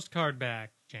a postcard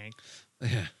back, Shank.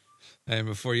 Yeah. And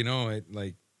before you know it,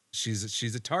 like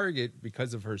she's a target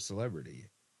because of her celebrity.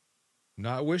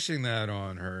 Not wishing that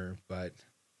on her, but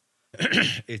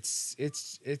it's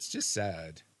just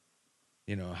sad,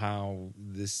 how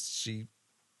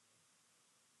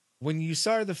when you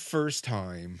saw her the first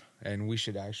time, and we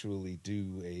should actually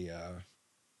do a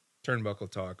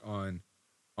turnbuckle talk on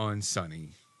Sunny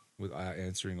with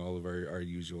answering all of our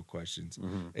usual questions.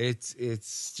 Mm-hmm.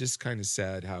 It's just kind of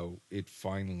sad how it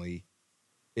finally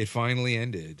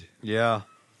ended. Yeah.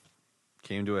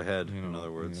 Came to a head, in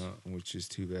other words. Which is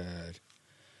too bad.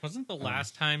 Wasn't the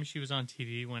last time she was on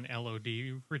TV when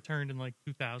LOD returned in like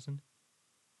 2000?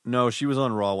 No, she was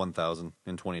on Raw 1000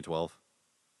 in 2012.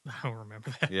 I don't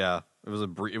remember that. Yeah, it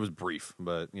was brief,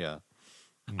 but yeah.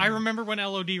 I remember when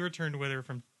LOD returned with her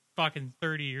from fucking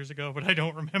 30 years ago, but I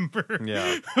don't remember.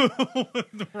 Yeah.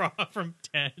 The Raw from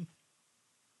 10.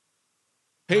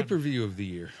 Pay-per-view of the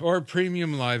year or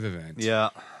premium live event. Yeah.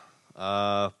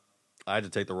 I had to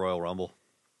take the Royal Rumble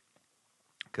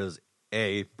because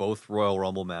both Royal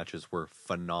Rumble matches were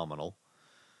phenomenal.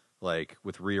 Like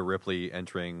with Rhea Ripley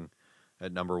entering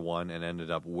at number 1 and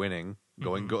ended up winning,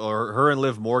 or her and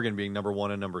Liv Morgan being number 1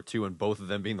 and number 2, and both of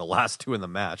them being the last 2 in the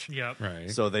match. Yep.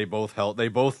 Right. So they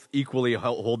both equally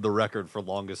hold the record for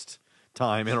longest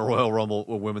time in a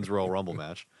women's Royal Rumble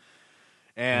match.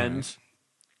 And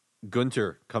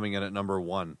Gunther coming in at number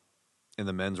 1 in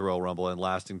the men's Royal Rumble and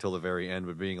lasting till the very end,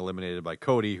 but being eliminated by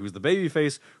Cody, who's the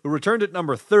babyface, who returned at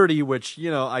number 30, which,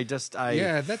 that's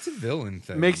a villain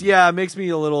thing. Makes me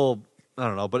a little, I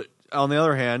don't know, but on the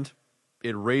other hand,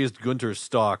 it raised Gunther's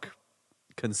stock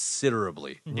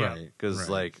considerably. Yeah. Right. Because,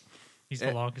 he's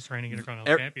the longest reigning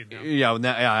Intercontinental champion now.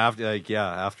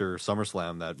 Yeah, after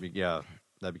SummerSlam,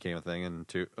 that became a thing. And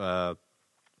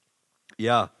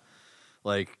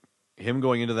him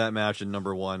going into that match in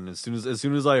number 1, as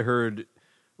soon as I heard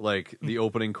the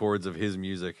opening chords of his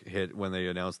music hit when they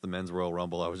announced the men's Royal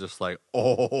Rumble, I was just like,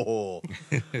 oh,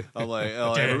 I'm like,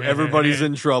 oh, everybody's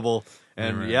in trouble.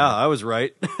 And I was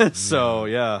right. So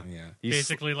yeah.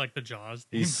 Basically like the Jaws.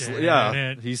 He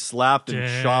slapped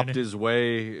and chopped his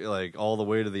way all the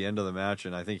way to the end of the match,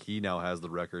 and I think he now has the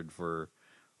record for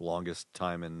longest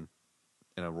time in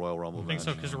a Royal Rumble match. I think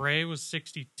so, because Ray was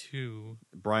 62.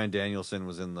 Bryan Danielson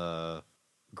was in the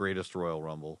Greatest Royal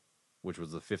Rumble, which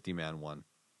was the 50-man one,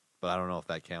 but I don't know if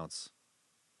that counts.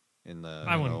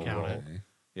 I wouldn't count it.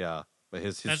 Yeah, but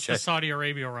his that's the Saudi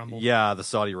Arabia Rumble. Yeah, the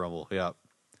Saudi Rumble. Yeah.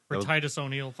 Where Titus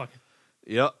O'Neil fucking.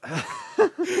 Yep.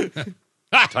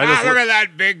 Look at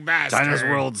that big bastard. Titus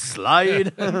World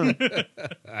Slide. Fuck,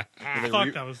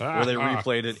 that was. Where they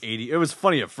replayed it 80. It was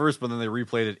funny at first, but then they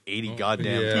replayed it 80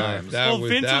 goddamn times.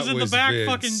 Vince was in the back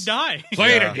fucking dying.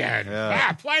 Play it again.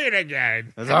 Yeah. Play it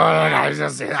again. I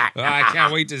I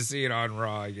can't wait to see it on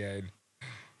Raw again.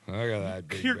 Look at that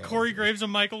big Hear Corey Graves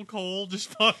and Michael Cole just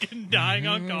fucking dying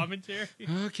on commentary.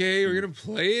 Okay, we're going to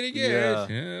play it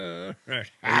again. Yeah.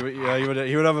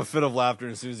 He would have a fit of laughter,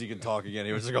 and as soon as he could talk again,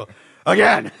 he would just go,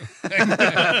 again!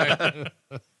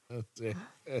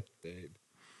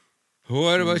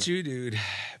 What about you, dude?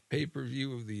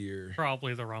 Pay-per-view of the year.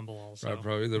 Probably the Rumble also.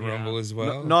 Probably the Rumble as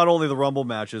well. Not only the Rumble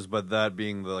matches, but that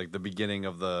being the beginning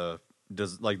of the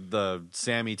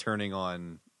Sammy turning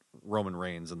on Roman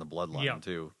Reigns in the Bloodline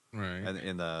too. Right.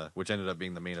 And which ended up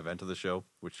being the main event of the show,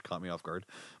 which caught me off guard.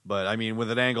 But I mean, with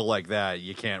an angle like that,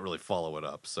 you can't really follow it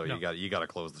up. So you got to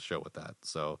close the show with that.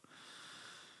 So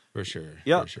for sure.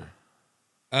 Yeah. For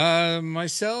sure.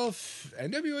 Myself,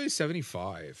 NWA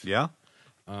 75. Yeah.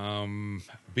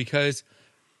 Because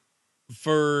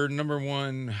for number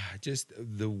 1, just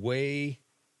the way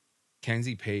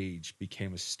Kenzie Page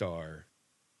became a star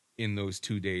in those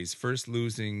 2 days, first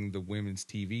losing the women's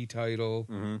TV title,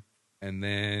 and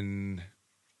then,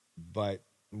 but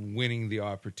winning the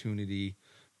opportunity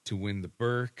to win the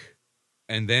Burke,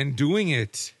 and then doing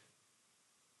it.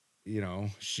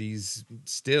 She's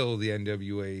still the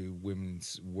NWA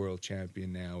Women's World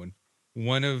Champion now, and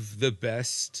one of the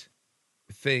best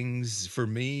things for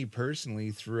me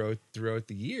personally throughout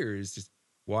the years, just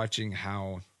watching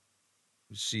how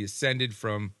she ascended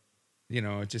from,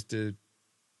 just a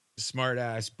smart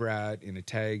ass brat in a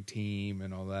tag team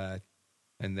and all that,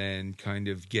 and then kind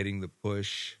of getting the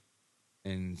push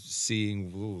and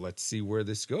seeing, let's see where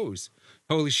this goes.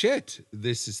 Holy shit,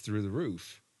 this is through the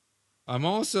roof. I'm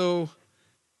also,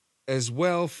 as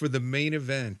well, for the main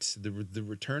event, the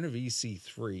return of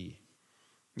EC3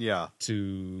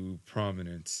 to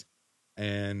prominence.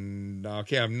 And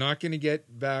okay, I'm not going to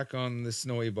get back on the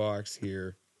snowy box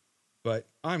here, but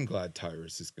I'm glad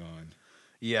Tyrus is gone.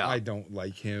 Yeah, I don't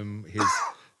like him.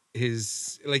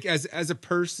 His like as a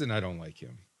person, I don't like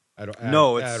him. I don't.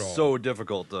 It's so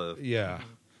difficult to. Yeah.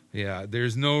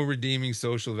 There's no redeeming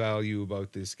social value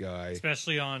about this guy,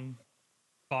 especially on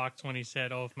Fox when he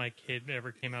said, "Oh, if my kid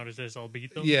ever came out as this, I'll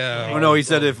beat them." Yeah. Oh no, he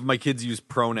said if my kids use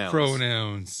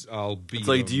pronouns. I'll beat It's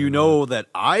like, them, do you know that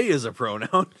I is a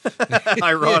pronoun?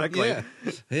 Ironically.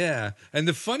 Yeah. And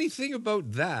the funny thing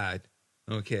about that,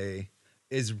 okay,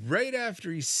 is right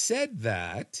after he said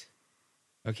that,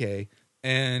 okay,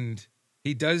 and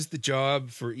he does the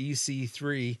job for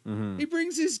EC3, he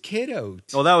brings his kid out.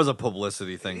 Oh, that was a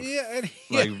publicity thing. Yeah, and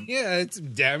Like- it's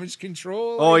damage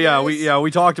control. Oh I yeah, guess.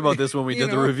 we talked about this when we You did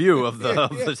the know? review of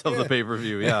the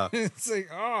pay-per-view. Yeah. It's like,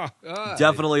 oh, God.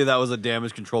 Definitely that was a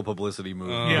damage control publicity move.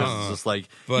 Yeah. It's just like,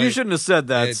 But you shouldn't have said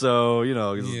that, it- so, you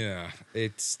know. Yeah,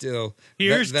 it's still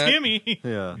Here's that, Timmy.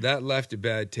 Yeah. That left a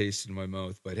bad taste in my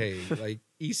mouth, but hey, like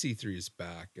EC3 is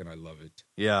back, and I love it.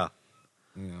 Yeah.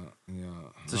 Yeah.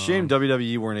 It's a shame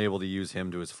WWE weren't able to use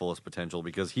him to his fullest potential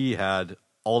because he had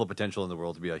all the potential in the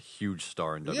world to be a huge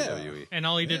star in WWE. And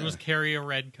all he did was carry a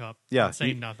red cup. Yeah, And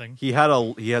say nothing. He had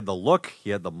the look, he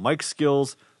had the mic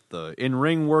skills, the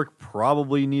in-ring work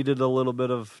probably needed a little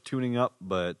bit of tuning up,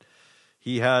 but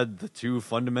he had the two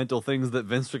fundamental things that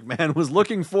Vince McMahon was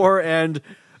looking for, and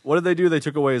what did they do? They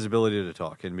took away his ability to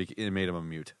talk and it made him a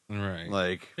mute. Right.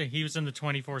 Like, He was in the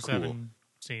 24/7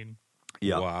 scene.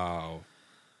 yeah. Wow.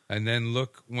 And then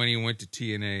look when he went to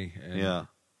TNA and Yeah.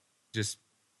 just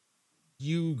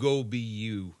you go be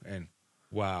you and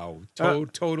wow.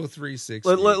 Total 360.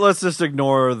 Let's just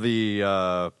ignore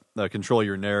the control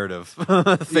your narrative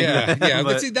thing. Yeah. But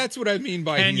but see, that's what I mean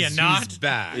by Can you he's not?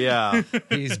 back. yeah.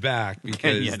 He's back you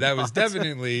because that was not?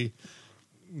 definitely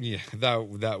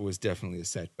that was definitely a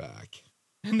setback.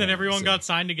 And then everyone so- got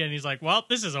signed again. He's like, well,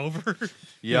 this is over.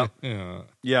 Yeah. Yeah.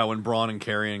 Yeah, when Braun and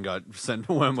Karrion got sent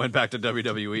went back to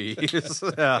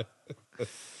WWE. Yeah.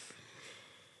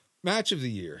 Match of the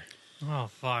year. Oh,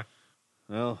 fuck.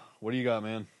 Well, what do you got,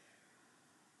 man?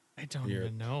 I don't Here.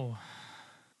 even know.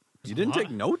 You didn't lot.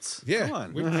 take notes? Yeah. Come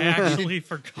on. We- I actually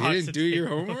forgot. You didn't to do your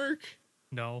take notes. homework?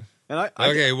 No. And I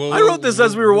Okay, well, I wrote this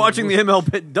as we were watching the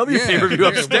MLW pay-per-view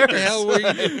upstairs. What the hell were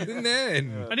you doing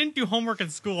then? I didn't do homework in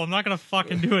school. I'm not going to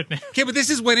fucking do it now. Okay, but this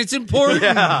is when it's important.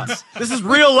 Yeah. This is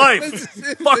real life.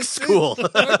 Fuck school.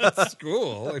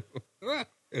 School.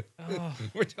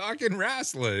 We're talking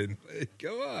wrestling.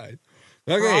 Come on.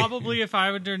 Okay. Probably if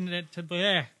I were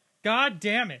to God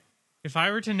damn it. If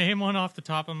I were to name one off the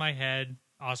top of my head,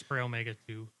 Osprey Omega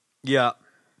 2. Yeah.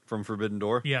 From Forbidden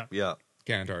Door? Yeah. Yeah.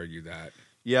 Can't argue that.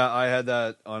 Yeah, I had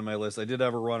that on my list. I did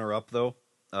have a runner-up, though.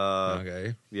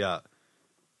 Okay. Yeah.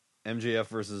 MJF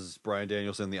versus Bryan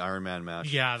Danielson, the Iron Man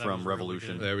match Yeah, that was from really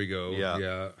Revolution. good. There we go.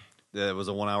 Yeah. It was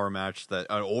a 1 hour match that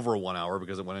over 1 hour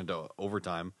because it went into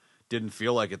overtime. Didn't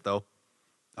feel like it though.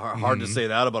 Hard to say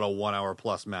that about a 1 hour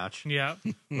plus match. Yeah.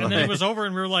 And then it was over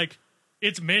and we were like,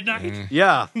 it's midnight?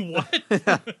 Yeah, What?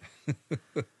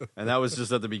 and that was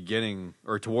just at the beginning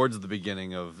or towards the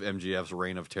beginning of MGF's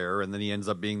reign of terror, and then he ends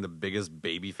up being the biggest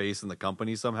babyface in the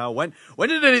company somehow. When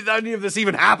did any of this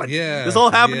even happen? Yeah, this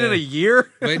all happened yeah. in a year.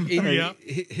 But Yeah.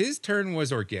 his turn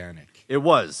was organic. It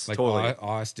was Like totally.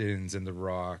 Austin's and the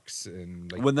Rocks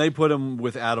and like When they put him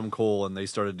with Adam Cole and they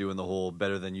started doing the whole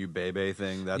 "better than you, baby"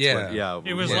 thing, that's Yeah.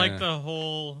 It was Yeah. like the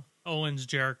whole Owens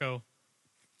Jericho.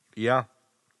 yeah.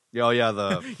 Oh yeah,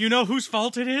 the You know whose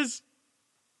fault it is?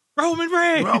 Roman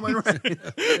Reigns. Roman Reigns.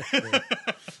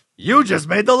 You just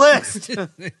made the list.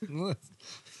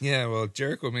 yeah. Well,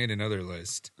 Jericho made another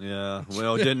list. Yeah.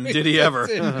 Well, did he ever?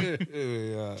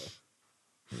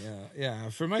 Yeah.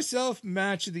 For myself,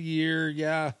 match of the year.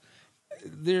 Yeah,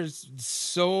 there's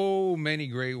so many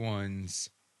great ones,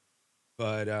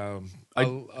 but a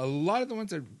lot of the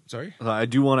ones that I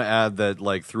do want to add that,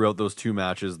 like, throughout those two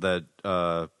matches that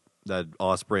that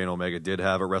Ospreay and Omega did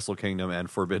have at Wrestle Kingdom and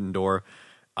Forbidden Door,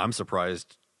 I'm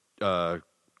surprised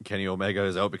Kenny Omega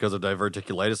is out because of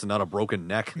diverticulitis and not a broken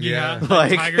neck. Yeah.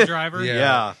 Like- Tiger Driver.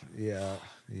 Yeah.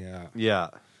 yeah.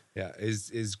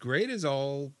 As great as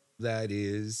all that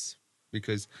is,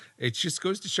 because it just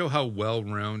goes to show how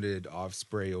well-rounded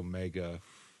Ospreay Omega,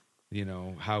 you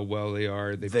know, how well they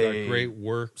are. They've They- got great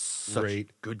work Such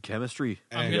rate. good chemistry.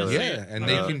 I'm And, gonna say it. and I'm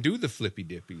they gonna- can do the flippy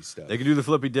dippy stuff. They can do the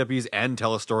flippy dippies and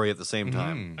tell a story at the same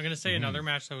time. I'm going to say another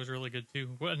match that was really good,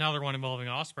 too. Another one involving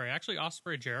Osprey. Actually,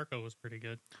 Osprey Jericho was pretty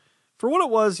good. For what it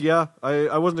was, yeah,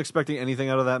 I wasn't expecting anything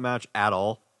out of that match at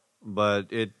all, but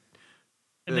it.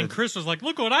 And then Chris was like,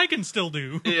 look what I can still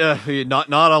do. Yeah, not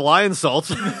a lion salt.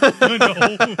 No.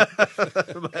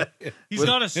 He's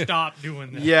got to stop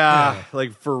doing that. Yeah,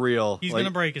 like for real. He's Like, going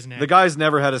to break his neck. The guy's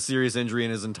never had a serious injury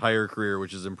in his entire career,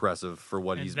 which is impressive for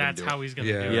what and he's been that's doing. how he's going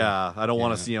to Yeah. do it. Yeah, I don't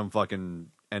want Yeah. to see him fucking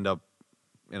end up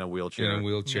in a wheelchair. in a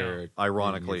wheelchair. No. at-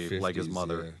 Ironically, in your like his 50s,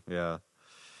 mother. Yeah.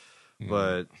 Yeah.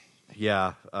 But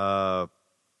yeah,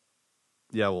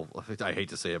 Yeah, well, I hate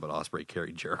to say it, but Ospreay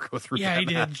carried Jericho through Yeah, that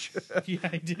he match. did. Yeah,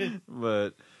 he did.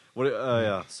 But what?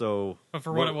 Yeah. So, But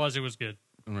for what it was good.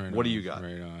 Right what do on, you got?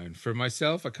 Right on. For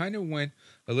myself, I kind of went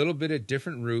a little bit a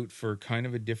different route for kind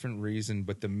of a different reason,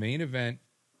 but the main event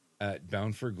at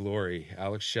Bound for Glory,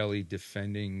 Alex Shelley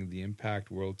defending the Impact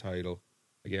World title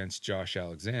against Josh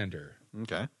Alexander.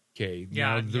 Okay. Okay.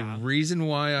 Yeah, Now, the yeah. reason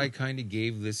why I kind of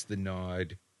gave this the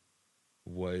nod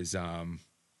was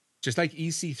just like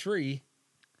EC3,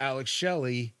 Alex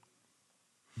Shelley,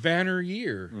 banner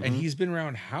year. And he's been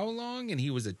around how long? And he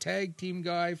was a tag team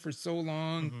guy for so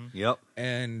long. Yep.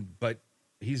 But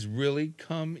he's really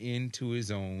come into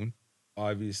his own,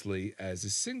 obviously, as a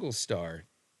single star.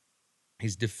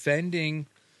 He's defending,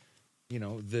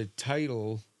 the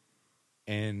title,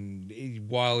 and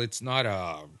while it's not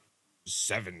a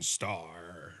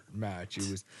 7-star match,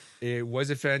 it was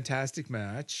a fantastic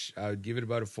match. I would give it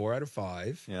about a 4 out of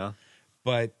 5. Yeah.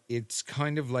 But it's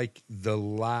kind of like the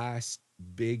last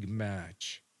big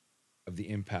match of the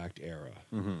Impact era,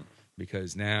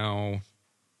 because now,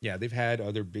 they've had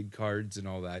other big cards and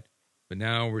all that, but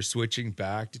now we're switching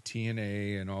back to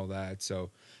TNA and all that. So,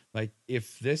 like,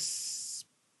 if this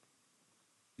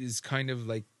is kind of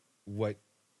like what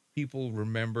people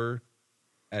remember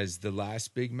as the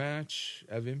last big match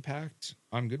of Impact,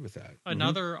 I'm good with that.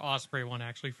 Another Ospreay one,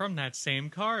 actually, from that same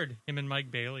card. Him and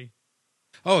Mike Bailey.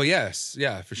 Oh, yes.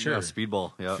 Yeah, for sure. Yeah,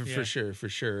 Speedball. Yeah. For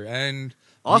sure. And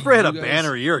Ospreay had a guys-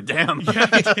 banner year. Damn.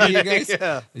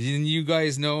 you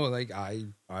guys know, like,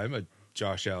 I'm a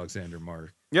Josh Alexander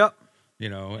mark, Yep.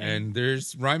 and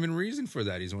there's rhyme and reason for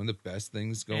that. He's one of the best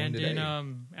things going And today.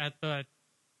 at the...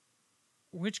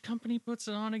 Which company puts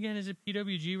it on again? Is it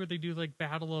PWG where they do, like,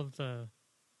 Battle of the...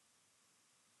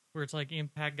 Where it's, like,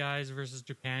 Impact guys versus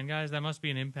Japan guys? That must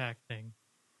be an Impact thing.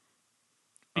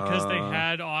 Because they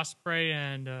had Ospreay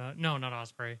and... no, not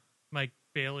Ospreay. Mike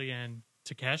Bailey and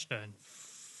Takeshita. And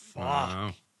fuck.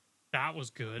 Wow. That was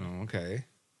good. Oh, okay.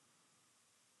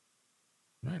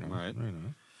 Right on. Right. Right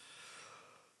on.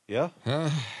 Yeah.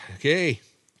 Okay,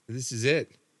 this is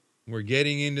it. We're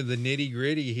getting into the nitty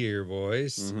gritty here,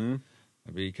 boys,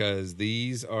 because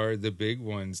these are the big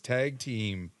ones. Tag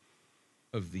team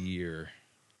of the year.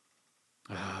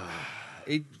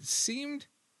 It seemed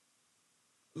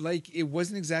like it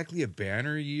wasn't exactly a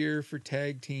banner year for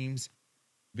tag teams,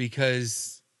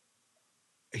 because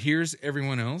here's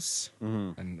everyone else.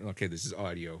 And okay, this is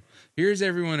audio. Here's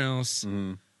everyone else.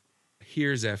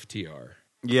 Here's FTR.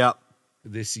 Yeah.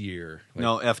 This year. Like,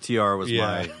 No, FTR was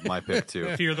Yeah. my pick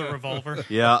too. Fear the Revolver.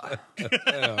 Yeah.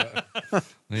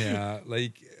 yeah,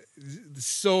 like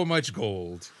so much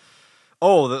gold.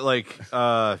 Oh,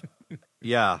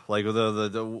 yeah, like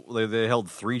they held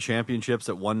 3 championships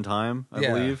at one time, I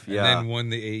believe. Yeah. And then won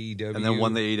the AEW. And then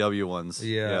won the AEW ones.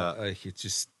 Yeah. Like, it's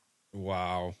just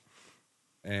wow.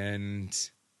 And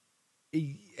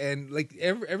like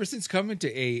ever since coming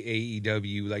to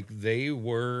AEW, like they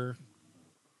were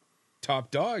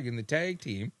top dog in the tag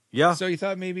team. Yeah. So you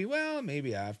thought maybe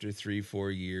after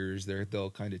 3-4 years they'll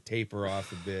kind of taper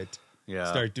off a bit. Yeah.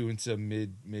 Start doing some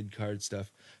mid card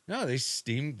stuff. No, they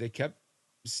kept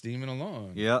steaming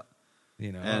along. Yeah.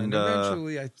 And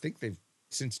eventually I think they've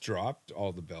since dropped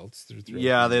all the belts through.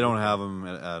 Yeah, they don't have them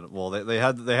they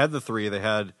had the 3. They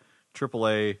had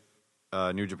AAA,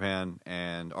 New Japan,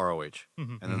 and ROH.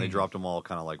 And then they dropped them all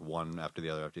kind of like one after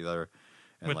the other.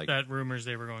 And With like that rumors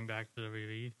they were going back to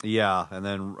WWE. Yeah, and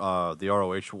then the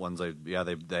ROH ones,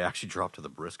 they actually dropped to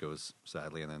the Briscoes,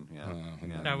 sadly, and then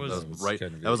That was right.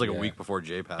 That was like a week before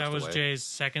Jay passed away. That was Jay's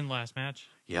second last match.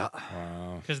 Yeah.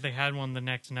 Wow. Because they had one the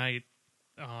next night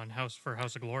on House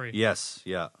of Glory. Yes.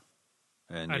 Yeah.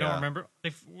 And I don't remember.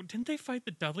 Didn't they fight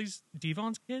the Dudleys,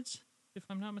 Devon's kids? If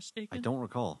I'm not mistaken. I don't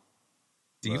recall.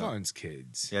 Devon's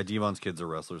kids. Yeah, Devon's kids are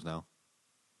wrestlers now.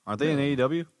 Aren't they in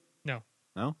AEW? No.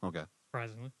 No. Okay.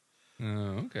 Surprisingly.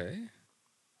 Oh, okay.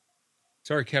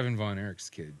 Sorry, Kevin Von Erich's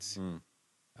kids.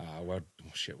 What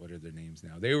are their names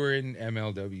now? They were in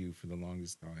MLW for the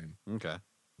longest time. Okay.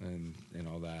 And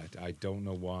all that. I don't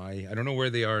know why. I don't know where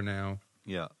they are now.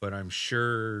 Yeah. But I'm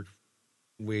sure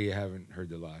we haven't heard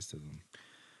the last of them.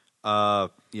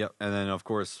 Yeah. And then, of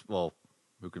course, well,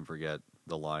 who can forget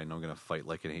the line, I'm going to fight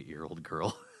like an 8-year-old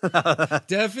girl.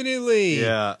 Definitely.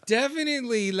 Yeah.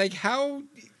 Definitely. Like how, oh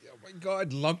my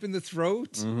God, lump in the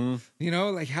throat.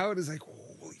 Like how it is like,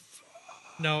 holy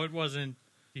fuck. No, it wasn't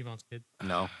Devon's kid.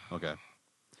 No? Okay.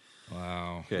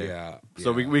 Wow. Okay. Yeah.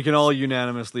 So we can all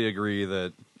unanimously agree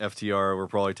that FTR were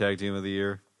probably tag team of the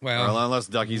year. Well, or unless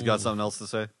Ducky's got something else to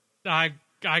say. I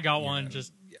got one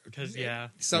just because,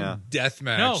 Some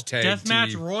deathmatch No, tag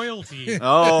deathmatch team. royalty.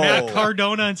 Oh. Matt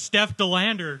Cardona and Steph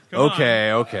DeLander. Come on.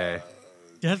 Okay.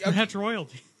 Deathmatch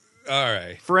royalty. All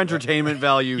right. For entertainment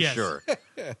value, Yes. sure.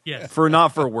 Yes. Not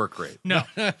for work rate. No.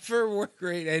 For work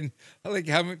rate and like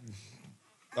how much.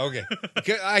 Okay,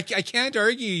 I can't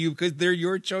argue you because they're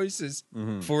your choices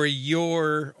for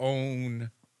your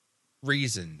own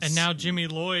reasons. And now Jimmy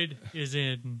Lloyd is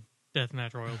in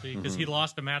Deathmatch royalty because he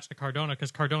lost a match to Cardona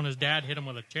because Cardona's dad hit him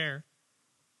with a chair.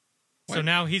 So What?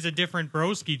 now he's a different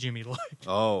broski Jimmy Lloyd.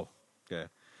 Oh, okay.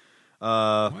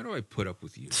 Why do I put up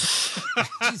with you?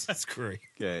 Jesus Christ.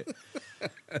 Okay.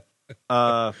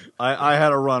 I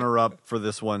had a runner-up for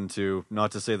this one, too.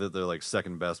 Not to say that they're, like,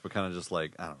 second best, but kind of just,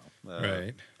 like, I don't know.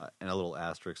 Right. And a little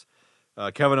asterisk.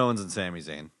 Kevin Owens and Sami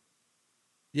Zayn.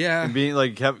 Yeah. And being,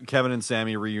 like, Kevin and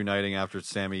Sami reuniting after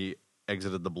Sami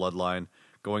exited the bloodline,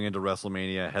 going into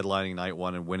WrestleMania, headlining night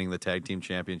one, and winning the tag team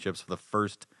championships for the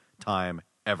first time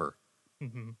ever.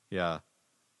 Yeah.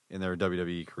 In their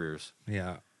WWE careers.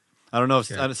 Yeah. I don't know if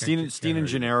Can't Steen and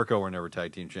argue. Jericho were never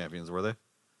tag team champions, were they?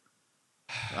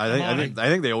 I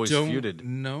think they always Don't feuded.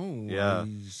 know. Yeah.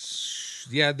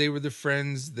 Yeah, they were the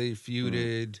friends. They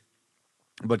feuded.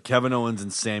 But Kevin Owens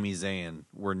and Sami Zayn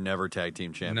were never tag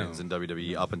team champions No. in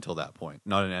WWE up until that point.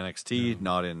 Not in NXT,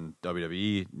 not in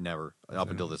WWE, never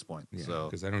up until this point. Yeah, So,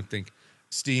 because I don't think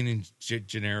Steen and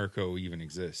Generico even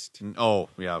exist. oh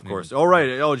yeah, of course. Oh right,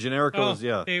 Generico is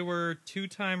yeah. They were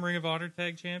 2-time Ring of Honor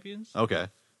tag champions Okay,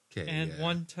 Okay, and yeah.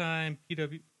 1-time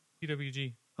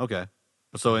PWG. okay.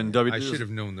 So in I WWE, should have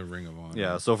known the Ring of Honor.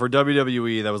 yeah. So for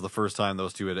WWE, that was the first time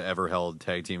those two had ever held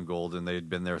tag team gold, and they'd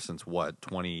been there since what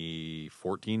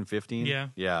 2014, 15.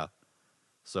 Yeah.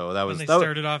 So that When was they that was-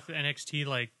 started off NXT,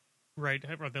 like, right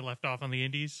where they left off on the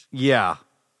Indies. yeah,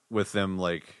 with them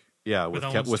like yeah with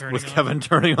With Owens turning on. Kevin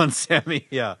turning on Sammy.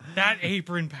 Yeah, That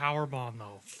apron powerbomb,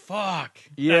 though. Fuck.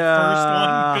 Yeah.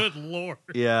 That first one, good lord.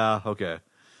 yeah, okay.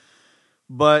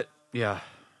 But yeah,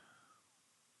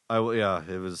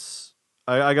 it was.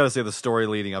 I gotta say the story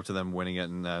leading up to them winning it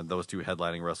and those two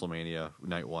headlining WrestleMania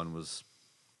night one was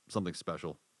something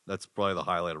special. That's probably the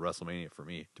highlight of WrestleMania for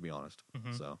me, to be honest.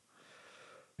 So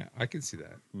Yeah, I can see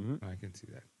that. Mhm. I can see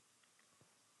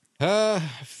that.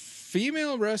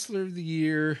 Female Wrestler of the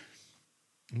Year,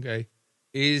 okay,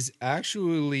 is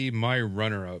actually my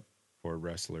runner-up for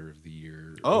Wrestler of the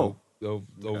Year.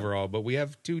 Overall, but we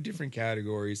have two different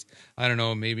categories. I don't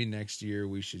know. Maybe next year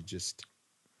we should just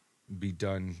be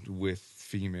done with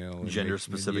female and gender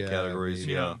specific categories.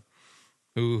 maybe. Yeah.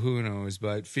 Who knows?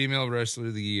 But Female Wrestler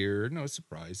of the Year, no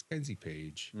surprise, Kenzie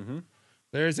Page. Mm-hmm.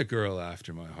 There's a girl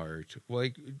after my heart.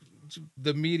 Like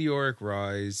the meteoric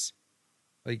rise,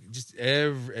 like just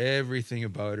everything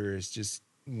about her is just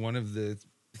one of the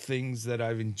things that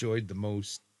I've enjoyed the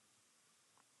most,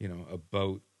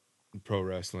 about pro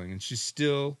wrestling. And she's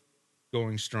still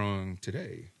going strong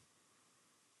today.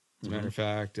 As a matter of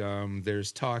fact,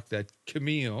 there's talk that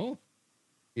Camille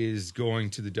is going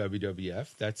to the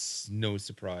WWF. That's no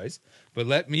surprise. But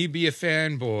let me be a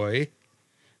fanboy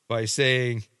by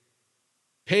saying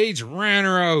Paige ran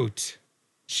her out.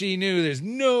 She knew there's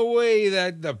no way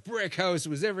that the Brick House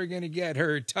was ever going to get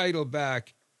her title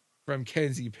back from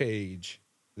Kenzie Page.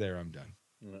 There, I'm done.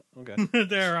 Okay.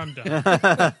 There, I'm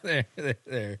done.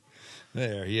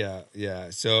 There. Yeah.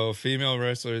 So, Female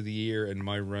Wrestler of the Year and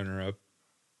my runner-up.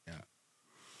 Yeah.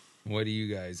 What do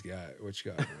you guys got? What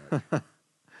you got? Brad?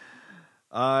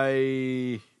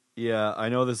 I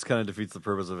know this kind of defeats the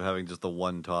purpose of having just the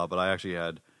one top, but I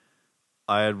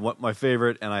had one, my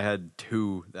favorite, and I had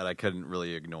two that I couldn't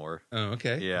really ignore. Oh,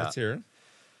 okay. Yeah. Let's hear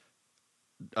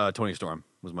it. Tony Storm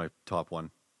was my top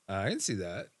one. I didn't see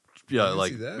that. Yeah, can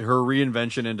like see that. her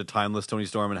reinvention into timeless Tony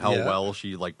Storm and how Yeah. well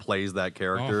she like plays that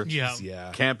character. Oh, Yeah.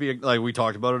 yeah. Can't be like we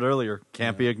talked about it earlier.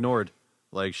 Can't be ignored.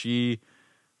 Like she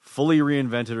fully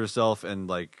reinvented herself and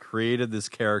like created this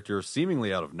character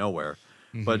seemingly out of nowhere,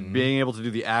 but being able to do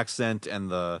the accent and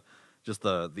the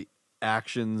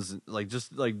actions, like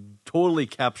just like totally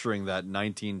capturing that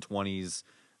 1920s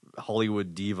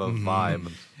Hollywood diva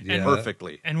vibe Yeah.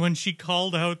 perfectly. And when she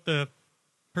called out the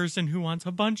person who wants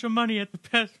a bunch of money at the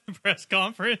press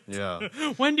conference, Yeah,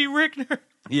 Wendy Rickner,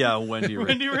 yeah. Wendy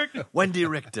Rickner, Wendy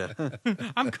Richter.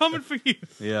 I'm coming for you.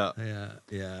 Yeah.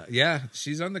 Yeah.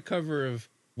 She's on the cover of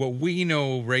what we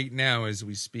know right now as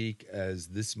we speak as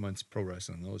this month's Pro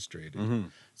Wrestling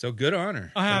Illustrated. So good on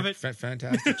her. I have it.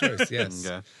 Fantastic choice. Yes.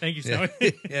 Okay. Thank you, Yeah.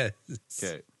 Snowy. Yes.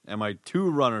 Okay. And my two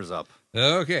runners up.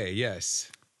 Okay.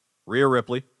 Yes. Rhea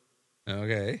Ripley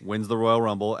Okay. wins the Royal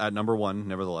Rumble at number 1,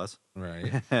 nevertheless,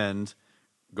 Right. and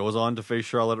goes on to face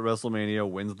Charlotte at WrestleMania,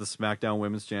 wins the SmackDown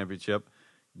Women's Championship,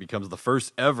 becomes the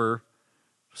first ever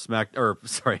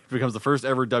becomes the first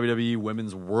ever WWE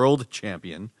Women's World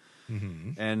Champion,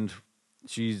 and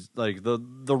she's like the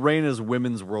reign as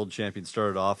women's world champion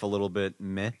started off a little bit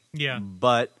meh. Yeah.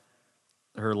 But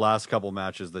her last couple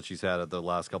matches that she's had at the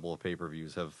last couple of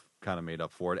pay-per-views have kind of made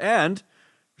up for it. And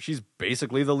she's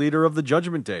basically the leader of the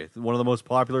Judgment Day, one of the most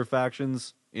popular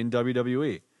factions in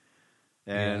WWE.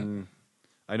 And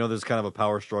I know there's kind of a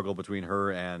power struggle between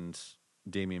her and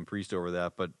Damian Priest over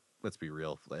that, but let's be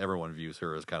real. Everyone views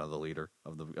her as kind of the leader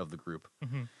of the group.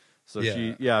 Mm-hmm. So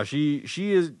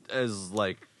she is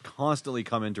like constantly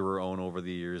come into her own over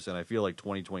the years, and I feel like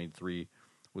 2023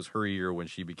 was her year when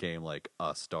she became like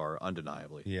a star,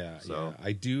 undeniably. Yeah, so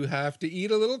I do have to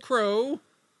eat a little crow,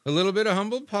 a little bit of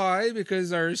humble pie,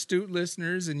 because our astute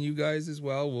listeners and you guys as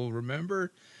well will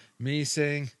remember me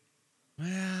saying, well,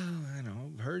 I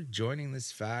know, her joining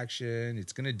this faction,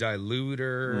 it's going to dilute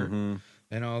her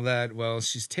and all that. Well,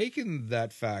 she's taken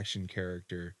that faction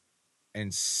character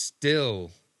and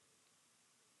still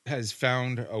has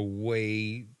found a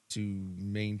way to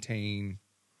maintain,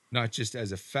 not just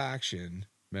as a faction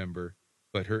member,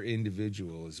 but her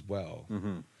individual as well.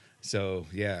 So,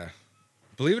 yeah.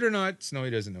 Believe it or not, Snowy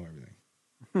doesn't know everything.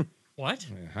 What?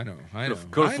 Yeah, I know.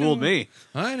 Could have fooled me.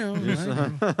 I know.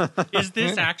 Is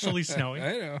this actually Snowy?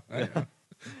 I know.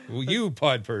 Well, you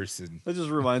pod person. That just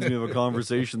reminds me of a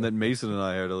conversation that Mason and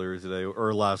I had earlier today,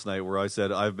 or last night, where I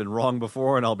said, I've been wrong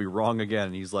before and I'll be wrong again.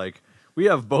 And he's like, we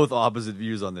have both opposite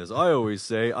views on this. I always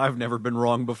say, I've never been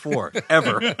wrong before,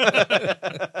 ever.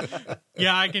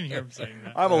 Yeah, I can hear him saying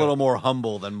that. I'm a little more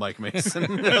humble than Mike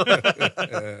Mason.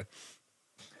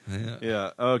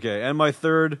 Yeah, okay. And my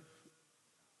third,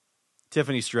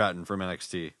 Tiffany Stratton from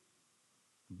NXT,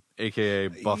 a.k.a.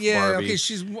 Buff Barbie. Okay,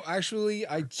 she's actually,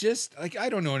 I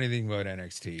don't know anything about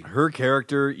NXT. Her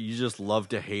character, you just love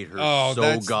to hate her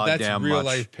that's goddamn real much.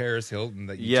 life Paris Hilton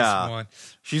that you just want.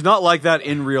 She's not like that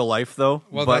in real life, though.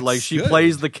 Well, but that's like she good.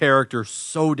 plays the character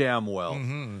so damn well.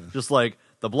 Just like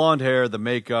the blonde hair, the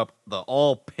makeup, the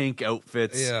all pink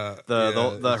outfits,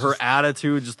 her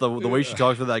attitude, just the way she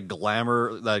talks with that glamour,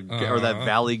 or that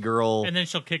Valley girl. And then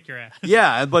she'll kick your ass.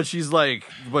 Yeah, but she's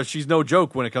no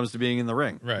joke when it comes to being in the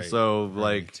ring. Right. So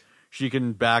like she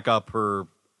can back up her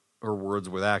words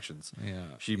with actions. Yeah.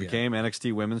 She became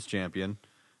NXT Women's Champion.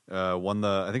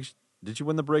 Did she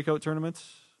win the breakout tournament?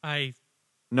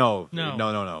 No,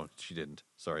 she didn't.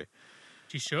 Sorry.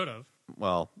 She should have.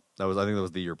 Well, I think that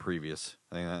was the year previous.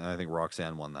 I think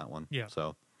Roxanne won that one. Yeah.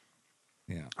 So.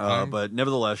 Yeah. But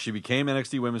nevertheless, she became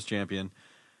NXT Women's Champion,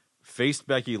 faced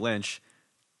Becky Lynch.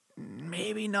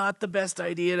 Maybe not the best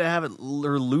idea to have her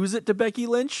lose it to Becky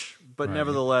Lynch, but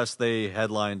nevertheless, they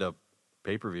headlined a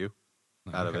pay-per-view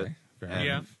out of it.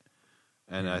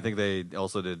 And I think they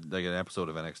also did like an episode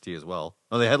of NXT as well.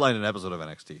 Oh, they headlined an episode of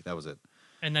NXT. That was it.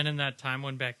 And then in that time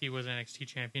when Becky was NXT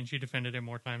champion, she defended him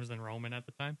more times than Roman at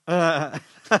the time. And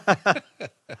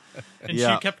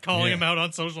she kept calling him out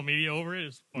on social media over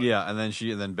it. Yeah, and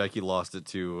then Becky lost it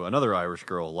to another Irish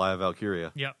girl, Laya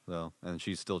Valkyria. Yeah. So, and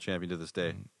she's still champion to this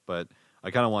day. But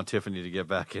I kind of want Tiffany to get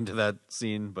back into that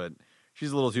scene, but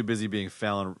she's a little too busy being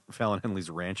Fallon Henley's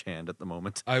ranch hand at the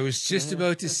moment. I was just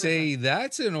about to say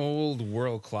that's an old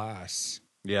world class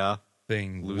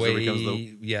thing. Loser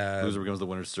becomes the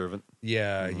winner's servant.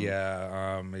 Yeah.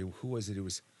 Who was it? It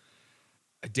was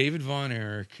David Von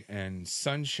Erich and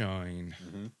Sunshine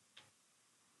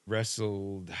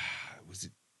wrestled. Was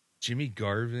it Jimmy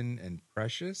Garvin and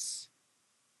Precious?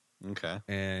 Okay.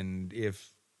 And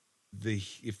if the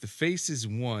faces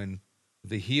won,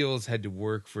 the heels had to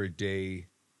work for a day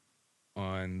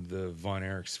on the Von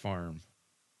Erich's farm.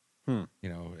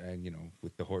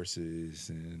 With the horses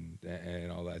and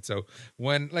all that. So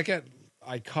when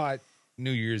I caught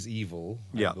New Year's Evil,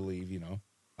 I believe,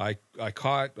 I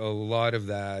caught a lot of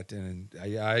that, and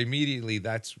I immediately,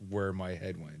 that's where my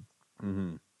head went.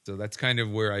 Mm-hmm. So that's kind of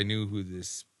where I knew who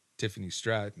this Tiffany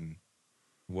Stratton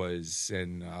was,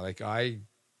 and I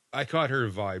caught her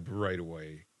vibe right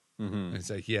away. Mm-hmm. And it's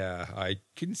like, yeah, I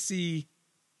can see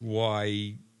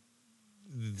why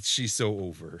she's so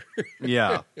over.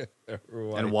 Yeah.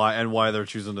 and why they're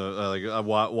choosing to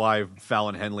why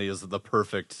Fallon Henley is the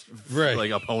perfect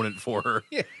opponent for her.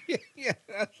 Yeah.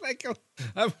 Like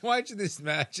I'm watching this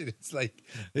match and it's like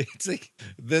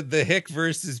the Hick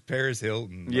versus Paris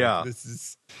Hilton. This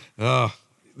is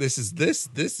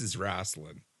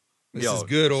wrestling. This is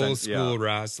good old school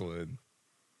wrestling.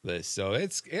 So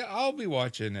I'll be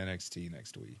watching NXT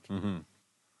next week. Mm-hmm.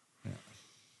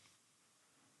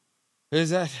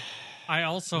 Is that? I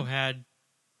also had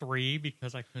 3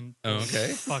 because I couldn't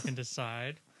fucking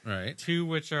decide. Right. 2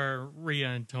 which are Rhea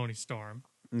and Toni Storm.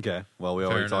 Okay. Well, we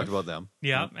already talked about them.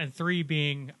 Yeah, and 3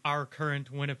 being our current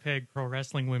Winnipeg Pro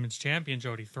Wrestling Women's Champion,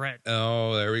 Jody Threat.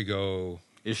 Oh, there we go.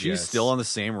 Is she still on the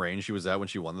same reign she was at when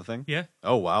she won the thing? Yeah.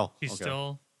 Oh, wow. She's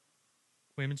still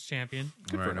women's champion.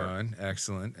 Right on.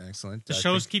 Excellent. The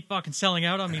shows keep fucking selling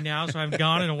out on me now, so I haven't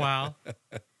gone in a while.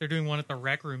 They're doing one at the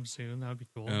Rec Room soon. That would be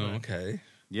cool. Oh, okay.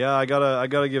 Yeah, I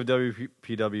gotta give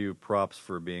WPW props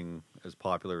for being as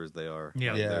popular as they are.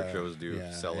 Yeah. Their shows do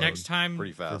sell out Next time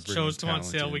pretty fast. shows come on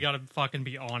sale, we gotta fucking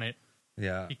be on it.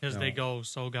 Yeah. Because they go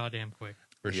so goddamn quick.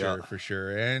 For sure.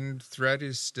 And Threat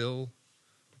is still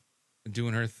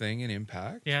doing her thing in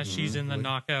Impact. Yeah, she's in the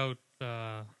Knockout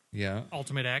Yeah.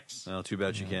 Ultimate X. Well, too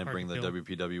bad she can't bring the Kill.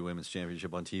 WPW Women's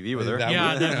Championship on TV with her. That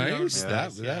Yeah, would be that'd be nice.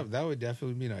 nice, That would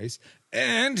definitely be nice.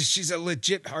 And she's a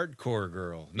legit hardcore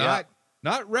girl.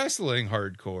 Not wrestling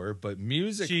hardcore, but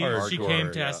music hardcore. She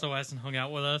came to SOS and hung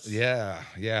out with us. Yeah,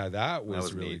 that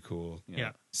was really neat. cool.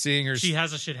 Yeah. Seeing her She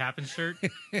has a Shit Happens shirt.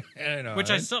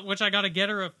 Which I gotta get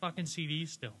her a fucking CD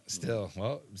still.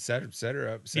 Well, set her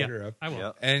up. I will.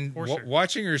 Yeah. And For sure.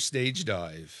 watching her stage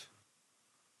dive,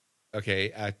 at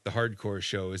the hardcore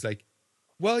show is like,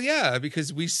 well, yeah,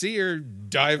 because we see her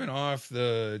diving off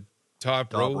the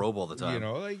top rope all the time.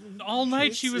 All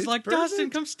night she was it's like, perfect. Dustin,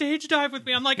 come stage dive with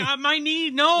me. I'm like, my knee,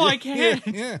 no, I can't.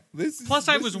 Yeah. Plus,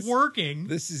 I was working.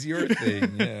 This is your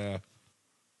thing.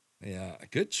 Yeah.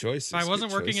 Good choices. If I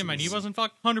wasn't good working and my knee choices. wasn't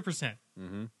fucked, 100%.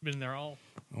 Been there all.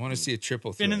 I want to see a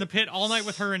triple threat. Been in the pit all night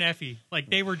with her and Effie. Like,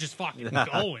 they were just fucking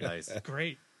going. Nice.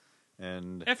 Great.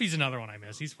 And Effie's another one I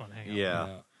miss. He's fun hanging out.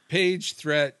 yeah. Page,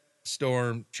 Threat,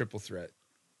 Storm, triple threat.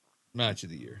 Match of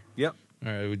the year. Yep.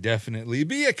 All right, it would definitely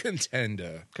be a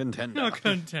contender. Contender. No It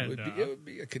contender. would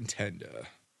be a contender.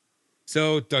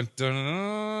 So, dun, dun,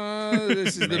 dun,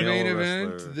 this is the Male main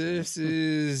event. wrestler. This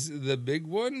is the big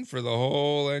one for the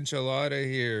whole enchilada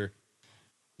here.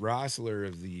 Wrestler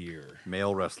of the year.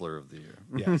 Male wrestler of the year.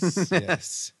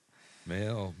 Yes.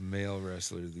 Male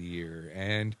wrestler of the year.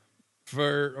 And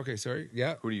for,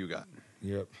 yeah. Who do you got?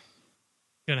 Yep.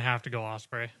 Gonna have to go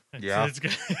Ospreay. Yeah. It's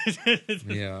good.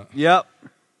 Yeah. Yep.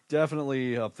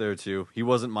 Definitely up there too. He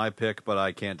wasn't my pick, but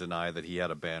I can't deny that he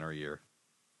had a banner year.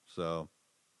 So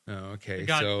Oh, okay.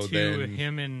 Got so two, then,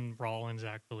 him and Rollins,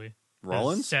 actually.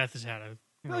 Rollins? Seth has had a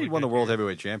Well, really he won the good World year.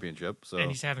 Heavyweight Championship. So And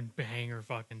he's having banger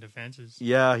fucking defenses.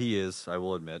 yeah, he is. I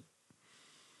will admit.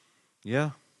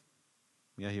 Yeah,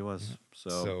 he was.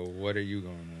 so what are you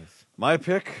going with? My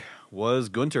pick was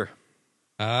Gunter.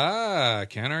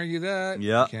 Can't argue that.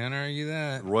 Yeah. Can't argue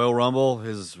that. Royal Rumble,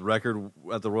 his record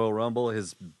at the Royal Rumble,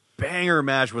 his banger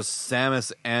match was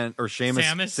Sheamus,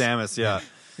 yeah.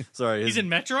 Sorry. He's in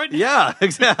Metroid? Yeah,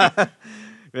 exactly.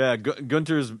 Yeah,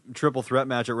 Gunter's triple threat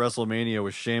match at WrestleMania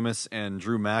with Sheamus and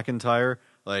Drew McIntyre.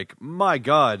 Like, my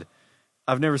God,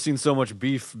 I've never seen so much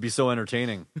beef be so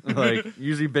entertaining. Like,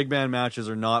 usually big man matches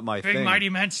are not my Big thing. mighty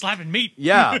man slapping meat.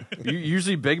 Yeah,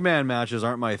 usually big man matches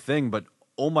aren't my thing, but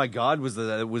oh my God, was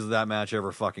that match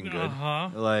ever fucking good? Uh-huh.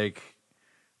 Like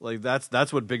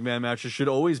that's what big man matches should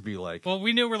always be like. Well,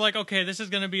 we knew we're like, okay, this is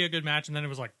going to be a good match. And then it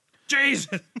was like,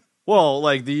 Jesus. Well,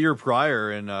 like the year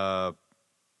prior in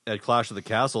at Clash of the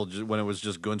Castle, when it was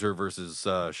just Gunter versus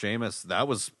Sheamus, that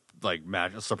was like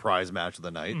a surprise match of the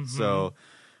night. Mm-hmm. So,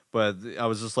 but I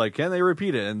was just like, can they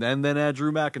repeat it? And then add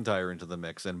Drew McIntyre into the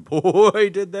mix, and boy,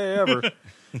 did they ever!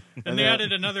 And they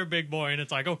added another big boy, and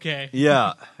it's like, okay.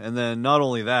 Yeah, and then not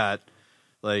only that,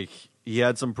 like he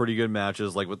had some pretty good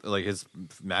matches. Like his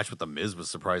match with the Miz was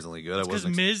surprisingly good. Because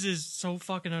Miz is so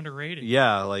fucking underrated.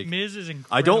 Yeah, like Miz is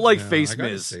incredible. I don't like No, face I gotta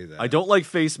Miz. say that. I don't like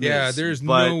face Miz. Yeah, there's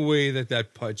but, no way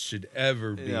that punch should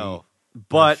ever be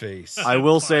but face. I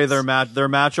will say their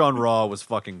match on Raw was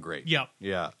fucking great. Yep.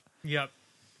 Yeah. Yep.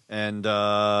 And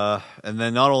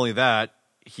then not only that,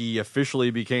 he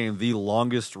officially became the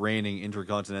longest reigning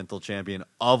Intercontinental Champion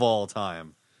of all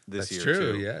time this That's year.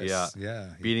 true. Too. Yes. Yeah. Yeah.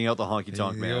 Beating out the Honky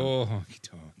Tonk The Man. old honky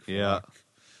tonk. Yeah.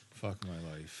 Fuck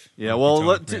my life. Yeah, Honky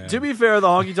well, Tonk to Man. be fair, the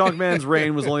Honky Tonk Man's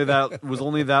reign was only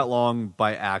that long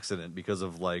by accident because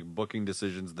of like booking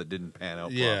decisions that didn't pan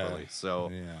out properly. So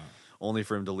yeah. only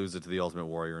for him to lose it to the Ultimate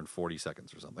Warrior in 40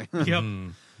 seconds or something.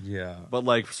 Yep. Yeah. But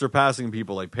like surpassing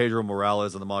people like Pedro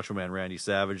Morales and the Macho Man Randy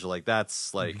Savage, like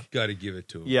that's like Got to give it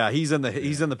to him. yeah, he's in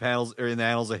the panels or in the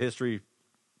annals of history,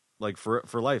 like for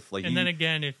life. Like And then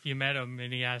again, if you met him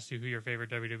and he asked you who your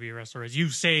favorite WWE wrestler is, you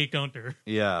say Gunter.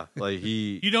 yeah, like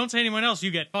he You don't say anyone else,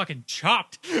 you get fucking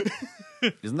chopped.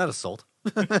 isn't that assault?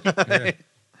 Yeah.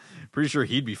 Pretty sure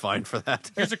he'd be fine for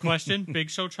that. Here's a question: Big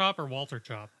Show chop or Walter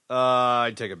chop?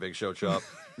 I'd take a Big Show chop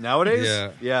nowadays.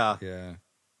 Yeah. Yeah.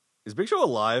 Is Big Show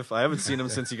alive? I haven't seen him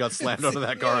since he got slammed onto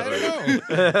that car. I don't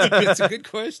know. It's a good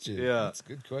question. Yeah. It's a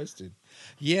good question.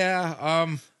 Yeah.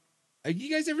 Have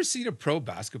you guys ever seen a pro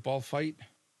basketball fight?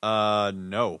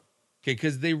 No. Okay,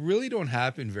 because they really don't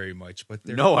happen very much, but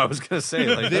they're No, I was gonna say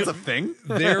like that's a thing.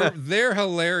 they're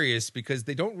hilarious because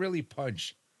they don't really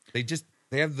punch. They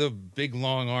have the big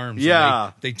long arms. and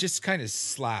Yeah. they just kind of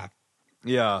slap.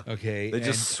 Yeah. Okay, They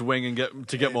just swing and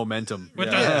get momentum.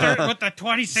 With Yeah. the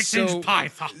 26-inch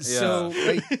python. So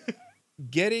like,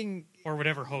 getting Or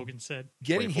whatever Hogan said.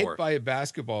 hit 24. by a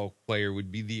basketball player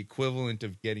would be the equivalent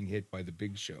of getting hit by the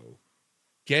Big Show.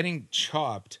 Getting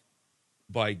chopped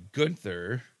by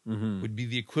Gunther would be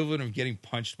the equivalent of getting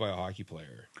punched by a hockey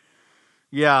player.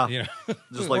 Yeah. You know,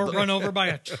 Just Or like run over by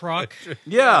a truck.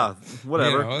 yeah,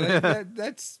 whatever. You know,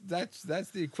 that's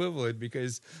the equivalent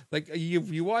because like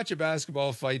you watch a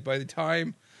basketball fight, by the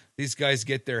time these guys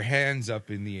get their hands up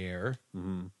in the air,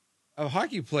 a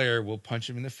hockey player will punch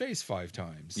him in the face 5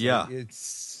 times. Yeah. Like,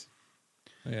 it's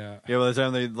yeah. Yeah, by the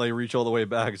time they like reach all the way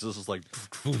back, it's just like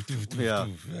yeah.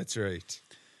 That's right.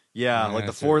 Yeah, Yeah, like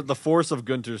that's the force of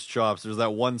Gunter's chops. There's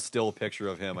that one still picture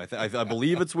of him. I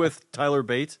believe it's with Tyler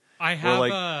Bate. I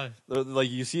where, have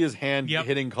like you see his hand Yep.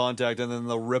 hitting contact, and then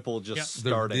the ripple just Yep.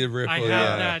 starting. The ripple, I have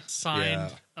yeah. that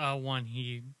signed one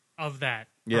of that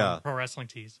from Yeah. Pro Wrestling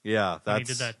Tees. Yeah, When he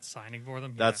that's did that signing for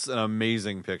them. that's an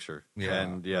amazing picture. Yeah,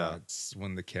 And yeah, it's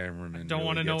when the cameraman Don't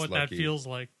want to know what that lucky. feels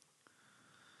like.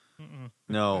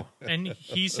 no, And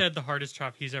he said the hardest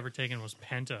chop he's ever taken was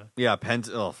Penta. yeah,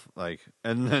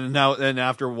 and then now and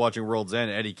after watching World's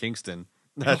End, Eddie Kingston.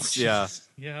 That's yeah.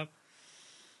 Yep.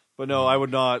 But no, I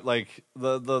would not like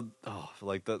my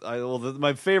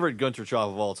favorite Gunter chop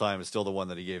of all time is still the one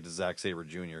that he gave to Zack Sabre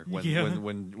Jr.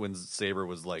 when Sabre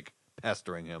was like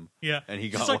pestering him. Yeah. And he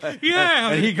Just got like,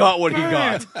 yeah, and he got what he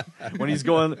yeah. got. when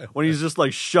he's just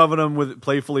like shoving him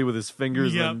playfully with his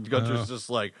fingers, Yep. and Gunter's just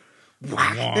like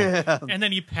And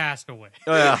then he passed away.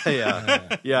 oh,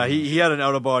 yeah. He had an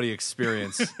out of body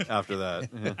experience after that.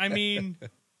 Yeah. I mean,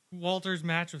 Walter's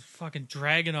match with fucking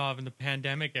Dragunov in the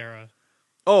pandemic era.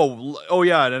 Oh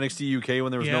yeah, at NXT UK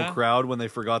when there was Yeah. no crowd, when they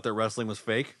forgot that wrestling was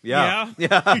fake. Yeah.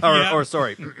 Yeah. Yeah. Or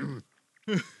sorry,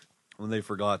 when they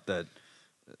forgot that.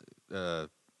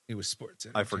 It was sports.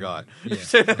 I forgot. Yeah.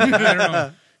 I don't know.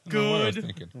 I don't know what I was Good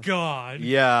thinking. God.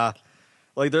 Yeah,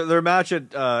 like their match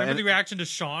at Remember the reaction to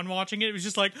Sean watching it? It was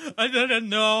just like, I didn't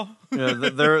know.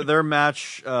 their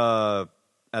match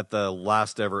at the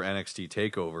last ever NXT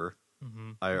Takeover.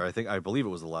 I believe it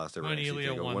was the last ever When NXT Ilya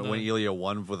Takeover won when Ilya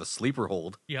won with a sleeper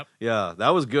hold. Yep. Yeah, that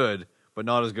was good, but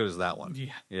not as good as that one.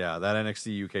 Yeah. Yeah, that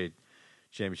NXT UK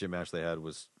Championship match they had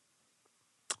was.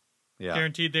 Yeah.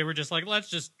 Guaranteed they were just like, let's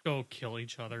just go kill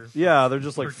each other. Yeah, they're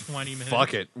just like, For 20 minutes.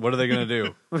 fuck it. What are they going to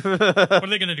do? What are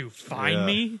they going to do? Find Yeah.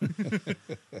 me?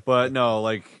 But no,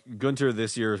 like, Gunter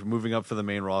this year is moving up for the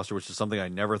main roster, which is something I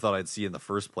never thought I'd see in the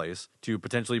first place, to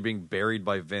potentially being buried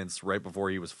by Vince right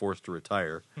before he was forced to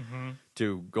retire,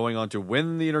 to going on to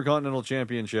win the Intercontinental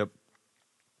Championship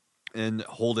and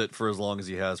hold it for as long as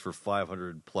he has for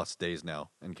 500 plus days now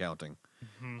and counting.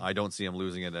 I don't see him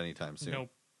losing it anytime soon. Nope.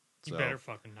 You So- better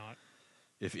fucking not.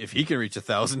 If he can reach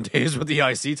 1,000 days with the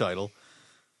IC title,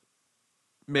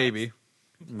 maybe.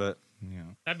 But Yeah.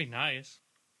 That'd be nice.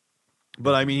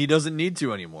 I mean, he doesn't need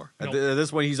to anymore. Nope. At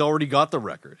this point, he's already got the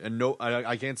record, and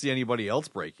I can't see anybody else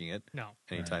breaking it No.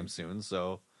 anytime soon.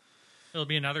 So It'll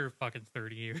be another fucking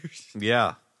 30 years.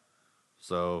 yeah,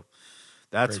 so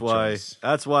that's Great why choice.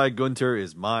 Gunter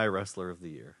is my wrestler of the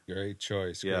year. Great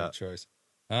choice. Yeah. Great choice.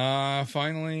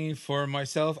 Finally, for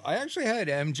myself, I actually had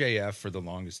MJF for the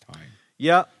longest time.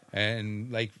 Yeah,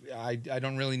 And like I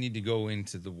don't really need to go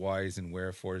into the whys and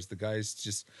wherefores. The guy's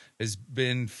just has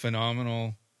been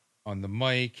phenomenal on the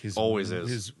mic. Always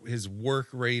is. His work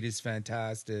rate is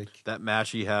fantastic. that match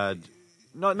he had,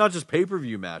 not just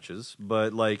pay-per-view matches,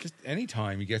 but like Just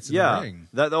anytime he gets in the ring.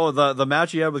 the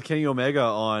match he had with Kenny Omega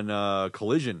on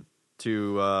Collision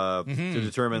to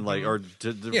determine like or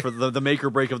for the make or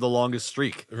break of the longest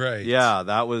streak. Right. Yeah,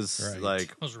 that was Right. like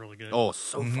That was really good. oh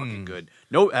so fucking good.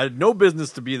 Had no business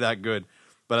to be that good,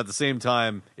 but at the same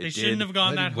time it they shouldn't have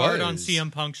gone But that he hard on was.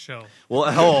 CM Punk's show. Well,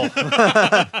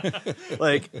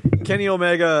 like Kenny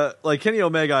Omega,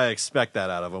 I expect that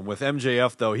out of him. With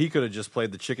MJF though, he could have just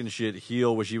played the chicken shit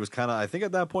heel, which he was kind of. I think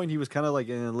at that point he was kind of like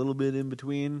in a little bit in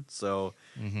between, so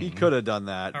he could have done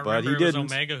that, I but remember he it was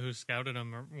didn't. Omega who scouted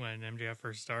him when MJF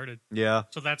first started. Yeah,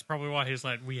 So that's probably why he's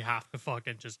like, we have to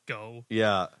fucking just go.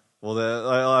 yeah. Well,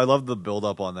 I love the build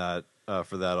up on that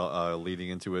for that leading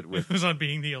into it with It was on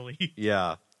being the elite.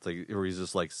 yeah, it's like where he's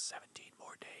just like 17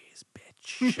 more days,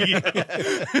 bitch.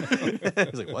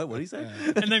 He's like, what? What did he say?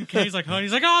 And then Kenny's like, huh?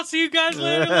 He's like, oh, I'll see you guys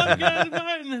later. Love you guys.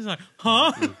 Bye. And he's like,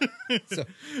 huh?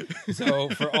 So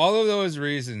for all of those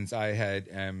reasons, I had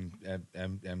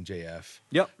MJF.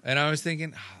 Yep. And I was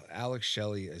thinking Alex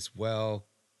Shelley as well.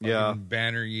 Yeah.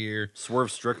 banner year.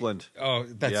 Swerve Strickland. Oh,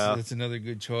 that's another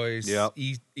good choice. Yep.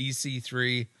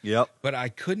 EC3. Yep. But I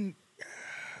couldn't,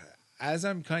 as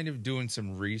I'm kind of doing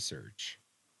some research,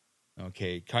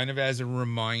 okay, kind of as a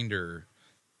reminder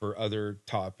for other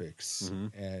topics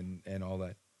and all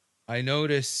that, I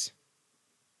notice,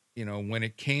 when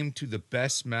it came to the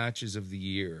best matches of the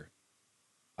year,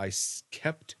 I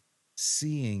kept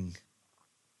seeing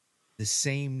the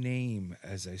same name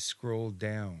as I scrolled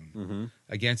down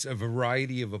against a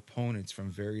variety of opponents from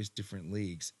various different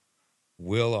leagues.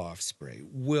 Will Ospreay.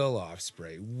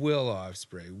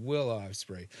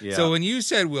 Yeah. So when you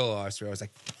said Will Ospreay, I was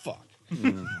like, fuck.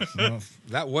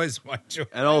 That was my choice.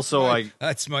 And also,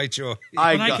 that's my choice.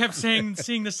 When I kept seeing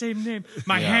the same name,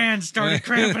 my hands started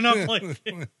cramping up like.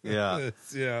 Yeah.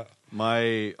 Yeah.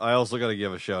 I also got to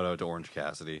give a shout out to Orange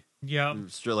Cassidy. Yeah.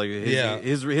 Like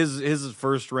his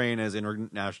first reign as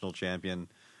international champion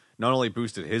not only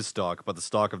boosted his stock, but the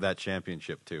stock of that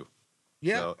championship too.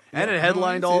 Yeah. So, and it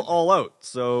headlined all out.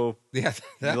 So yeah,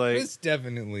 that like, was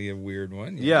definitely a weird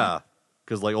one. Yeah.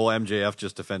 Because like old MJF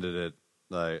just defended it,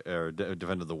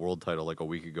 defended the world title like a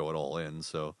week ago at All In.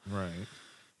 So right.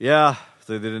 Yeah,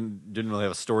 they didn't really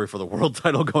have a story for the world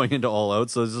title going into All Out,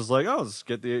 so it's just like, oh, let's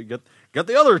get the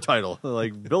other title,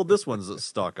 like build this one's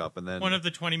stock up, and then one of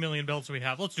the 20 million belts we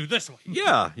have. Let's do this one.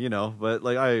 Yeah, but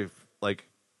like I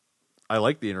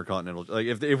like the Intercontinental. Like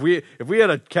if we had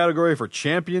a category for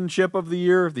championship of the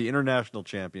year, the International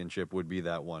Championship would be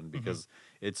that one because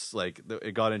it's like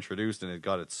it got introduced and it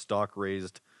got its stock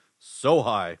raised so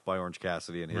high by Orange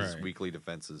Cassidy and his weekly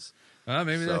defenses.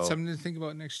 Maybe that's something to think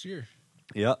about next year.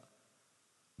 Yeah.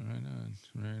 Right on.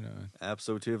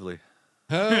 Absolutely.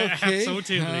 Okay.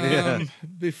 Absolutely.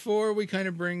 Before we kind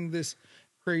of bring this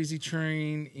crazy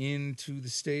train into the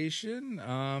station,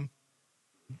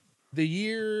 the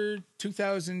year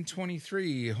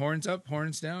 2023, horns up,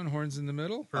 horns down, horns in the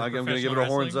middle. I'm going to give it a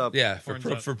horns up. Yeah, for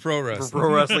pro wrestling. For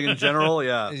pro wrestling in general,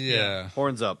 yeah. Yeah.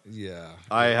 Horns up. Yeah.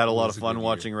 I had a lot of fun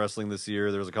watching wrestling this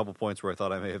year. There was a couple points where I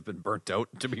thought I may have been burnt out,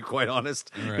 to be quite honest,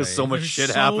 because so much shit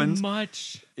happened. So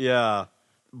much. Yeah.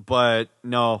 But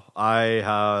no, I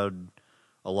had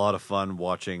a lot of fun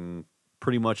watching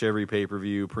pretty much every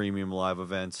pay-per-view, premium live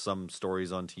events, some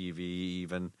stories on TV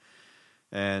even.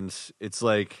 And it's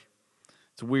like,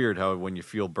 it's weird how when you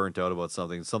feel burnt out about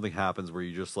something happens where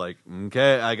you just like,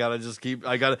 okay, I'm going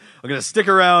to stick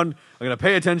around. I'm going to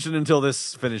pay attention until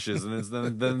this finishes.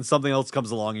 And then something else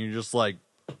comes along and you're just like,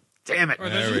 damn it. Or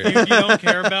there's a feud you don't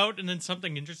care about and then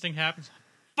something interesting happens.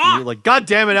 Fuck! You're like, God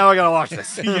damn it, now I got to watch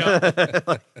this.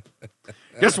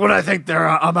 Just when I think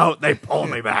I'm out, they pull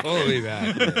me back.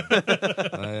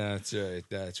 That's right.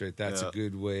 That's a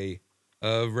good way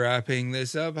of wrapping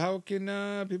this up. How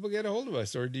can people get a hold of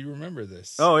us, or do you remember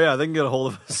this? Oh, yeah, they can get a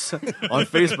hold of us on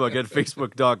Facebook at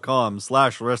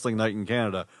facebook.com/Wrestling Night in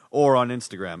Canada or on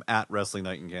Instagram at Wrestling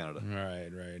Night in Canada. Right.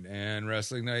 And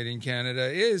Wrestling Night in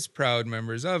Canada is proud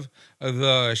members of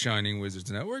the Shining Wizards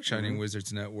Network,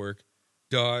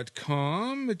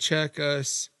 shiningwizardsnetwork.com. Check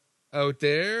us out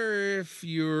there if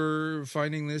you're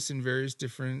finding this in various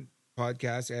different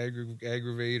podcast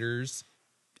aggravators,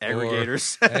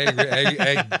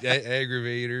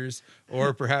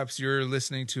 or perhaps you're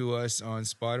listening to us on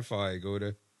Spotify. Go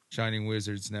to Shining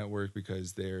Wizards Network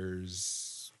because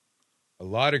there's a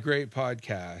lot of great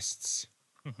podcasts.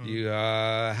 You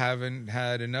haven't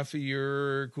had enough of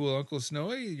your cool Uncle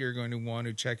Snowy, you're going to want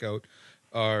to check out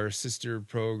our sister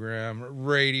program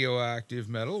Radioactive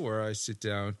Metal, where I sit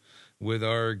down with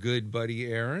our good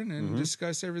buddy Aaron and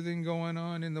discuss everything going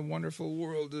on in the wonderful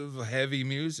world of heavy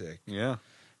music. Yeah.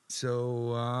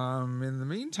 So, in the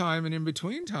meantime and in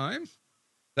between time,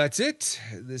 that's it.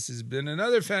 This has been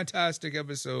another fantastic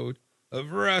episode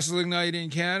of Wrestling Night in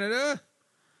Canada.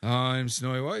 I'm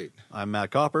Snowy White. I'm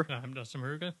Matt Copper. I'm Dustin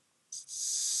Maruga.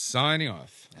 Signing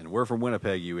off. And we're from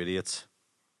Winnipeg, you idiots.